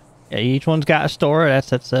you. Yeah, each one's got a story.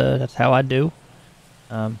 That's how I do.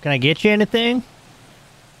 Can I get you anything?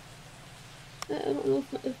 I don't know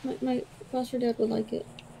if my foster dad would like it.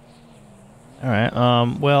 All right.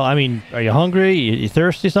 Well, I mean, are you hungry? You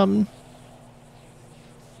thirsty? Something?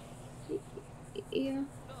 Yeah.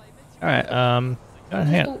 All right. Just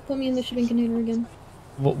Hang on. don't put me in the shipping container again.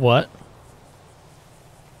 What?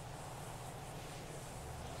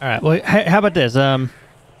 All right. Well, how about this?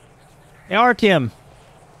 Hey, RTM.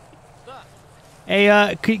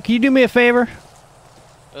 Hey, could you do me a favor?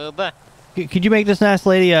 Could you make this nice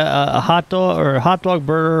lady a hot dog or a hot dog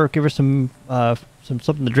burger? Or give her some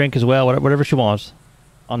something to drink as well, whatever she wants,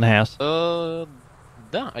 on the house.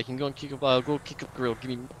 Yeah, I can go and kick up grill. Give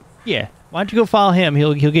me. Yeah. Why don't you go follow him?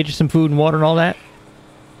 He'll get you some food and water and all that.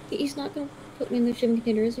 He's not gonna put me in the shipping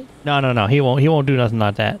container, is he? No. He won't do nothing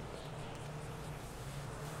like that.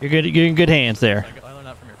 You're in good hands there.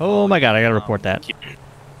 Oh my god, I gotta report that.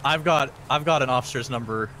 I've got an officer's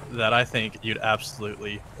number that I think you'd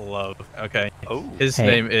absolutely love. Okay. Oh. His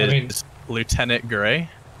name is Lieutenant Gray.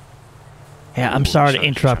 Yeah, I'm sorry to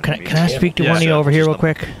interrupt. Can I speak to one of you over here real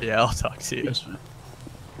quick? Yeah, I'll talk to you.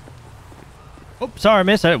 Oh, sorry,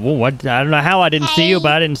 miss. I don't know how I didn't see you,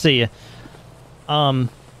 but I didn't see you. All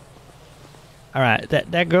right,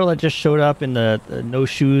 that girl that just showed up in the no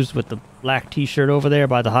shoes with the black T-shirt over there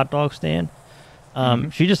by the hot dog stand.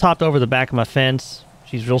 She just hopped over the back of my fence.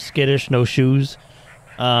 She's real skittish, no shoes.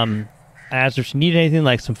 I asked her if she needed anything,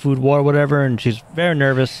 like some food, water, whatever, and she's very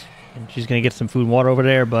nervous. And she's gonna get some food and water over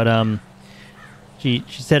there, but she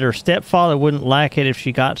said her stepfather wouldn't like it if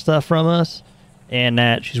she got stuff from us, and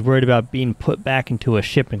that she's worried about being put back into a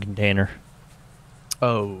shipping container.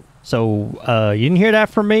 Oh. So you didn't hear that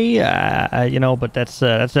from me, but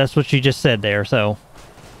that's what she just said there. So.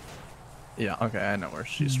 Yeah. Okay, I know where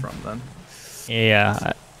she's from then.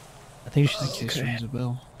 Yeah, I think she's. Rings a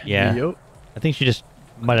bell. Yeah. Yep. I think she just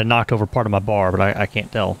might have knocked over part of my bar, but I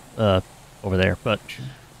can't tell over there. But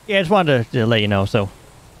yeah, I just wanted to let you know. So.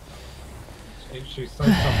 She's so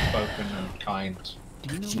soft-spoken and kind.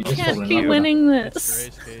 You can't be winning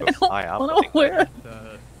this. I don't know where.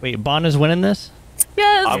 Wait, Bonna's winning this?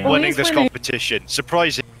 Yes, I'm winning this competition.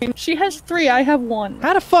 Surprising. She has 3, I have 1.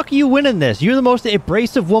 How the fuck are you winning this? You're the most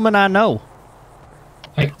abrasive woman I know.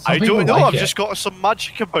 Hey, I don't know. like I've it. just got some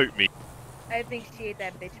magic about me. I think she ate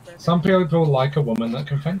that bitch burger. Some people like a woman that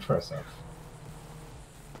can fend for herself.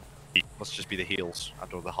 Must just be the heels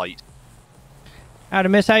and/or the height. Howdy,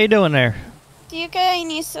 miss. How you doing there? Do you got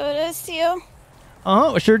any sodas, Theo?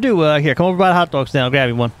 Sure do. Here, come over by the hot dog stand. I'll grab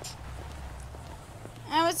you one.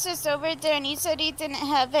 I was just over there and he said he didn't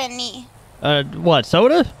have any. What,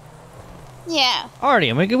 soda? Yeah.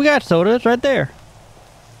 Already, we got soda. It's right there.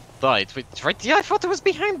 Wait, right? Yeah, I thought it was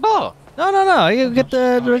behind bar. No. You get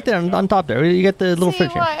the right there on top there. You get the little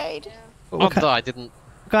fridge here. Wide. I didn't.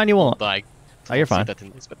 What kind you want? Oh, you're fine. That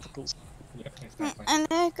in these spectacles. And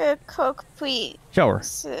like a Coke, please. Show her.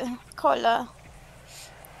 Cola.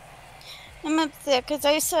 I'm up there because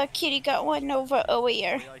I saw Kitty got one over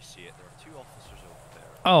here.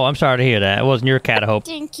 Oh, I'm sorry to hear that. It wasn't your cat, I hope.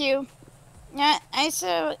 Thank you. Yeah, I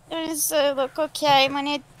saw it was a local cat. I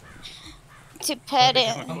wanted to pet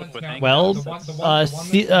it. Well,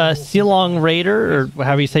 Silong Raider, or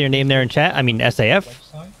however you say your name there in chat. I mean, SAF.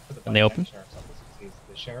 When they open.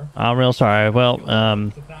 I'm real sorry. Well,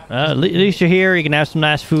 at least you're here. You can have some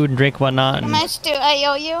nice food and drink, whatnot. How much do I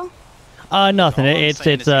owe you? Nothing.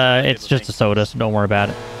 It's just a soda, so don't worry about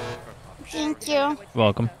it. Thank you. You're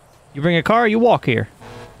welcome. You bring a car, or you walk here.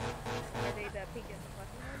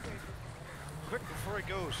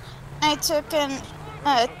 I took a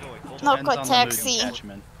local taxi.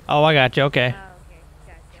 Oh, I got you. Okay.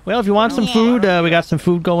 Well, if you want some food, we got some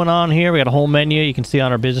food going on here. We got a whole menu you can see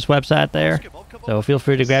on our business website there. So feel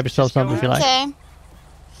free to grab yourself something if you like. Okay.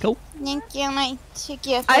 Cool. Thank you. I took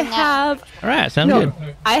you. I have. All right, sounds good.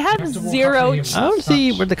 I have 0 chance. I want to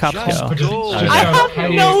see where the cops go. I have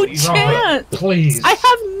no chance. Please. I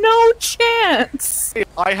have no chance.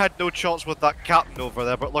 I had no chance with that captain over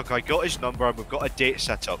there, but look, I got his number and we've got a date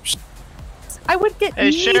set up. I would get Hey,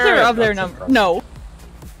 neither Sheriff. of their number. No.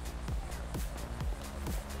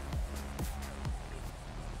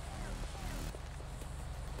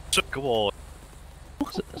 So, go on.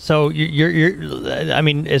 So you're I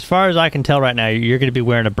mean, as far as I can tell right now, you're going to be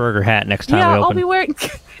wearing a burger hat next time Yeah, we open. I'll be wearing.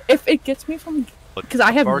 If it gets me from, because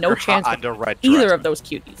I have Burger no hat chance and a with red either dress. of those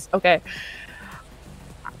cuties. Okay.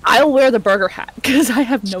 I'll wear the burger hat because I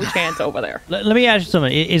have no chance over there. Let me ask you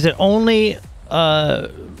something. Is it only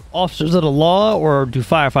officers of the law, or do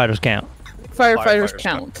firefighters count? Firefighters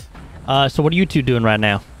count. So what are you two doing right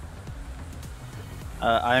now?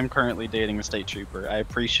 I am currently dating a state trooper. I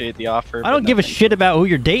appreciate the offer. I don't give a shit about who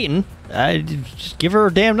you're dating. Just give her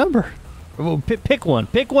a damn number. Well, pick one.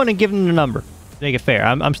 Pick one and give them the number. Make it fair.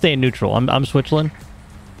 I'm staying neutral. I'm Switzerland.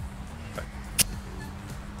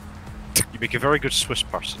 You make a very good Swiss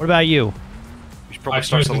person. What about you? You should probably I've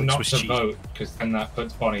start chosen selling not Swiss to cheese. vote, because then that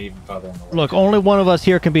puts Bonnie even further on the way. Look, only one of us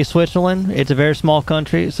here can be Switzerland. It's a very small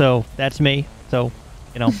country, so that's me. So,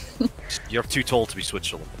 you know. You're too tall to be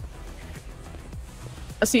Switzerland.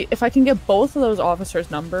 See, if I can get both of those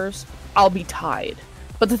officers' numbers, I'll be tied.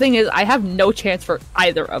 But the thing is, I have no chance for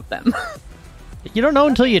either of them. You don't know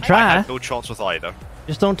until you I try. had no chance with either.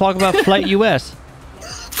 Just don't talk about Flight US.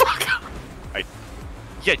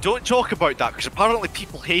 Yeah, don't talk about that, because apparently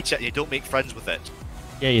people hate it and you don't make friends with it.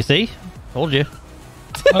 Yeah, you see? Told you.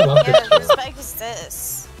 Yeah, whose bike is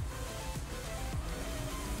this?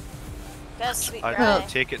 Got a sweet I'll ride.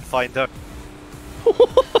 take it and find out.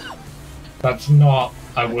 That's not.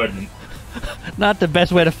 I wouldn't. Not the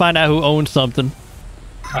best way to find out who owns something.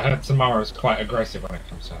 I heard Samara's quite aggressive when it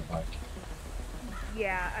comes to her bike.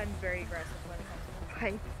 Yeah, I'm very aggressive when it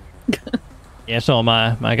comes to bike. Yeah, so am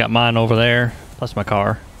I. I got mine over there, plus my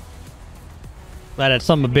car. Glad that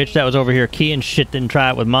son of a bitch that was over here keying shit didn't try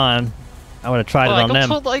it with mine. I would have tried it on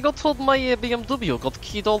them. I got told my BMW got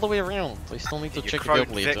keyed all the way around. I still need to check it out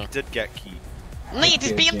later. Vic did get keyed. No, it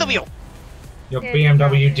is BMW! Your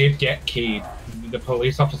BMW did get keyed. The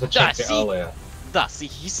police officer checked it earlier. See,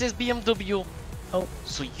 he says BMW. Oh,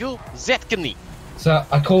 so you Zetkany. So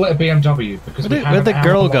I call it a BMW because Where'd the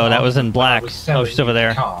girl go that was in black? Oh, she's over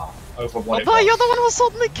there. Over what Oh, you're the one who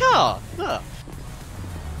sold my car! Yeah.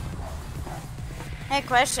 Hey,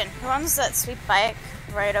 question. Who owns that sweet bike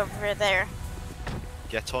right over there?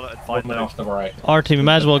 Get on it and find Woman out. off the right. Artie, you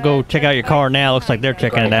might as well go check out your car now. Looks like they're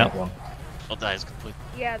checking it out. Oh, that is complete.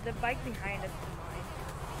 Yeah, the bike behind us is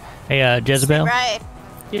mine. Hey, Jezebel. Right.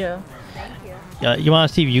 Yeah. Thank you. You want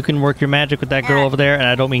to see if you can work your magic with that girl over there? And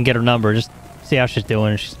I don't mean get her number. Just see how she's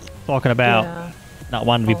doing. She's talking about not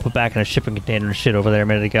wanting to be put back in a shipping container and shit over there a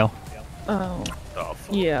minute ago. Oh.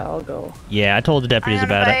 Yeah, I'll go. Yeah, I told the deputies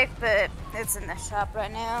I'm on a about bike, it. but it's in the shop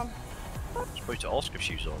right now. Supposed to ask if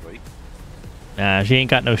she's alright. She ain't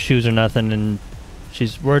got no shoes or nothing, and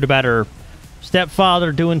she's worried about her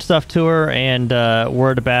stepfather doing stuff to her, and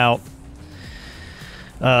worried about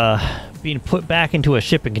being put back into a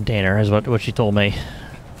shipping container, is what she told me.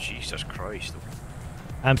 Jesus Christ.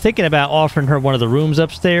 I'm thinking about offering her one of the rooms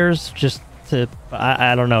upstairs, just to,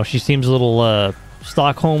 I don't know, she seems a little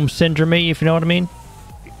Stockholm syndrome-y, if you know what I mean.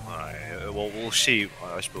 Well, we'll see.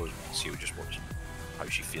 I suppose we'll see how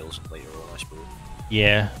she feels later on, I suppose.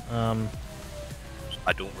 Yeah.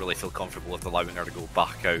 I don't really feel comfortable with allowing her to go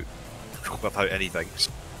back out without anything.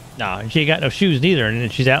 No, she ain't got no shoes neither,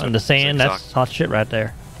 and she's out in the sand. That's hot shit right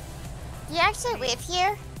there. You actually live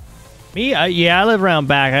here? Me? Yeah, I live around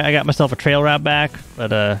back. I got myself a trail route back,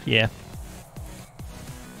 but yeah.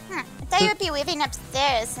 I thought you would be living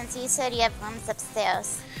upstairs since you said you have rooms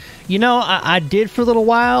upstairs. You know, I did for a little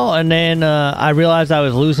while, and then I realized I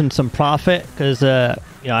was losing some profit because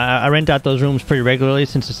I rent out those rooms pretty regularly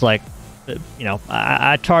since it's like,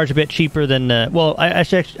 I charge a bit cheaper than well, I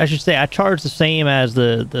should say I charge the same as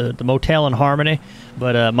the motel in Harmony,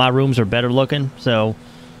 but my rooms are better looking. So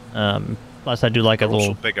plus I do like a little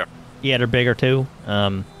also bigger. Yeah, they're bigger too.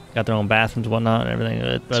 Got their own bathrooms, and whatnot, and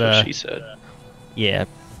everything. But That's what she said. Yeah.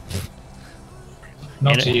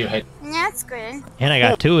 Not to you, hey. That's good. And I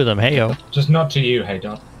got two of them. Heyo. Just not to you, hey,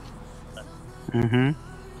 Don. Mm-hmm.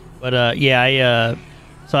 But yeah,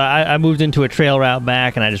 so I moved into a trail route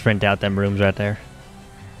back, and I just rent out them rooms right there.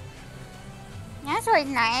 That's always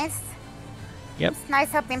nice. Yep. It's nice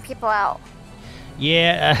helping people out.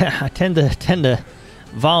 Yeah, I tend to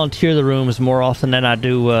volunteer the rooms more often than I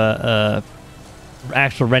do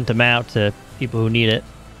actual rent them out to people who need it.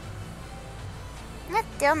 That's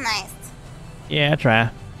still nice. Yeah, I try. Is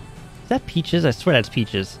that Peaches? I swear that's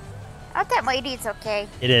Peaches. Oh, that lady's okay.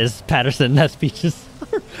 It is Patterson. That's Peaches.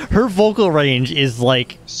 Her vocal range is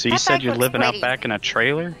like. So you said you're living out back in a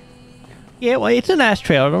trailer? Yeah, well, it's a nice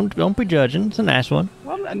trailer. Don't be judging. It's a nice one.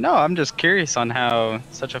 Well, no, I'm just curious on how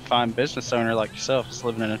such a fine business owner like yourself is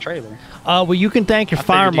living in a trailer. Well, you can thank your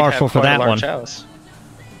fire marshal for that one. House.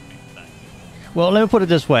 Well, let me put it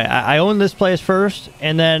this way. I owned this place first,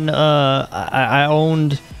 and then I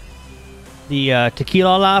owned the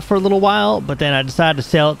tequila lot for a little while, but then I decided to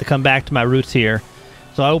sell it to come back to my roots here.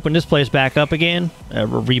 So I opened this place back up again,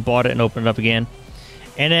 rebought it and opened it up again.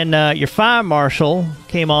 And then your fire marshal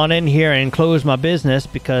came on in here and closed my business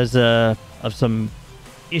because of some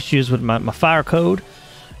issues with my fire code.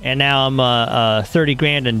 And now I'm 30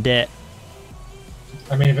 grand in debt.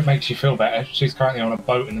 I mean, if it makes you feel better, she's currently on a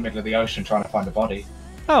boat in the middle of the ocean trying to find a body.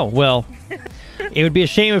 Oh, well, it would be a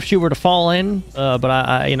shame if she were to fall in, but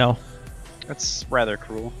I That's rather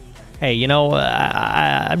cruel. Hey,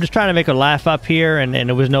 I'm just trying to make her laugh up here, and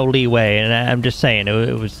there was no leeway, and I'm just saying,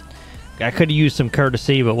 it was... I could have used some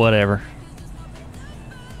courtesy, but whatever.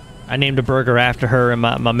 I named a burger after her in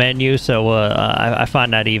my menu, so I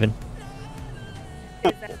find that even.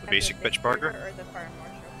 The basic bitch burger?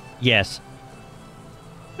 Yes.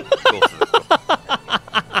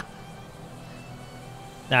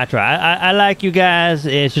 That's right. I like you guys.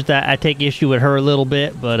 It's just that I take issue with her a little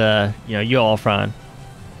bit, but you're all fine.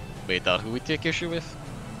 Wait, that who we take issue with?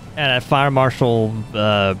 And that fire marshal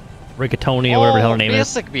Rigatoni or whatever the hell her name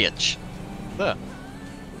is. Basic bitch. There.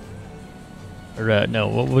 Or, no,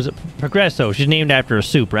 what was it? Progresso. She's named after a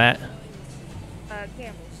soup, right?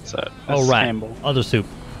 So, Oh, right. Campbell. Other soup.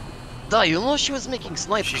 Da, you know she was making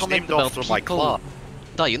snide She's comment named about after people. my club.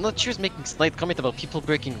 Da, you know she was making snide comment about people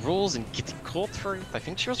breaking rules and getting caught for it. I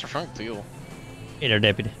think she was referring to you. Hey there,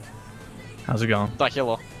 deputy. How's it going? Da,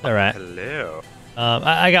 hello. All right. Hello.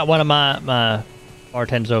 I got one of my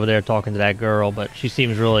bartenders over there talking to that girl, but she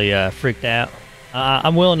seems really freaked out.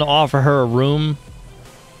 I'm willing to offer her a room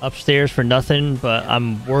upstairs for nothing, but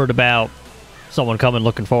I'm worried about someone coming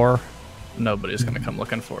looking for her. Nobody's gonna come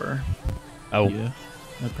looking for her. Oh. Yeah.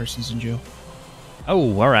 That person's in jail.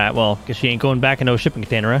 Oh, all right. Well, guess she ain't going back in no shipping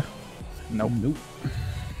container, huh? Nope.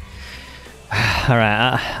 All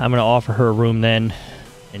right. I'm gonna offer her a room then,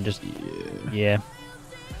 and just yeah.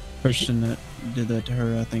 Person that did that to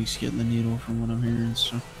her, I think, is getting the needle from what I'm hearing.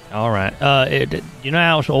 So. All right. You know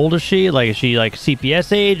how old is she? Like, is she like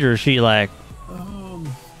CPS age, or is she like?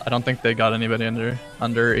 I don't think they got anybody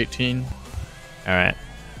under 18. All right.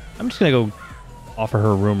 I'm just gonna go offer her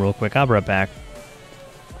a room real quick. I'll be right back.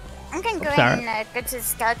 I'm gonna go Oops, ahead sorry. and go to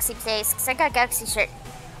this Galaxy place because I got a Galaxy shirt.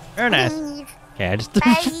 Very nice. Leave. Okay, I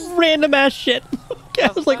just random ass shit. Okay,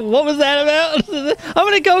 I was like, what was that about? I'm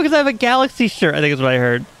gonna go because I have a Galaxy shirt. I think is what I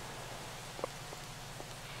heard.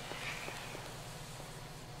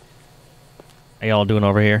 How y'all doing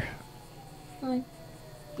over here? Hi.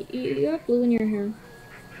 You have blue in your hair.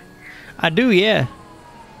 I do, yeah.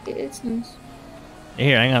 It's nice.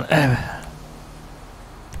 Here, hang on.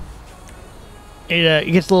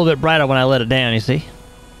 It gets a little bit brighter when I let it down, you see?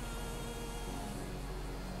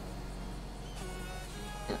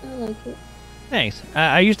 I like it. Thanks.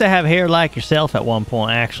 I used to have hair like yourself at one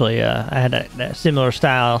point, actually. I had that similar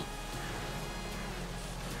style.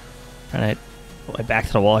 Trying to put my back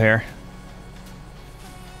to the wall here.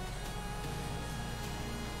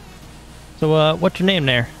 So, what's your name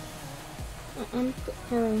there? I'm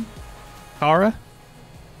Kara. Kara?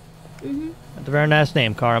 Mm-hmm. That's a very nice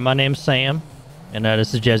name, Kara. My name's Sam. And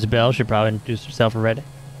this is Jezebel. She probably introduced herself already.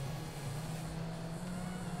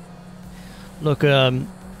 Look, I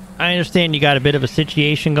understand you got a bit of a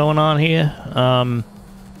situation going on here. Now,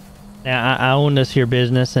 I own this here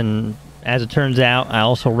business, and as it turns out, I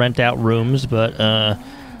also rent out rooms, but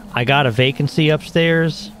I got a vacancy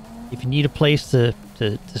upstairs. If you need a place to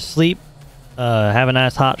sleep, have a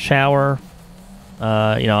nice hot shower,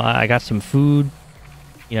 I got some food.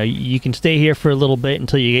 You can stay here for a little bit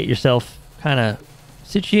until you get yourself kind of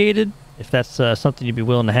situated, if that's something you'd be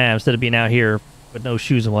willing to have, instead of being out here with no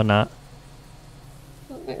shoes and whatnot.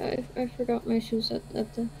 I forgot my shoes at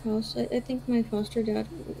the house. I think my foster dad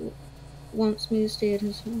wants me to stay at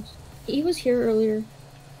his house. He was here earlier.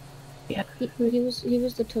 Yeah. He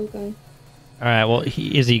was the tow guy. All right. Well,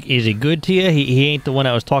 is he good to you? He ain't the one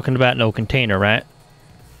I was talking about. No container, right?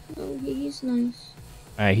 Oh, he's nice.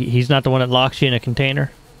 All right. He's not the one that locks you in a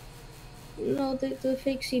container. No, the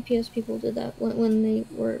fake CPS people did that when they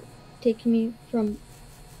were taking me from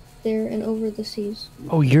there and over the seas.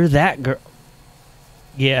 Oh, you're that girl.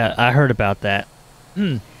 Yeah, I heard about that.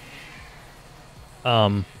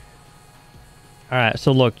 All right.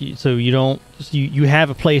 So look, you have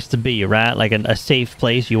a place to be, right? Like a safe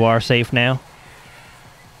place. You are safe now.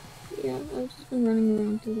 Yeah, I've just been running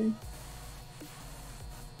around today.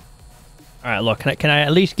 All right. Look, can I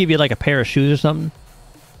at least give you like a pair of shoes or something?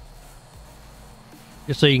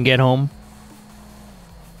 Just so you can get home.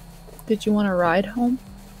 Did you want to ride home?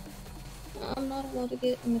 I'm not allowed to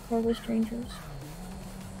get in the car with strangers.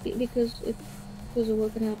 Because of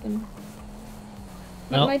what could happen.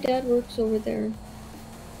 Well, my dad works over there.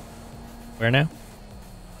 Where now?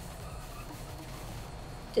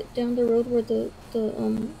 Down the road where the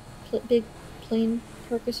big plane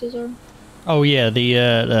carcasses are. Oh yeah, the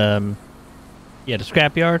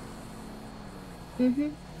scrapyard. Mm-hmm.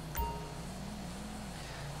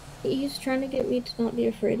 He's trying to get me to not be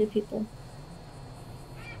afraid of people.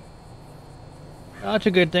 Oh, that's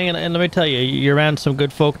a good thing, and let me tell you, you're around some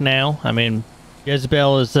good folk now. I mean,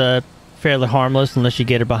 Jezebel is fairly harmless unless you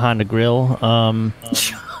get her behind the grill,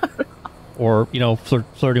 or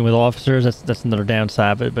flirting with officers. That's another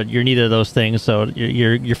downside. But you're neither of those things, so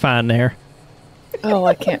you're fine there. Oh,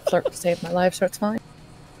 I can't flirt to save my life, so it's fine.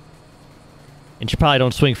 And you probably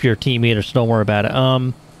don't swing for your team either, so don't worry about it.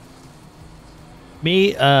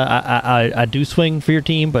 Me, I do swing for your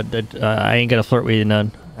team, but I ain't gonna flirt with you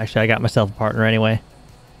none. Actually, I got myself a partner anyway.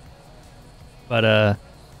 But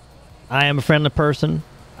I am a friendly person.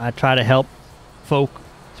 I try to help folk,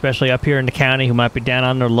 especially up here in the county, who might be down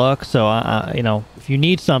on their luck. So, if you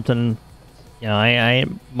need something, I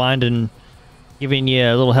ain't minding giving you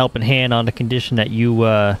a little helping hand on the condition that you,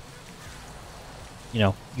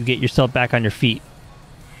 you get yourself back on your feet.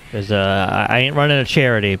 Because I ain't running a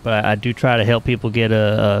charity, but I do try to help people get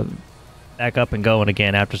back up and going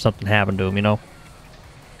again after something happened to them,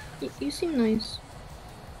 You seem nice.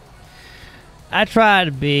 I try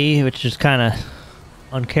to be, which is kind of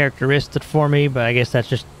uncharacteristic for me, but I guess that's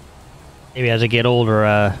just maybe as I get older,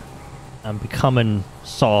 I'm becoming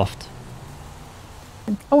soft.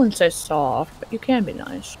 I wouldn't say soft, but you can be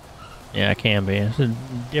nice. Yeah, I can be. It's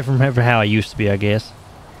different from how I used to be, I guess.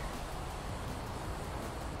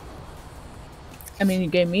 I mean, you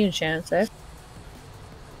gave me a chance, eh?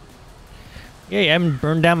 Yeah, you haven't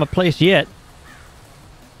burned down my place yet.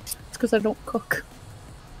 It's because I don't cook.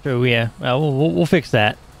 True, yeah. We'll fix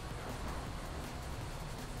that.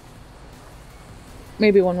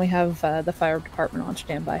 Maybe when we have the fire department on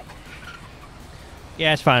standby.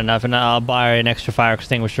 Yeah, it's fine enough, and I'll buy an extra fire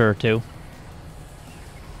extinguisher or two.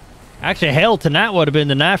 Actually, hell, tonight would have been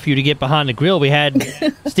the night for you to get behind the grill. We had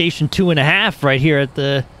station 2.5 right here at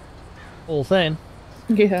the whole thing.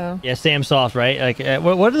 Yeah. Yeah, Sam Soft, right? Like,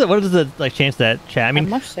 what is the chance of that chat? I mean, I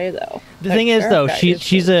must say though, the thing is though,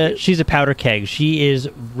 she's a powder keg. She is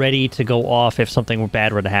ready to go off if something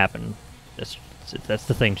bad were to happen. That's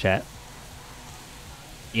the thing, chat.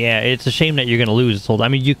 Yeah, it's a shame that you're gonna lose this whole. I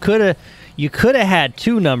mean, you could have had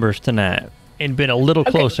 2 numbers tonight and been a little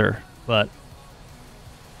closer, but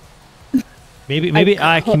maybe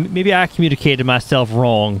I communicated myself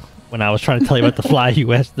wrong when I was trying to tell you about the Fly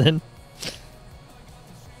US then.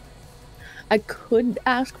 I could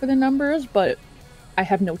ask for the numbers, but I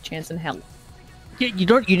have no chance in hell.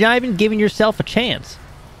 You're not even giving yourself a chance.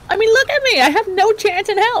 I mean, look at me. I have no chance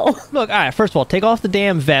in hell. Look, all right. First of all, take off the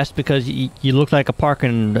damn vest because you look like a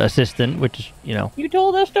parking assistant, which is, You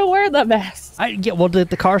told us to wear the vest. Well,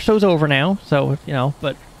 the car show's over now, so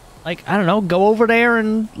but I don't know, go over there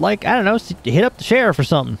and hit up the sheriff or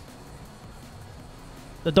something.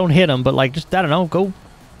 But don't hit him, but just I don't know, go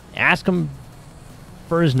ask him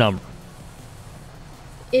for his number.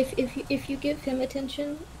 If you give him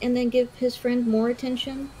attention and then give his friend more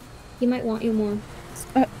attention, he might want you more.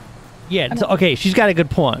 Yeah, okay, she's got a good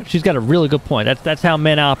point. She's got a really good point. That's how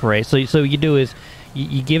men operate. So you do is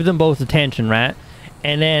you give them both attention, right?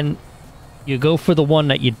 And then you go for the one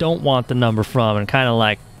that you don't want the number from and kind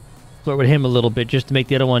of flirt with him a little bit just to make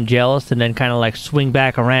the other one jealous, and then kind of swing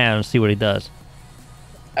back around and see what he does.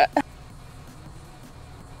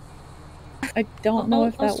 I don't know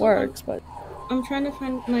if that works, but I'm trying to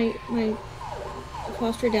find my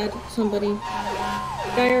foster dad, somebody.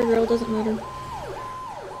 Guy or girl, doesn't matter.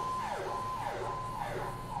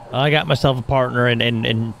 I got myself a partner,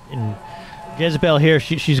 and Jezebel here,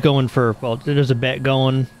 she's going for, there's a bet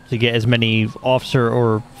going to get as many officer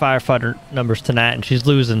or firefighter numbers tonight, and she's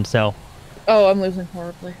losing, so. Oh, I'm losing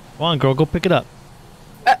horribly. Come on, girl, go pick it up.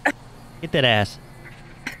 Get that ass.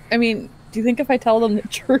 I mean, do you think if I tell them the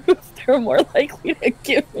truth, they're more likely to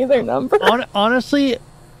give me their number? Honestly,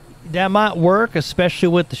 that might work, especially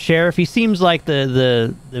with the sheriff. He seems like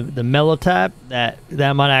the mellow type that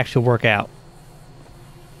might actually work out.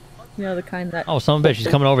 The kind that... Oh, son of a bitch, she's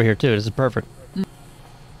coming over here too. This is perfect. Do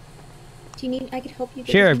you need... I could help you...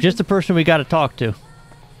 Sheriff, just the person we got to talk to.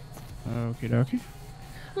 Okie dokie.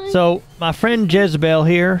 So, my friend Jezebel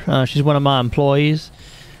here, she's one of my employees.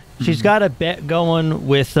 She's got a bet going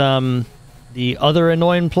with the other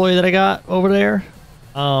annoying employee that I got over there,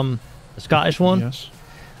 the Scottish one. Yes.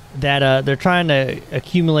 That they're trying to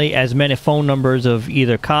accumulate as many phone numbers of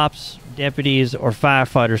either cops, deputies, or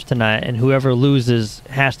firefighters tonight, and whoever loses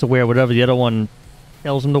has to wear whatever the other one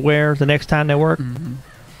tells them to wear the next time they work.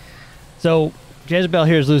 So Jezebel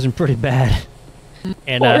here is losing pretty bad,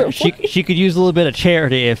 and she could use a little bit of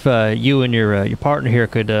charity if you and your partner here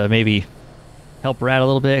could maybe help her out a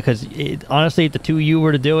little bit, because honestly, if the two of you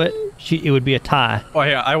were to do it, it would be a tie. Oh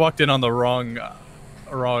yeah, I walked in on the wrong at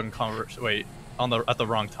the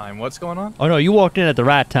wrong time. What's going on? Oh no, you walked in at the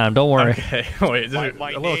right time. Don't worry. Okay, wait,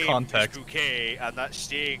 My a little context. Is Bouquet, and that's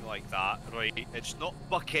staying like that, right? It's not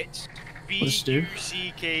buckets.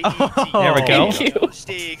 B-U-C-K-E-T. There we go.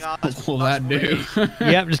 Staying as Will that do?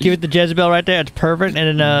 Yep, just give it to Jezebel right there. It's perfect.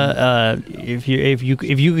 And then if you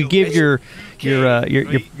could give your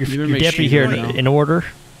deputy here an order,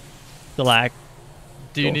 select.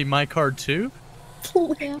 Do you need my card too?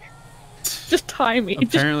 Just tie me.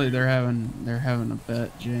 Apparently they're having a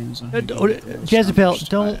bet, James. Jezebel,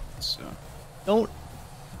 don't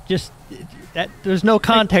just that. There's no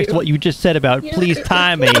context to what you just said about please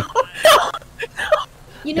tie me.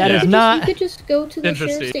 That is not. You could just go to the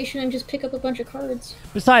sheriff's station and just pick up a bunch of cards.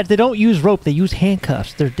 Besides, they don't use rope; they use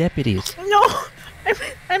handcuffs. They're deputies. No,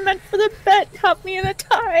 I meant for the bet. Caught me in a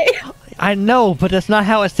tie. I know, but that's not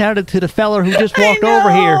how it sounded to the feller who just walked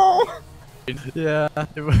over here. Yeah.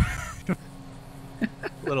 It was a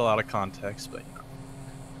little out of context, but you know.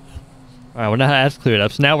 All right, well now that's cleared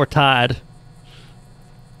up. So now we're tied.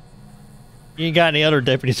 You ain't got any other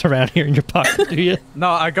deputies around here in your pocket, do you? No,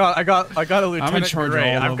 I got a Lieutenant charge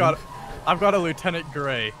Gray. of all of I've got a Lieutenant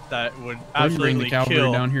Gray that would bring absolutely the cavalry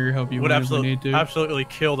kill. down here, help you would win if we need to. absolutely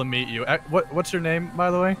kill to meet you. What's your name,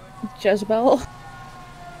 by the way? Jezebel.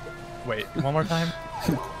 Wait, one more time.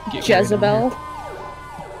 Jezebel.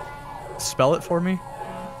 Spell it for me.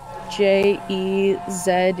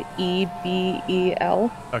 Jezebel.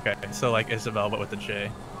 Okay, so like Isabel, but with a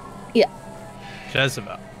J. Yeah.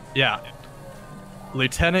 Jezebel. Yeah.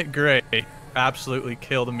 Lieutenant Gray absolutely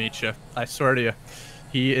kill to meet you. I swear to you.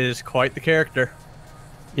 He is quite the character.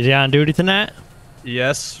 Is he on duty tonight?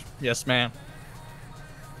 Yes. Yes, ma'am.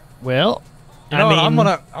 Well, you know what,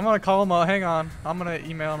 I'm gonna call him. Hang on. I'm gonna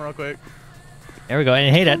email him real quick. There we go.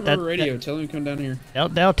 And hey, that radio. Tell him to come down here.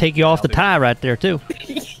 That'll take you off the tie right there too.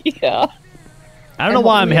 Yeah. I don't know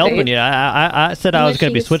why I'm helping you. I said I was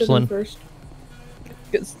gonna be Switzerland.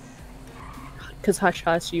 Because hush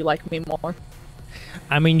hush, you like me more.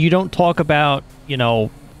 I mean, you don't talk about, you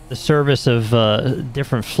know, the service of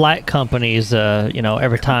different flight companies, you know,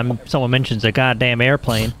 every time someone mentions a goddamn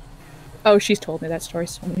airplane. Oh, she's told me that story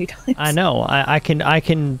so many times. I know. I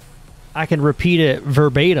can repeat it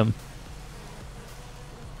verbatim.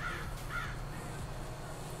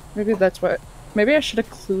 Maybe that's what. Maybe I should have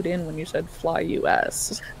clued in when you said "fly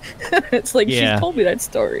U.S." It's like Yeah. she's told me that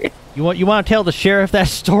story. You want to tell the sheriff that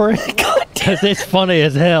story? Because it's funny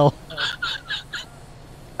as hell.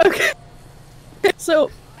 Okay.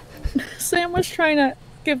 So, Sam was trying to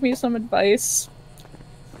give me some advice.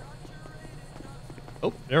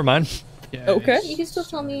 Oh, never mind. Yeah, Okay. You can still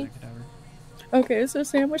tell me. Okay, so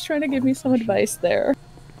Sam was trying to give me some advice there.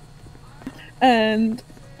 And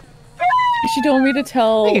she told me to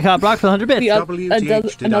tell Thank you, Cop Block, for 100 bits.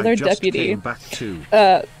 Another deputy.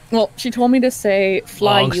 Well, she told me to say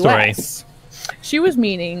fly Long story. US. She was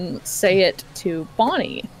meaning say it to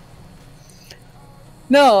Bonnie.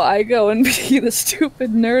 No, I go and be the stupid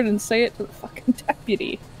nerd and say it to the fucking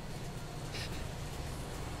deputy.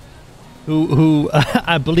 Who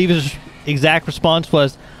I believe his exact response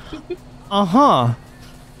was, uh-huh.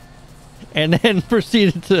 And then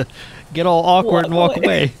proceeded to get all awkward and walk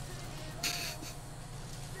away.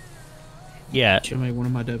 Yeah. She'll make one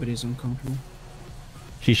of my deputies uncomfortable.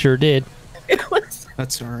 She sure did.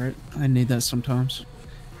 That's alright. I need that sometimes.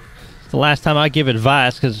 The last time I give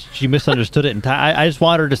advice because she misunderstood it. I just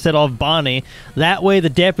want her to set off Bonnie. That way the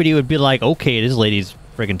deputy would be like, okay, this lady's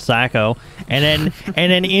friggin' psycho. And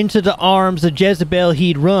then into the arms of Jezebel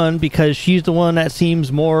he'd run because she's the one that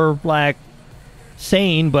seems more like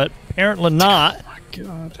sane, but apparently not. Oh my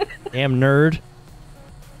god. Damn nerd.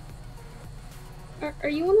 Are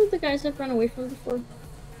you one of the guys I've run away from before?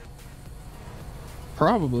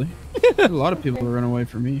 Probably. A lot of people run away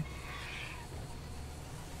from me.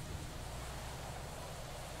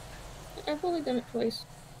 I've only done it twice.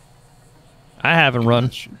 I haven't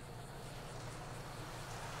run.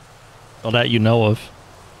 Well, that you know of.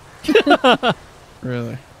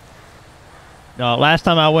 Really? No, last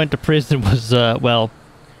time I went to prison was, you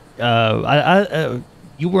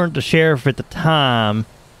weren't the sheriff at the time,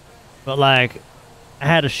 but like, I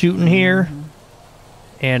had a shooting here,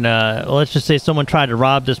 and let's just say someone tried to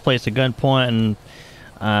rob this place at gunpoint and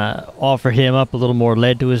offer him up a little more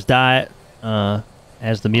lead to his diet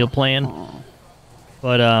as the meal plan.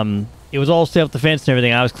 But it was all self-defense and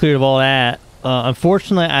everything. I was cleared of all that.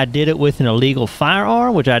 Unfortunately, I did it with an illegal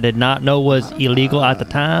firearm, which I did not know was illegal at the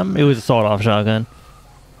time. It was a sawed-off shotgun.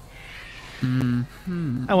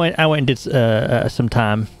 I went and did some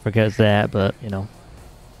time because of that, but you know.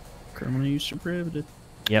 Criminal use of privilege.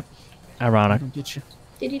 Yep. Ironic. I'll get you.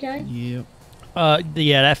 Did he die? Yep.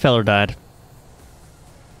 Yeah, that feller died.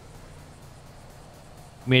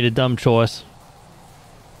 Made a dumb choice.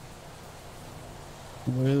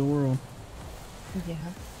 The way of the world. Yeah.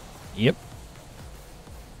 Yep.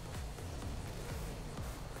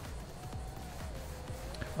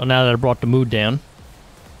 Well, now that I brought the mood down.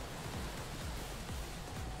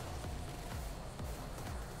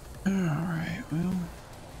 Alright, well.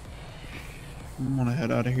 I'm gonna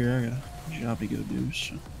head out of here. I got a job to go do,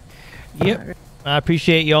 so. Yep. I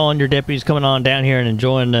appreciate y'all and your deputies coming on down here and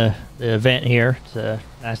enjoying the event here. It's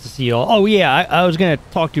nice to see y'all. Oh, yeah, I was going to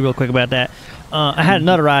talk to you real quick about that. I had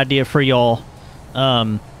another idea for y'all.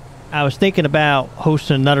 I was thinking about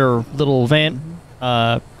hosting another little event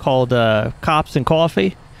called Cops and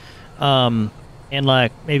Coffee. And,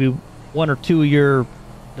 like, maybe one or two of your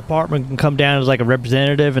department can come down as like a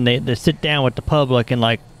representative, and they sit down with the public and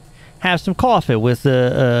like have some coffee with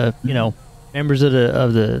you know, members of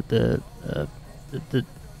the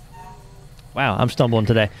wow, I'm stumbling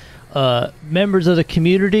today. Members of the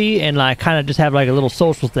community, and like kind of just have like a little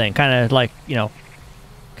social thing, kind of like, you know,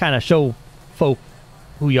 kind of show folk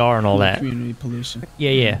who you are and all that. Community policing.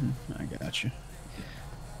 Yeah. I got you.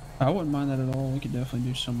 I wouldn't mind that at all. We could definitely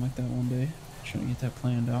do something like that one day. Trying to get that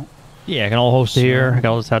planned out. Yeah, I can all host it here. I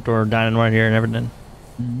got all this outdoor dining right here and everything.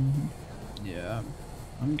 Yeah,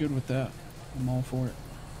 I'm good with that. I'm all for it.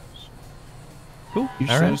 Cool. You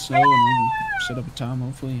just let us know, and we can set up a time,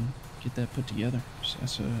 hopefully, and get that put together.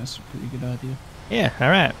 So that's a pretty good idea. Yeah, all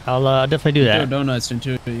right. I'll definitely do that. Throw donuts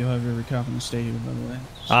into it. You'll have every cop in the state here, by the way.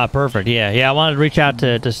 Ah, perfect. Yeah. I wanted to reach out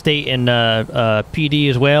to state and PD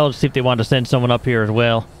as well to see if they wanted to send someone up here as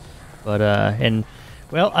well. But I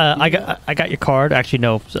got your card. Actually,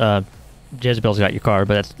 no. Jezebel's got your card,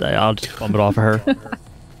 but I'll just bump it off of her.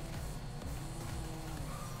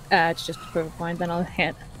 It's just a perfect point. Then I'll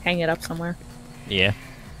hang it up somewhere. Yeah.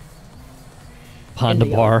 Honda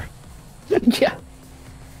bar. Yeah.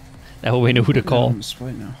 That way we know who to call.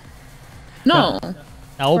 No.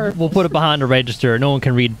 We'll put it behind the register. No one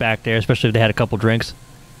can read back there, especially if they had a couple drinks.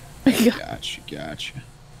 Gotcha.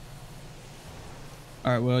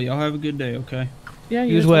 All right, well, y'all have a good day, okay? Yeah,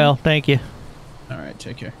 you as well. Thank you. All right,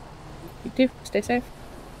 take care. You too. Stay safe.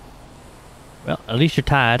 Well, at least you're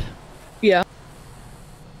tired. Yeah.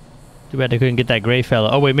 Too bad they couldn't get that gray fella.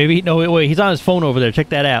 Oh, wait, maybe... No, wait. He's on his phone over there. Check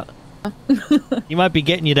that out. He might be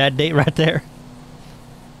getting you that date right there.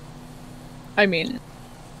 I mean,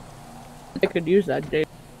 I could use that date.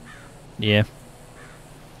 Yeah.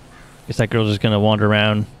 Guess that girl's just gonna wander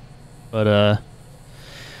around. But,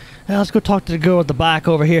 yeah, let's go talk to the girl at the back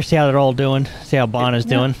over here, see how they're all doing. See how Bon is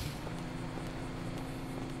doing.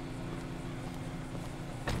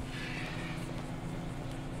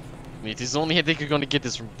 It is only I think you're gonna get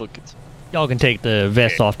this from Bucket. Y'all can take the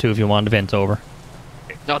vest off too if you want. The vent's over.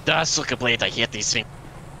 No, that's sucker blade. I hate these things.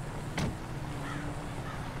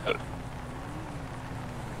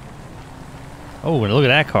 Oh, and look at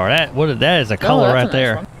that car. That is a color right nice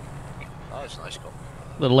there. one. Oh, that's a nice car.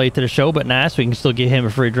 A little late to the show, but nice. We can still give him a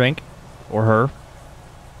free drink. Or her.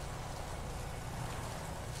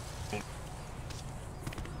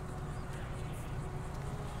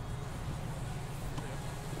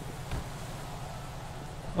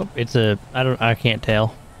 Oh, it's a... I can't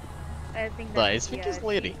tell. I think No, that's it's a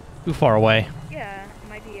lady. Too far away. Yeah, it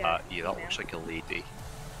might be Yeah, that looks like a lady.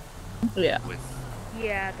 Yeah.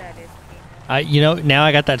 Yeah, that is. You know, now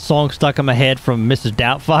I got that song stuck in my head from Mrs.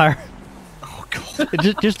 Doubtfire. Oh god.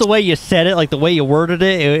 just the way you said it, like the way you worded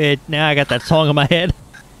it, now I got that song in my head.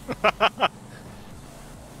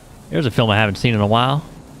 There's a film I haven't seen in a while.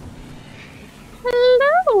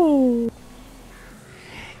 Hello.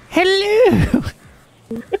 Hello.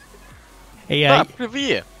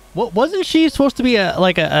 Hey, what wasn't she supposed to be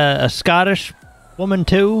a Scottish woman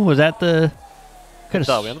too? Was that the?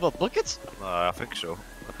 No, we end up buckets. I think so.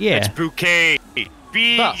 Yeah. It's bouquet.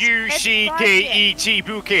 B-U-C-K-E-T,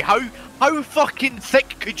 bouquet. How fucking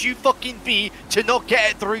thick could you fucking be to not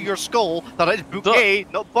get it through your skull that it's bouquet,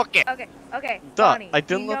 not bucket? Okay, Duh, Bonnie, I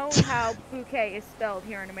do did you know not- how bouquet is spelled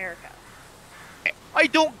here in America? I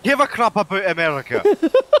don't give a crap about America.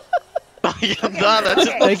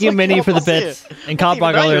 Thank you, Minnie, for the bits. And Cop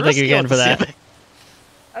Rock earlier, thank you again for that.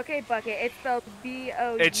 Okay, Bucket, it's spelled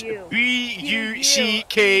B-O-U. It's B-U-C-K-E-T,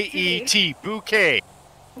 bouquet.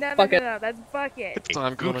 No, Bucket. that's Bucket.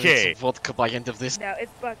 I'm gonna Bouquet. need some vodka by end of this. No,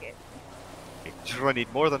 it's Bucket. I need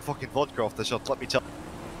more than fucking vodka off the shot, let me tell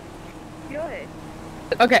Good.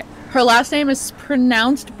 Okay, her last name is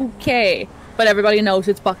pronounced Bouquet, but everybody knows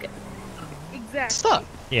it's Bucket. Exactly. Stop.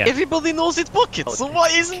 Yeah. Everybody knows it's bucket, so why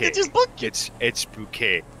isn't it just bucket? It's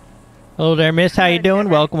bouquet. Hello there, miss. How you doing?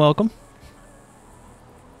 Welcome, welcome.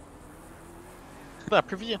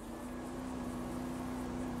 Preview.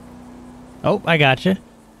 Oh, I got you.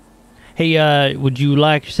 Hey, would you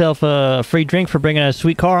like yourself a free drink for bringing a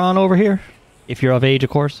sweet car on over here? If you're of age, of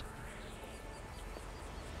course.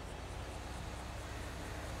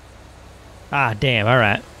 Ah, damn. All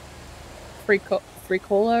right. Free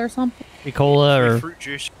cola or something? Free cola or fruit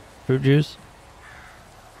juice. Fruit juice.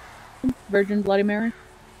 Virgin Bloody Mary?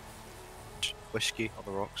 Whiskey on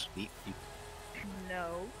the rocks. Neat.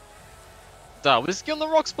 No. Whiskey on the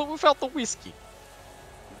rocks, but without the whiskey.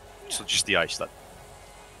 So just the ice then.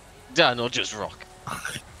 No, just rock.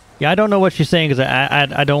 Yeah, I don't know what she's saying because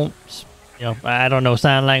I don't, I don't know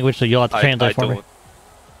sign language, so you'll have to translate for me.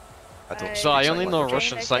 I don't. So I only know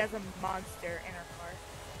Russian There's sign. a monster in her car.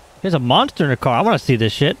 There's a monster in her car. I want to see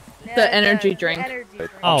this shit. The energy drink.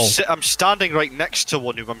 Oh. I'm standing right next to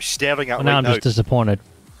one who I'm staring at Well, now right I'm now. just disappointed.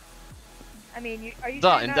 I mean, are you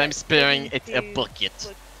Duh, sure and not I'm sparing looking it a to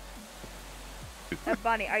bucket.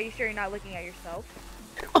 Bonnie, are you sure you're not looking at yourself?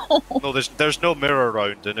 No, there's no mirror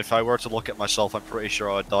around, and if I were to look at myself, I'm pretty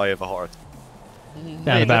sure I'd die of a heart.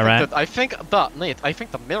 Sounds about right. Nate, I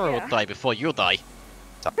think the mirror would die before you die.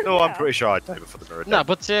 No, I'm pretty sure I'd die before the mirror died. No,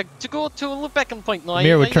 but to go to look back on point now, The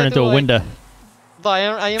mirror would turn into a window. I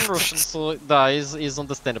am Russian, so that is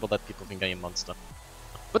understandable that people think I am a monster.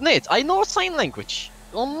 But Nate, I know sign language.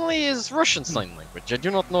 Only is Russian sign language. I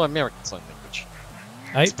do not know American sign language.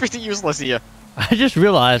 It's pretty useless here. I just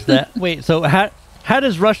realized that. Wait, so how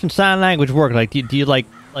does Russian sign language work? Like, do you like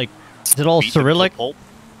is it all Cyrillic?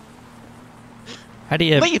 How do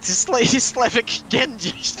you? Nate, it's Slavic again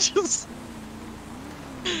gestures.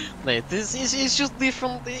 Nate, this is just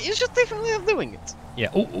different. It's just different way of doing it.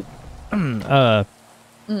 Yeah.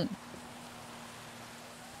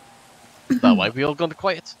 That why we all gone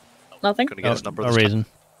quiet? Nothing. Gonna get his number. No reason.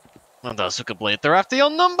 And that's a blade. They're after your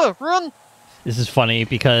number. Run. This is funny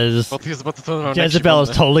because But he's about to turn around Jezebel is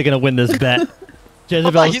next totally gonna win this bet.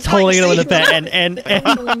 Jezebel is he's totally going gonna to win the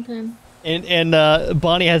bet, and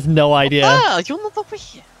Bonnie has no idea. Ah, you're not over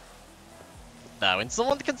here. Now, when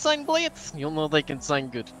someone can sign blade, you'll know they can sign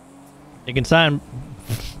good. They can sign.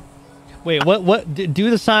 Wait, what? Do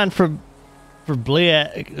the sign for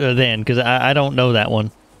Blea then, because I don't know that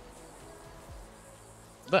one.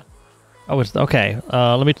 There. Oh, it's okay.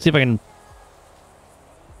 Let me see if I can.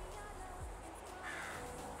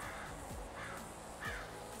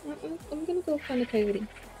 I'm gonna go find a coyote.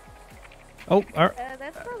 Oh,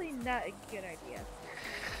 That's probably not a good idea.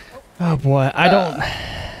 oh boy, I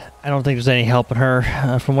don't think there's any helping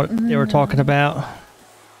her from what they were talking about.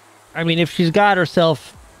 I mean, if she's got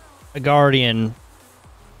herself a guardian,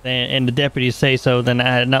 and the deputies say so, then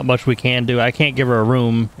not much we can do. I can't give her a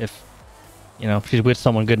room if she's with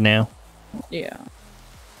someone good now. Yeah.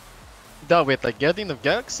 That with the Guardian of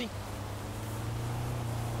Galaxy?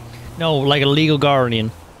 No, like a legal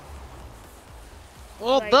guardian.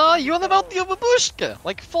 Well, duh, you're about your babushka,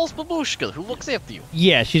 like false babushka who looks after you.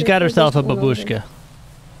 Yeah, she's got herself a babushka.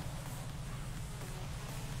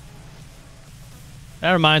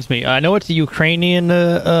 That reminds me. I know it's a Ukrainian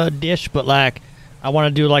dish, but like, I want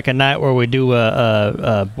to do like a night where we do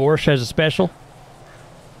a borscht as a special.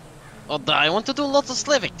 Oh, duh, I want to do lots of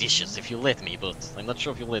Slavic dishes if you let me, but I'm not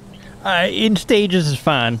sure if you let me. In stages is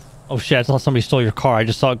fine. Oh shit! I thought somebody stole your car. I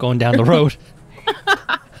just saw it going down the road.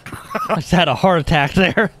 I just had a heart attack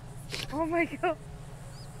there. Oh my god.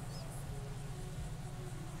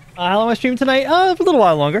 How long am I streaming tonight? A little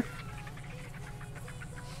while longer.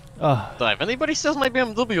 If anybody steals my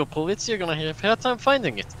BMW, police are gonna have a hard time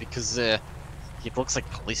finding it because it looks like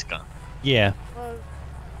police car. Yeah. Well,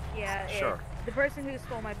 yeah. Sure. The person who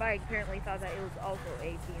stole my bike apparently thought that it was also a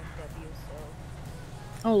BMW, so.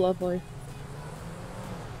 Oh, lovely.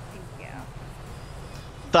 Yeah.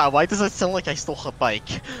 Why does it sound like I stole her bike?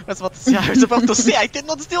 I was about to say I did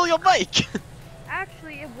not steal your bike!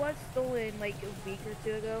 Actually, it was stolen like a week or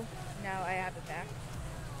two ago. Now I have it back.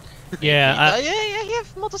 Yeah, I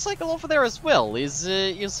have motorcycle over there as well.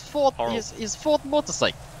 Is Ford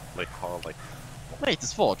motorcycle? Like Harley. Wait,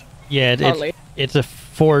 it's Ford. Yeah, it's a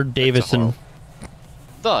Ford Davison.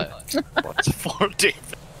 What's Ford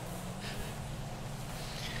Davison?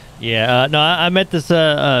 Yeah, no, I met this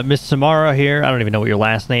Miss Samara here. I don't even know what your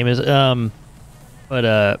last name is. But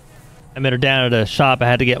I met her down at a shop. I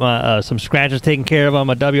had to get my some scratches taken care of on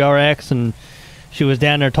my WRX, and she was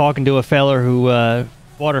down there talking to a feller who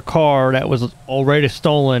bought her car that was already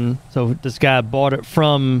stolen. So this guy bought it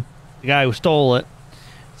from the guy who stole it.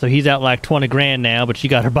 So he's out like 20 grand now, but she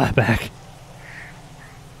got her buyback.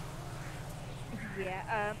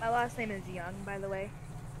 Yeah, my last name is Young, by the way.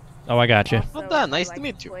 Oh, I got you. Well done, nice to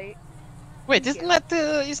meet you. Wait, isn't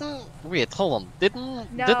that, wait, hold on.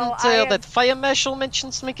 Didn't that fire marshal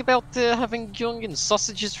mention something about having young and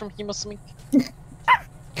sausages from him or something?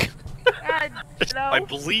 No. I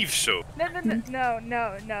believe so. No,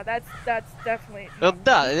 that's definitely...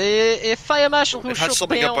 A fire marshal who It had shut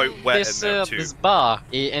something down about wet in there too. this bar,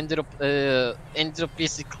 he ended up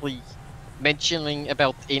basically mentioning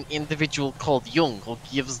about an individual called Young who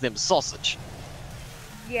gives them sausage.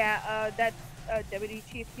 Yeah, that's Deputy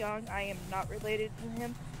Chief Young. I am not related to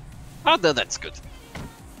him. Oh, that's good.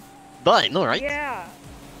 I know, right? Yeah.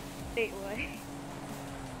 Statewide.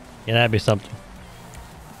 Yeah, that'd be something.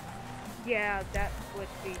 Yeah, that would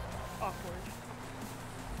be awkward.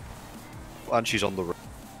 And she's on the road.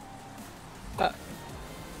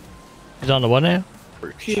 She's on the what now?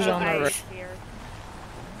 She's on the road.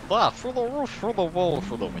 through the roof, through the wall,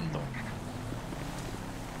 through the window.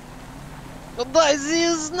 This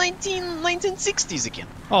is 1960s again.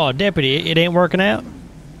 Oh, deputy, it ain't working out.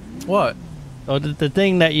 What? Oh, the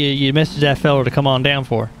thing that you messaged that fellow to come on down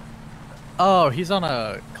for. Oh, he's on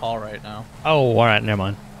a call right now. Oh, all right, never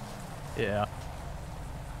mind. Yeah.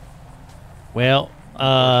 Well,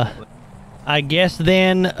 I guess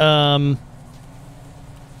then,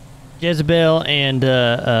 Jezebel and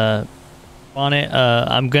Bonnet,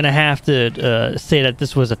 I'm gonna have to say that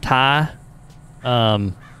this was a tie.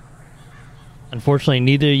 Unfortunately,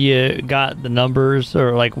 neither of you got the numbers,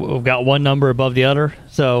 or like we've got one number above the other,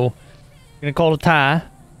 so I'm gonna call it a tie.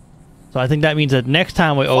 So I think that means that next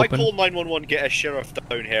time we open, If I call 911, get a sheriff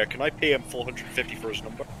down here, can I pay him 450 for his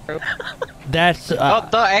number? that's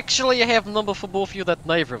actually I have a number for both of you that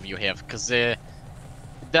neither of you have, cause this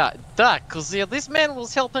man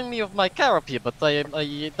was helping me with my car up here, but I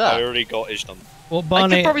already got his number. Well, I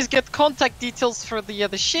Bonnie, could probably get contact details for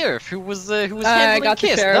the sheriff who was handling I got the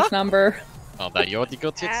case, sheriff's number. Oh, that you already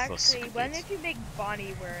got it. Actually, when did you make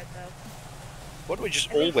Bonnie wear it though? Why don't we just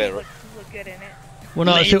I think all wear it? she look good in it. well,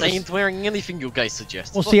 no, I so, ain't wearing anything you guys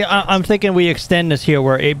suggest. well, see, I'm thinking we extend this here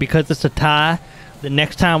where because it's a tie, the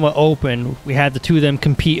next time we open, we have the two of them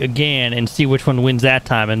compete again and see which one wins that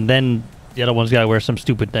time, and then the other one's got to wear some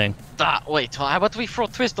stupid thing. Wait, how about we throw a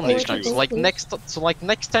twist on this time? So like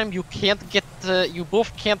next time you can't get, you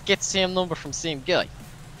both can't get same number from same guy.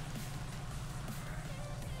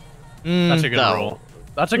 That's a good rule.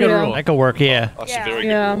 That's a good rule. That could work, yeah. That's a very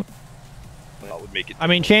good rule. That would make it. I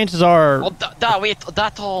mean, chances are. Well,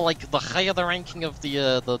 that all like the higher the ranking of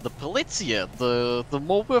the polizia, the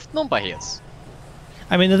more worth number he is.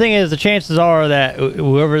 I mean, the thing is, the chances are that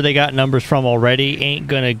whoever they got numbers from already ain't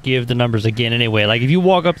gonna give the numbers again anyway. Like, if you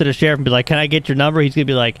walk up to the sheriff and be like, "Can I get your number?" He's gonna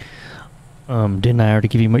be like, didn't I already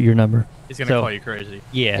give you your number?" He's gonna call you crazy.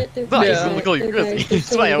 Yeah. He's gonna call you crazy.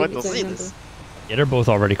 That's why I went to see this. Yeah, they're both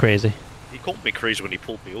already crazy. He called me crazy when he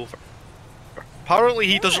pulled me over. Apparently,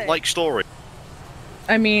 he doesn't like story.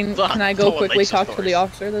 I mean, can I go No one quickly likes talk to stories. the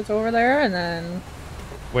officer that's over there, and then...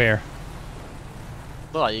 Where?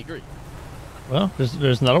 No, I agree. Well,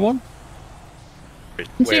 there's another one.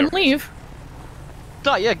 See him leave.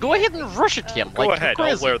 Yeah, go ahead and rush at him. Go like ahead,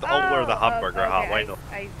 I'll wear the hamburger hat. Why not?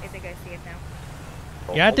 I think I see it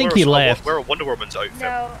now. Yeah, I think he left. Wear a Wonder Woman's outfit.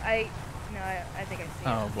 No, I think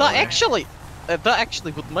I see it. That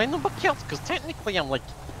actually would my number count? Because technically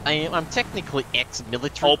I'm technically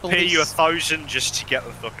ex-military. I'll pay you 1,000 just to get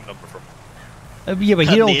the fucking number from. Yeah, but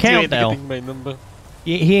he don't count now.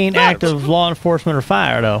 He ain't active law enforcement or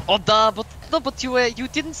fire though. Oh, but you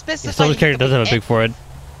didn't specify. Yeah, so his character does have a big forehead.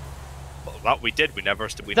 Well, that we did. We never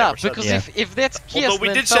said because that. if that's the case, Although we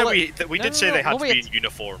then did say they had to be in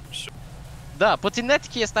uniform. So. But in that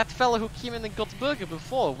case, that fella who came in and got burger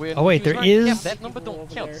before, when oh wait, there is. That number don't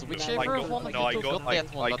count. So whichever one you took got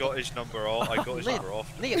that one. I got his number off. I got his number off.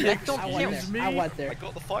 That don't count. I went there. I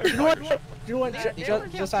got the fire. You know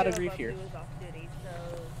what? Just out of grief here.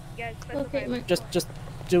 Okay, Just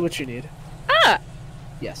do what you need. Ah!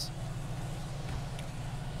 Yes.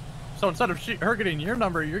 So instead of her getting your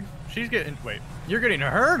number, you're getting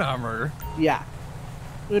her number. Yeah.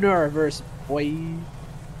 Uno reverse, boy.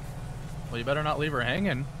 Well, you better not leave her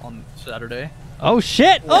hanging on Saturday. Oh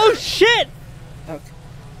shit! Oh shit! Okay.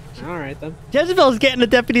 All right then. Jezebel's getting the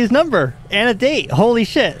deputy's number and a date. Holy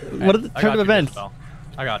shit! What are the turn of events? Jezebel.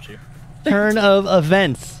 I got you. Turn of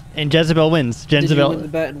events, and Jezebel wins. Did you Jezebel. win the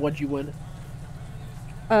bet, and what'd you win?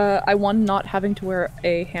 I won not having to wear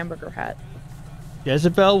a hamburger hat.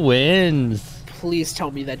 Jezebel wins. Please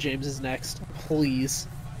tell me that James is next. Please.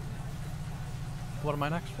 What am I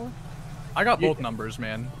next for? I got both numbers,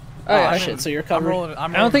 man. Oh shit! So you're covered. I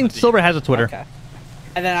don't think Silver has a Twitter. Okay.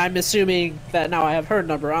 And then I'm assuming that now I have her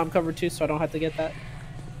number. I'm covered too, so I don't have to get that.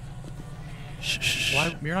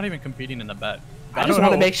 Why, you're not even competing in the bet. I just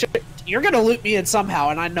want to make sure you're gonna loot me in somehow,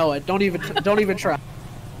 and I know it. Don't even try.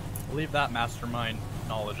 Leave that mastermind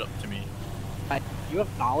knowledge up to me. You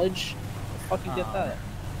have knowledge? How the fuck you get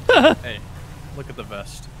that? Hey, look at the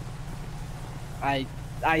vest. I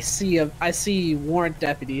see warrant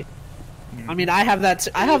deputy. I mean, I have that.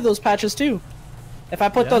 I have those patches too. If I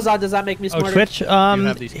put those on, does that make me smarter? Oh,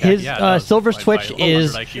 Twitch. His Silver's Twitch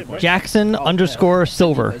is Jackson _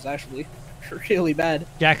 Silver. It's actually really bad.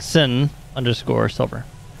 Jackson _ Silver.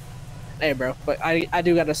 Hey, bro, but I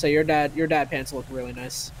do gotta say your dad pants look really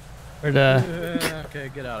nice. Okay,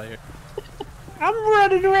 get out of here. I'm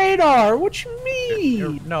running radar. What you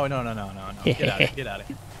mean? No. Get out of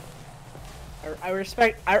here.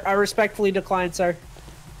 I respectfully decline, sir.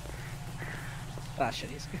 Ah, shit.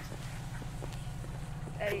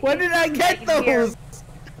 When did I get those?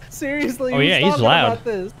 Seriously. Oh, yeah, who's he's talking loud. About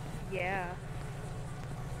this? Yeah.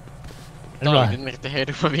 No, we didn't make the head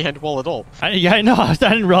behind the wall at all. Yeah, I know. I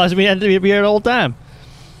didn't realize we had to be here the whole time.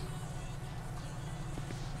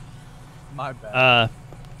 My bad.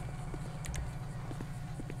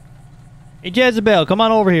 Hey, Jezebel, come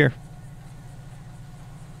on over here.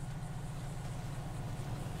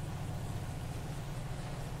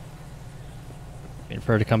 Waiting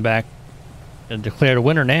for her to come back and declare the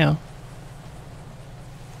winner now.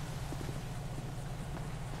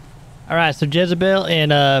 All right, so Jezebel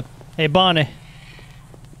and hey Bonnie.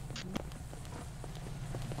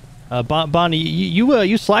 Bonnie,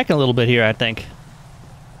 you slacking a little bit here, I think.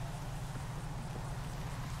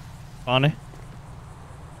 Bonnie.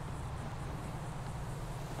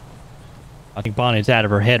 I think Bonnie's out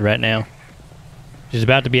of her head right now. She's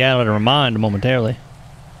about to be out of her mind momentarily.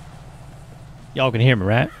 Y'all can hear me,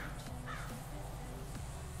 right?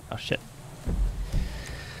 Oh shit.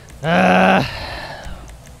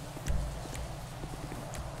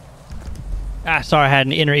 Sorry, I had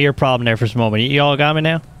an inner ear problem there for a moment. Y'all got me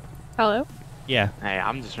now? Hello? Yeah. Hey,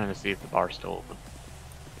 I'm just trying to see if the bar's still open.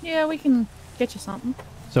 Yeah, we can get you something.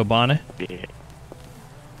 So Bonnie? Yeah.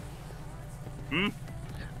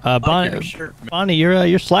 Bonnie,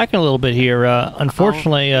 you're slacking a little bit here.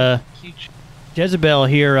 Unfortunately, Jezebel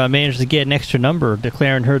here managed to get an extra number,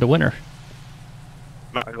 declaring her the winner.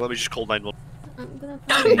 Let me just call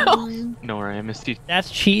 911. No, I missed you. That's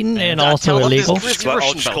cheating and also illegal.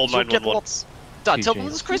 I'll just call 911. Dad, tell them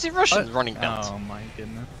this crazy Russian running belt. Oh my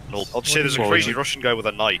goodness. I'll just say there's a crazy Russian guy with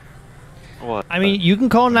a knife. What? I mean, you can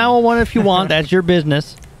call 911 if you want. That's your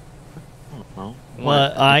business. Well,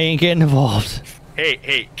 But I ain't getting involved.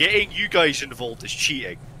 Hey, getting you guys involved is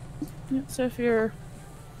cheating. Yeah, so if you're...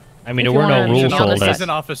 I mean, there were no rules told us. He's an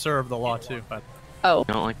officer of the law too, but... Oh.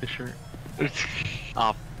 I don't like the shirt.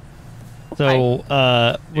 So,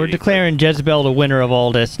 we're declaring Jezebel the winner of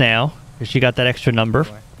all this now, because she got that extra number.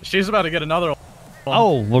 She's about to get another one.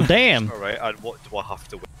 Oh, well, damn. Alright, and what do I have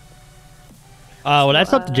to win? Well,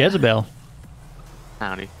 that's up to Jezebel.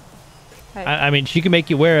 Howdy. Hey. I mean, she can make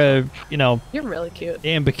you wear a, You're really cute.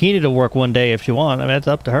 damn bikini to work one day if she wants. I mean, that's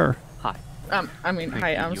up to her. Hi. I mean,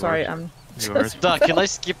 hi, I'm sorry, I'm... Dad, can I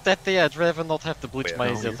skip that day? I'd rather not have to bleach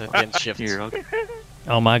myself at the end shift.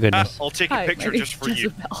 Oh my goodness. I'll take a picture just for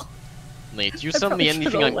you. Nate, you I send me probably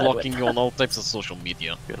anything, should've I'm led blocking with you on all types of social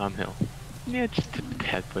media. Good, I'm Hill. Yeah, just a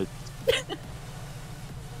tad, but...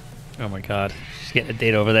 Oh my god. She's getting a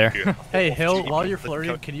date over there. Hey, Hill, while you're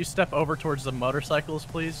flirting, can you step over towards the motorcycles,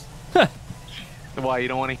 please? Why, you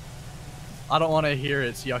don't want to... I don't want to hear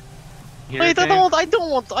it's yuck. Wait, I don't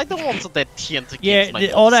want that TNT.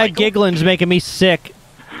 Yeah, all that giggling's making me sick.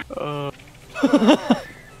 We're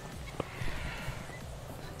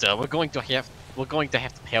going to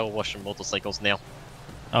have to power wash your motorcycles now.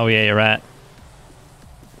 Oh yeah, you're right.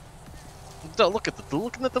 Looking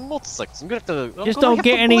at the motorcycles. I'm gonna have to. Just don't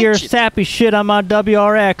get any of your sappy shit on my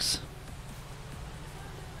WRX.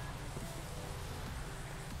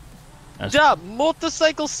 Yeah,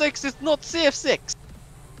 motorcycle 6 is not CF6.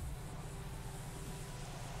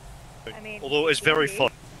 I mean, Although it's very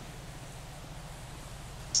fun.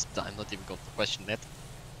 I'm not even going to question that.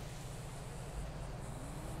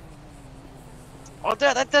 Oh,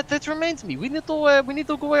 that reminds me. We need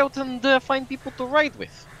to go out and find people to ride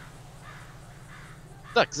with.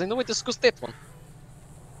 Because I know we discussed that one.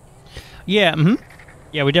 Yeah,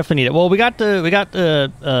 yeah, we definitely need it. Well, we got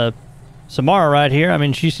Samara right here. I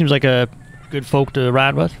mean, she seems like a good folk to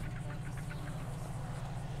ride with.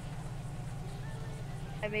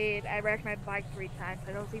 I mean, I wrecked my bike 3 times.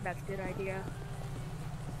 I don't think that's a good idea.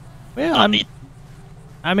 Well, I mean,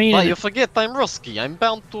 But you forget I'm Rusky. I'm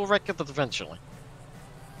bound to wreck it eventually.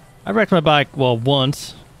 I wrecked my bike, well,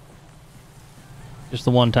 once. Just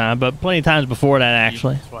the one time, but plenty of times before that,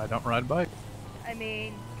 actually. That's why I don't ride bike. I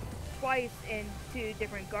mean, twice in 2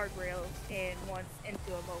 different guardrails and once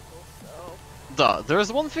into a local, so...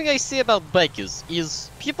 There's one thing I say about bikers, is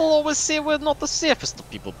people always say we're not the safest of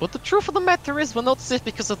people, but the truth of the matter is we're not safe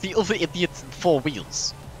because of the other idiots in 4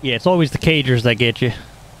 wheels. Yeah, it's always the cagers that get you.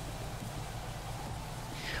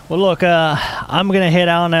 Well, look, I'm gonna head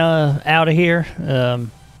on out of here.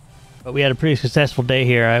 But we had a pretty successful day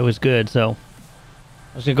here. It was good, so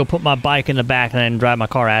I was gonna go put my bike in the back and then drive my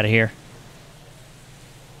car out of here.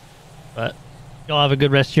 But y'all have a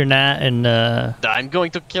good rest of your night, and I'm going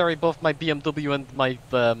to carry both my BMW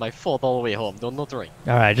and my Ford all the way home. Don't worry.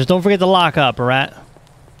 all right, just don't forget to lock up, all right?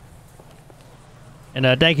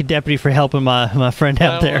 And thank you, Deputy, for helping my friend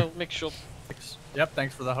out there. I'll make sure. Yep,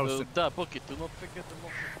 thanks for the hosting. Bucket, do not forget the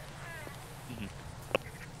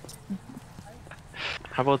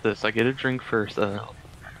How about this? I get a drink first.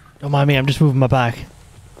 Don't mind me, I'm just moving my back.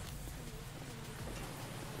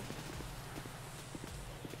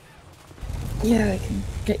 Yeah, I can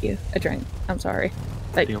get you a drink. I'm sorry.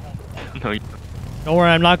 Like, No, Don't worry,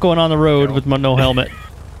 I'm not going on the road with my no helmet.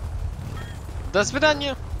 До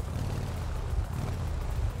свидания.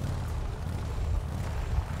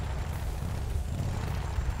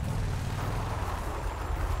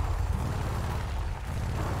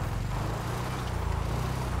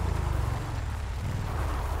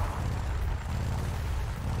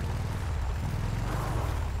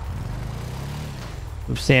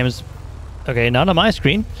 Move Sam's. Okay, not on my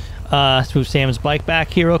screen. Let's move Sam's bike back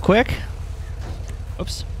here real quick.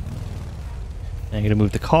 Oops. And I'm gonna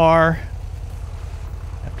move the car.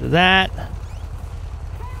 After that.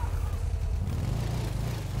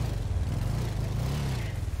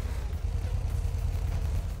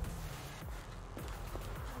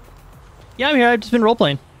 Yeah, I'm here. I've just been role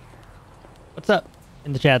playing. What's up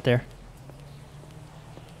in the chat there?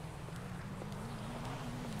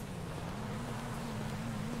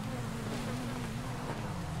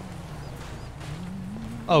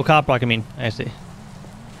 Oh, cop block, I mean. I see.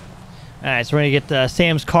 Alright, so we're gonna get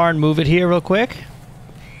Sam's car and move it here real quick.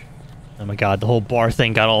 Oh my god, the whole bar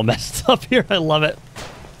thing got all messed up here. I love it.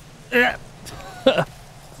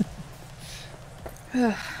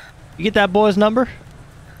 You get that boy's number?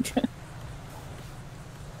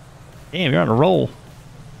 Damn, you're on a roll.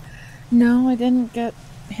 no, I didn't get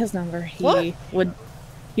his number. What?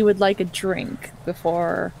 He would like a drink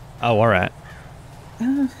before. Oh, alright.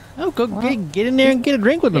 Oh, go get in there and get a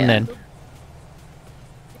drink with him then.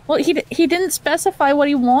 Well, he didn't specify what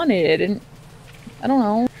he wanted, and I don't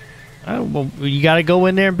know. Oh, well, you gotta go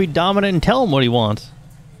in there and be dominant and tell him what he wants.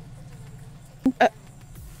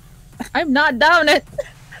 I'm not dominant.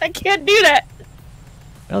 I can't do that.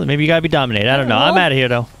 Well, maybe you gotta be dominated. I don't know. I'm out of here,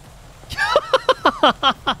 though.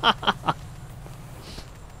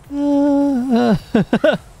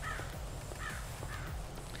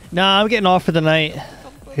 Nah, I'm getting off for the night.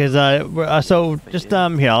 Because, so, just,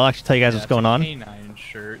 here, I'll actually tell you guys what's going on. Canine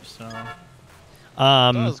shirt, so.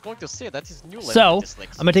 I was going to say, that is new So, level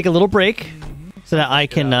I'm gonna take a little break so that I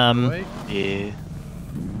can, Yeah.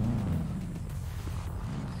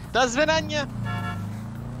 До свидания.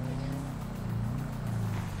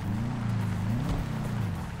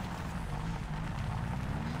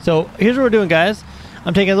 So here's what we're doing, guys.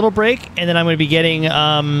 I'm taking a little break, and then I'm going to be getting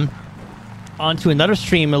onto another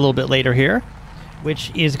stream a little bit later here,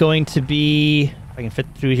 which is going to be... If I can fit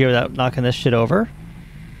through here without knocking this shit over.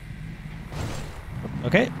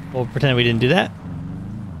 Okay, we'll pretend we didn't do that.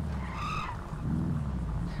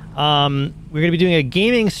 We're going to be doing a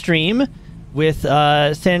gaming stream with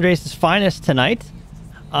San Andreas' Finest tonight.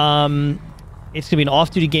 It's going to be an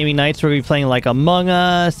off-duty gaming night, so we're going to be playing like Among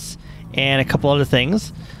Us and a couple other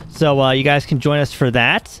things. So you guys can join us for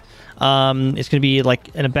that. It's going to be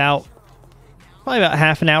like in probably about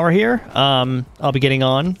half an hour here. I'll be getting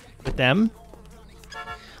on with them.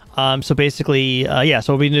 So basically, yeah,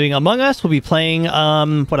 so we'll be doing Among Us. We'll be playing,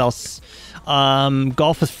 what else?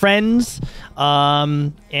 Golf with Friends,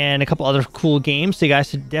 and a couple other cool games. So you guys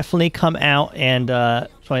should definitely come out and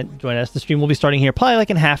join us. The stream will be starting here probably like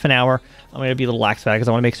in half an hour. I'm going to be a little lax about it because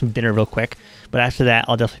I want to make some dinner real quick. But after that,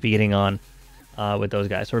 I'll definitely be getting on with those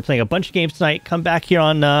guys. So we're playing a bunch of games tonight. Come back here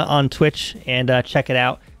on Twitch and check it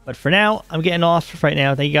out. But for now, I'm getting off right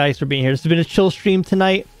now. Thank you guys for being here. This has been a chill stream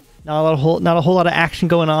tonight. Not a whole lot of action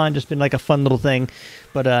going on. Just been like a fun little thing.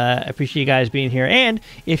 But I appreciate you guys being here. And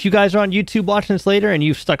if you guys are on YouTube watching this later and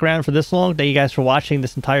you've stuck around for this long, thank you guys for watching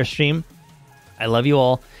this entire stream. I love you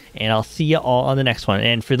all. And I'll see you all on the next one.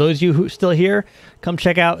 And for those of you who are still here, come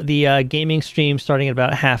check out the gaming stream starting in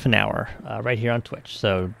about half an hour right here on Twitch.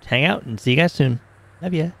 So hang out and see you guys soon.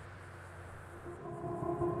 Love ya.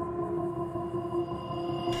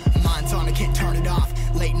 Mine's on, I can't turn it off.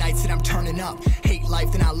 Late nights and I'm turning up. Hate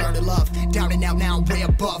life, then I learn to love. Down and out, now I'm way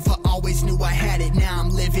above. I always knew I had it. Now I'm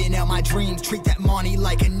living out my dreams. Treat that money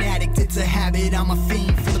like an addict. It's a habit, I'm a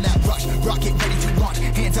fiend. Feeling that rush. Rocket ready to launch.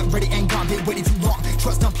 Hands up, ready and gone. Been waiting too long.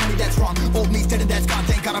 Trust on plenty, that's wrong. Old me's dead and that's gone.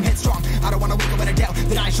 Thank God I'm headstrong. I don't wanna wake up with a doubt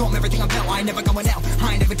that I show them everything I'm about. I ain't never going out.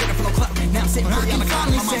 I ain't never did it for no clout. Now I'm sitting pretty on the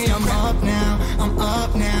cloud. I'm up now. I'm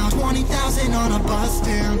up now. 20,000 on a bus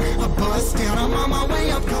down. I'm on my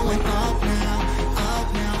way up, going up now.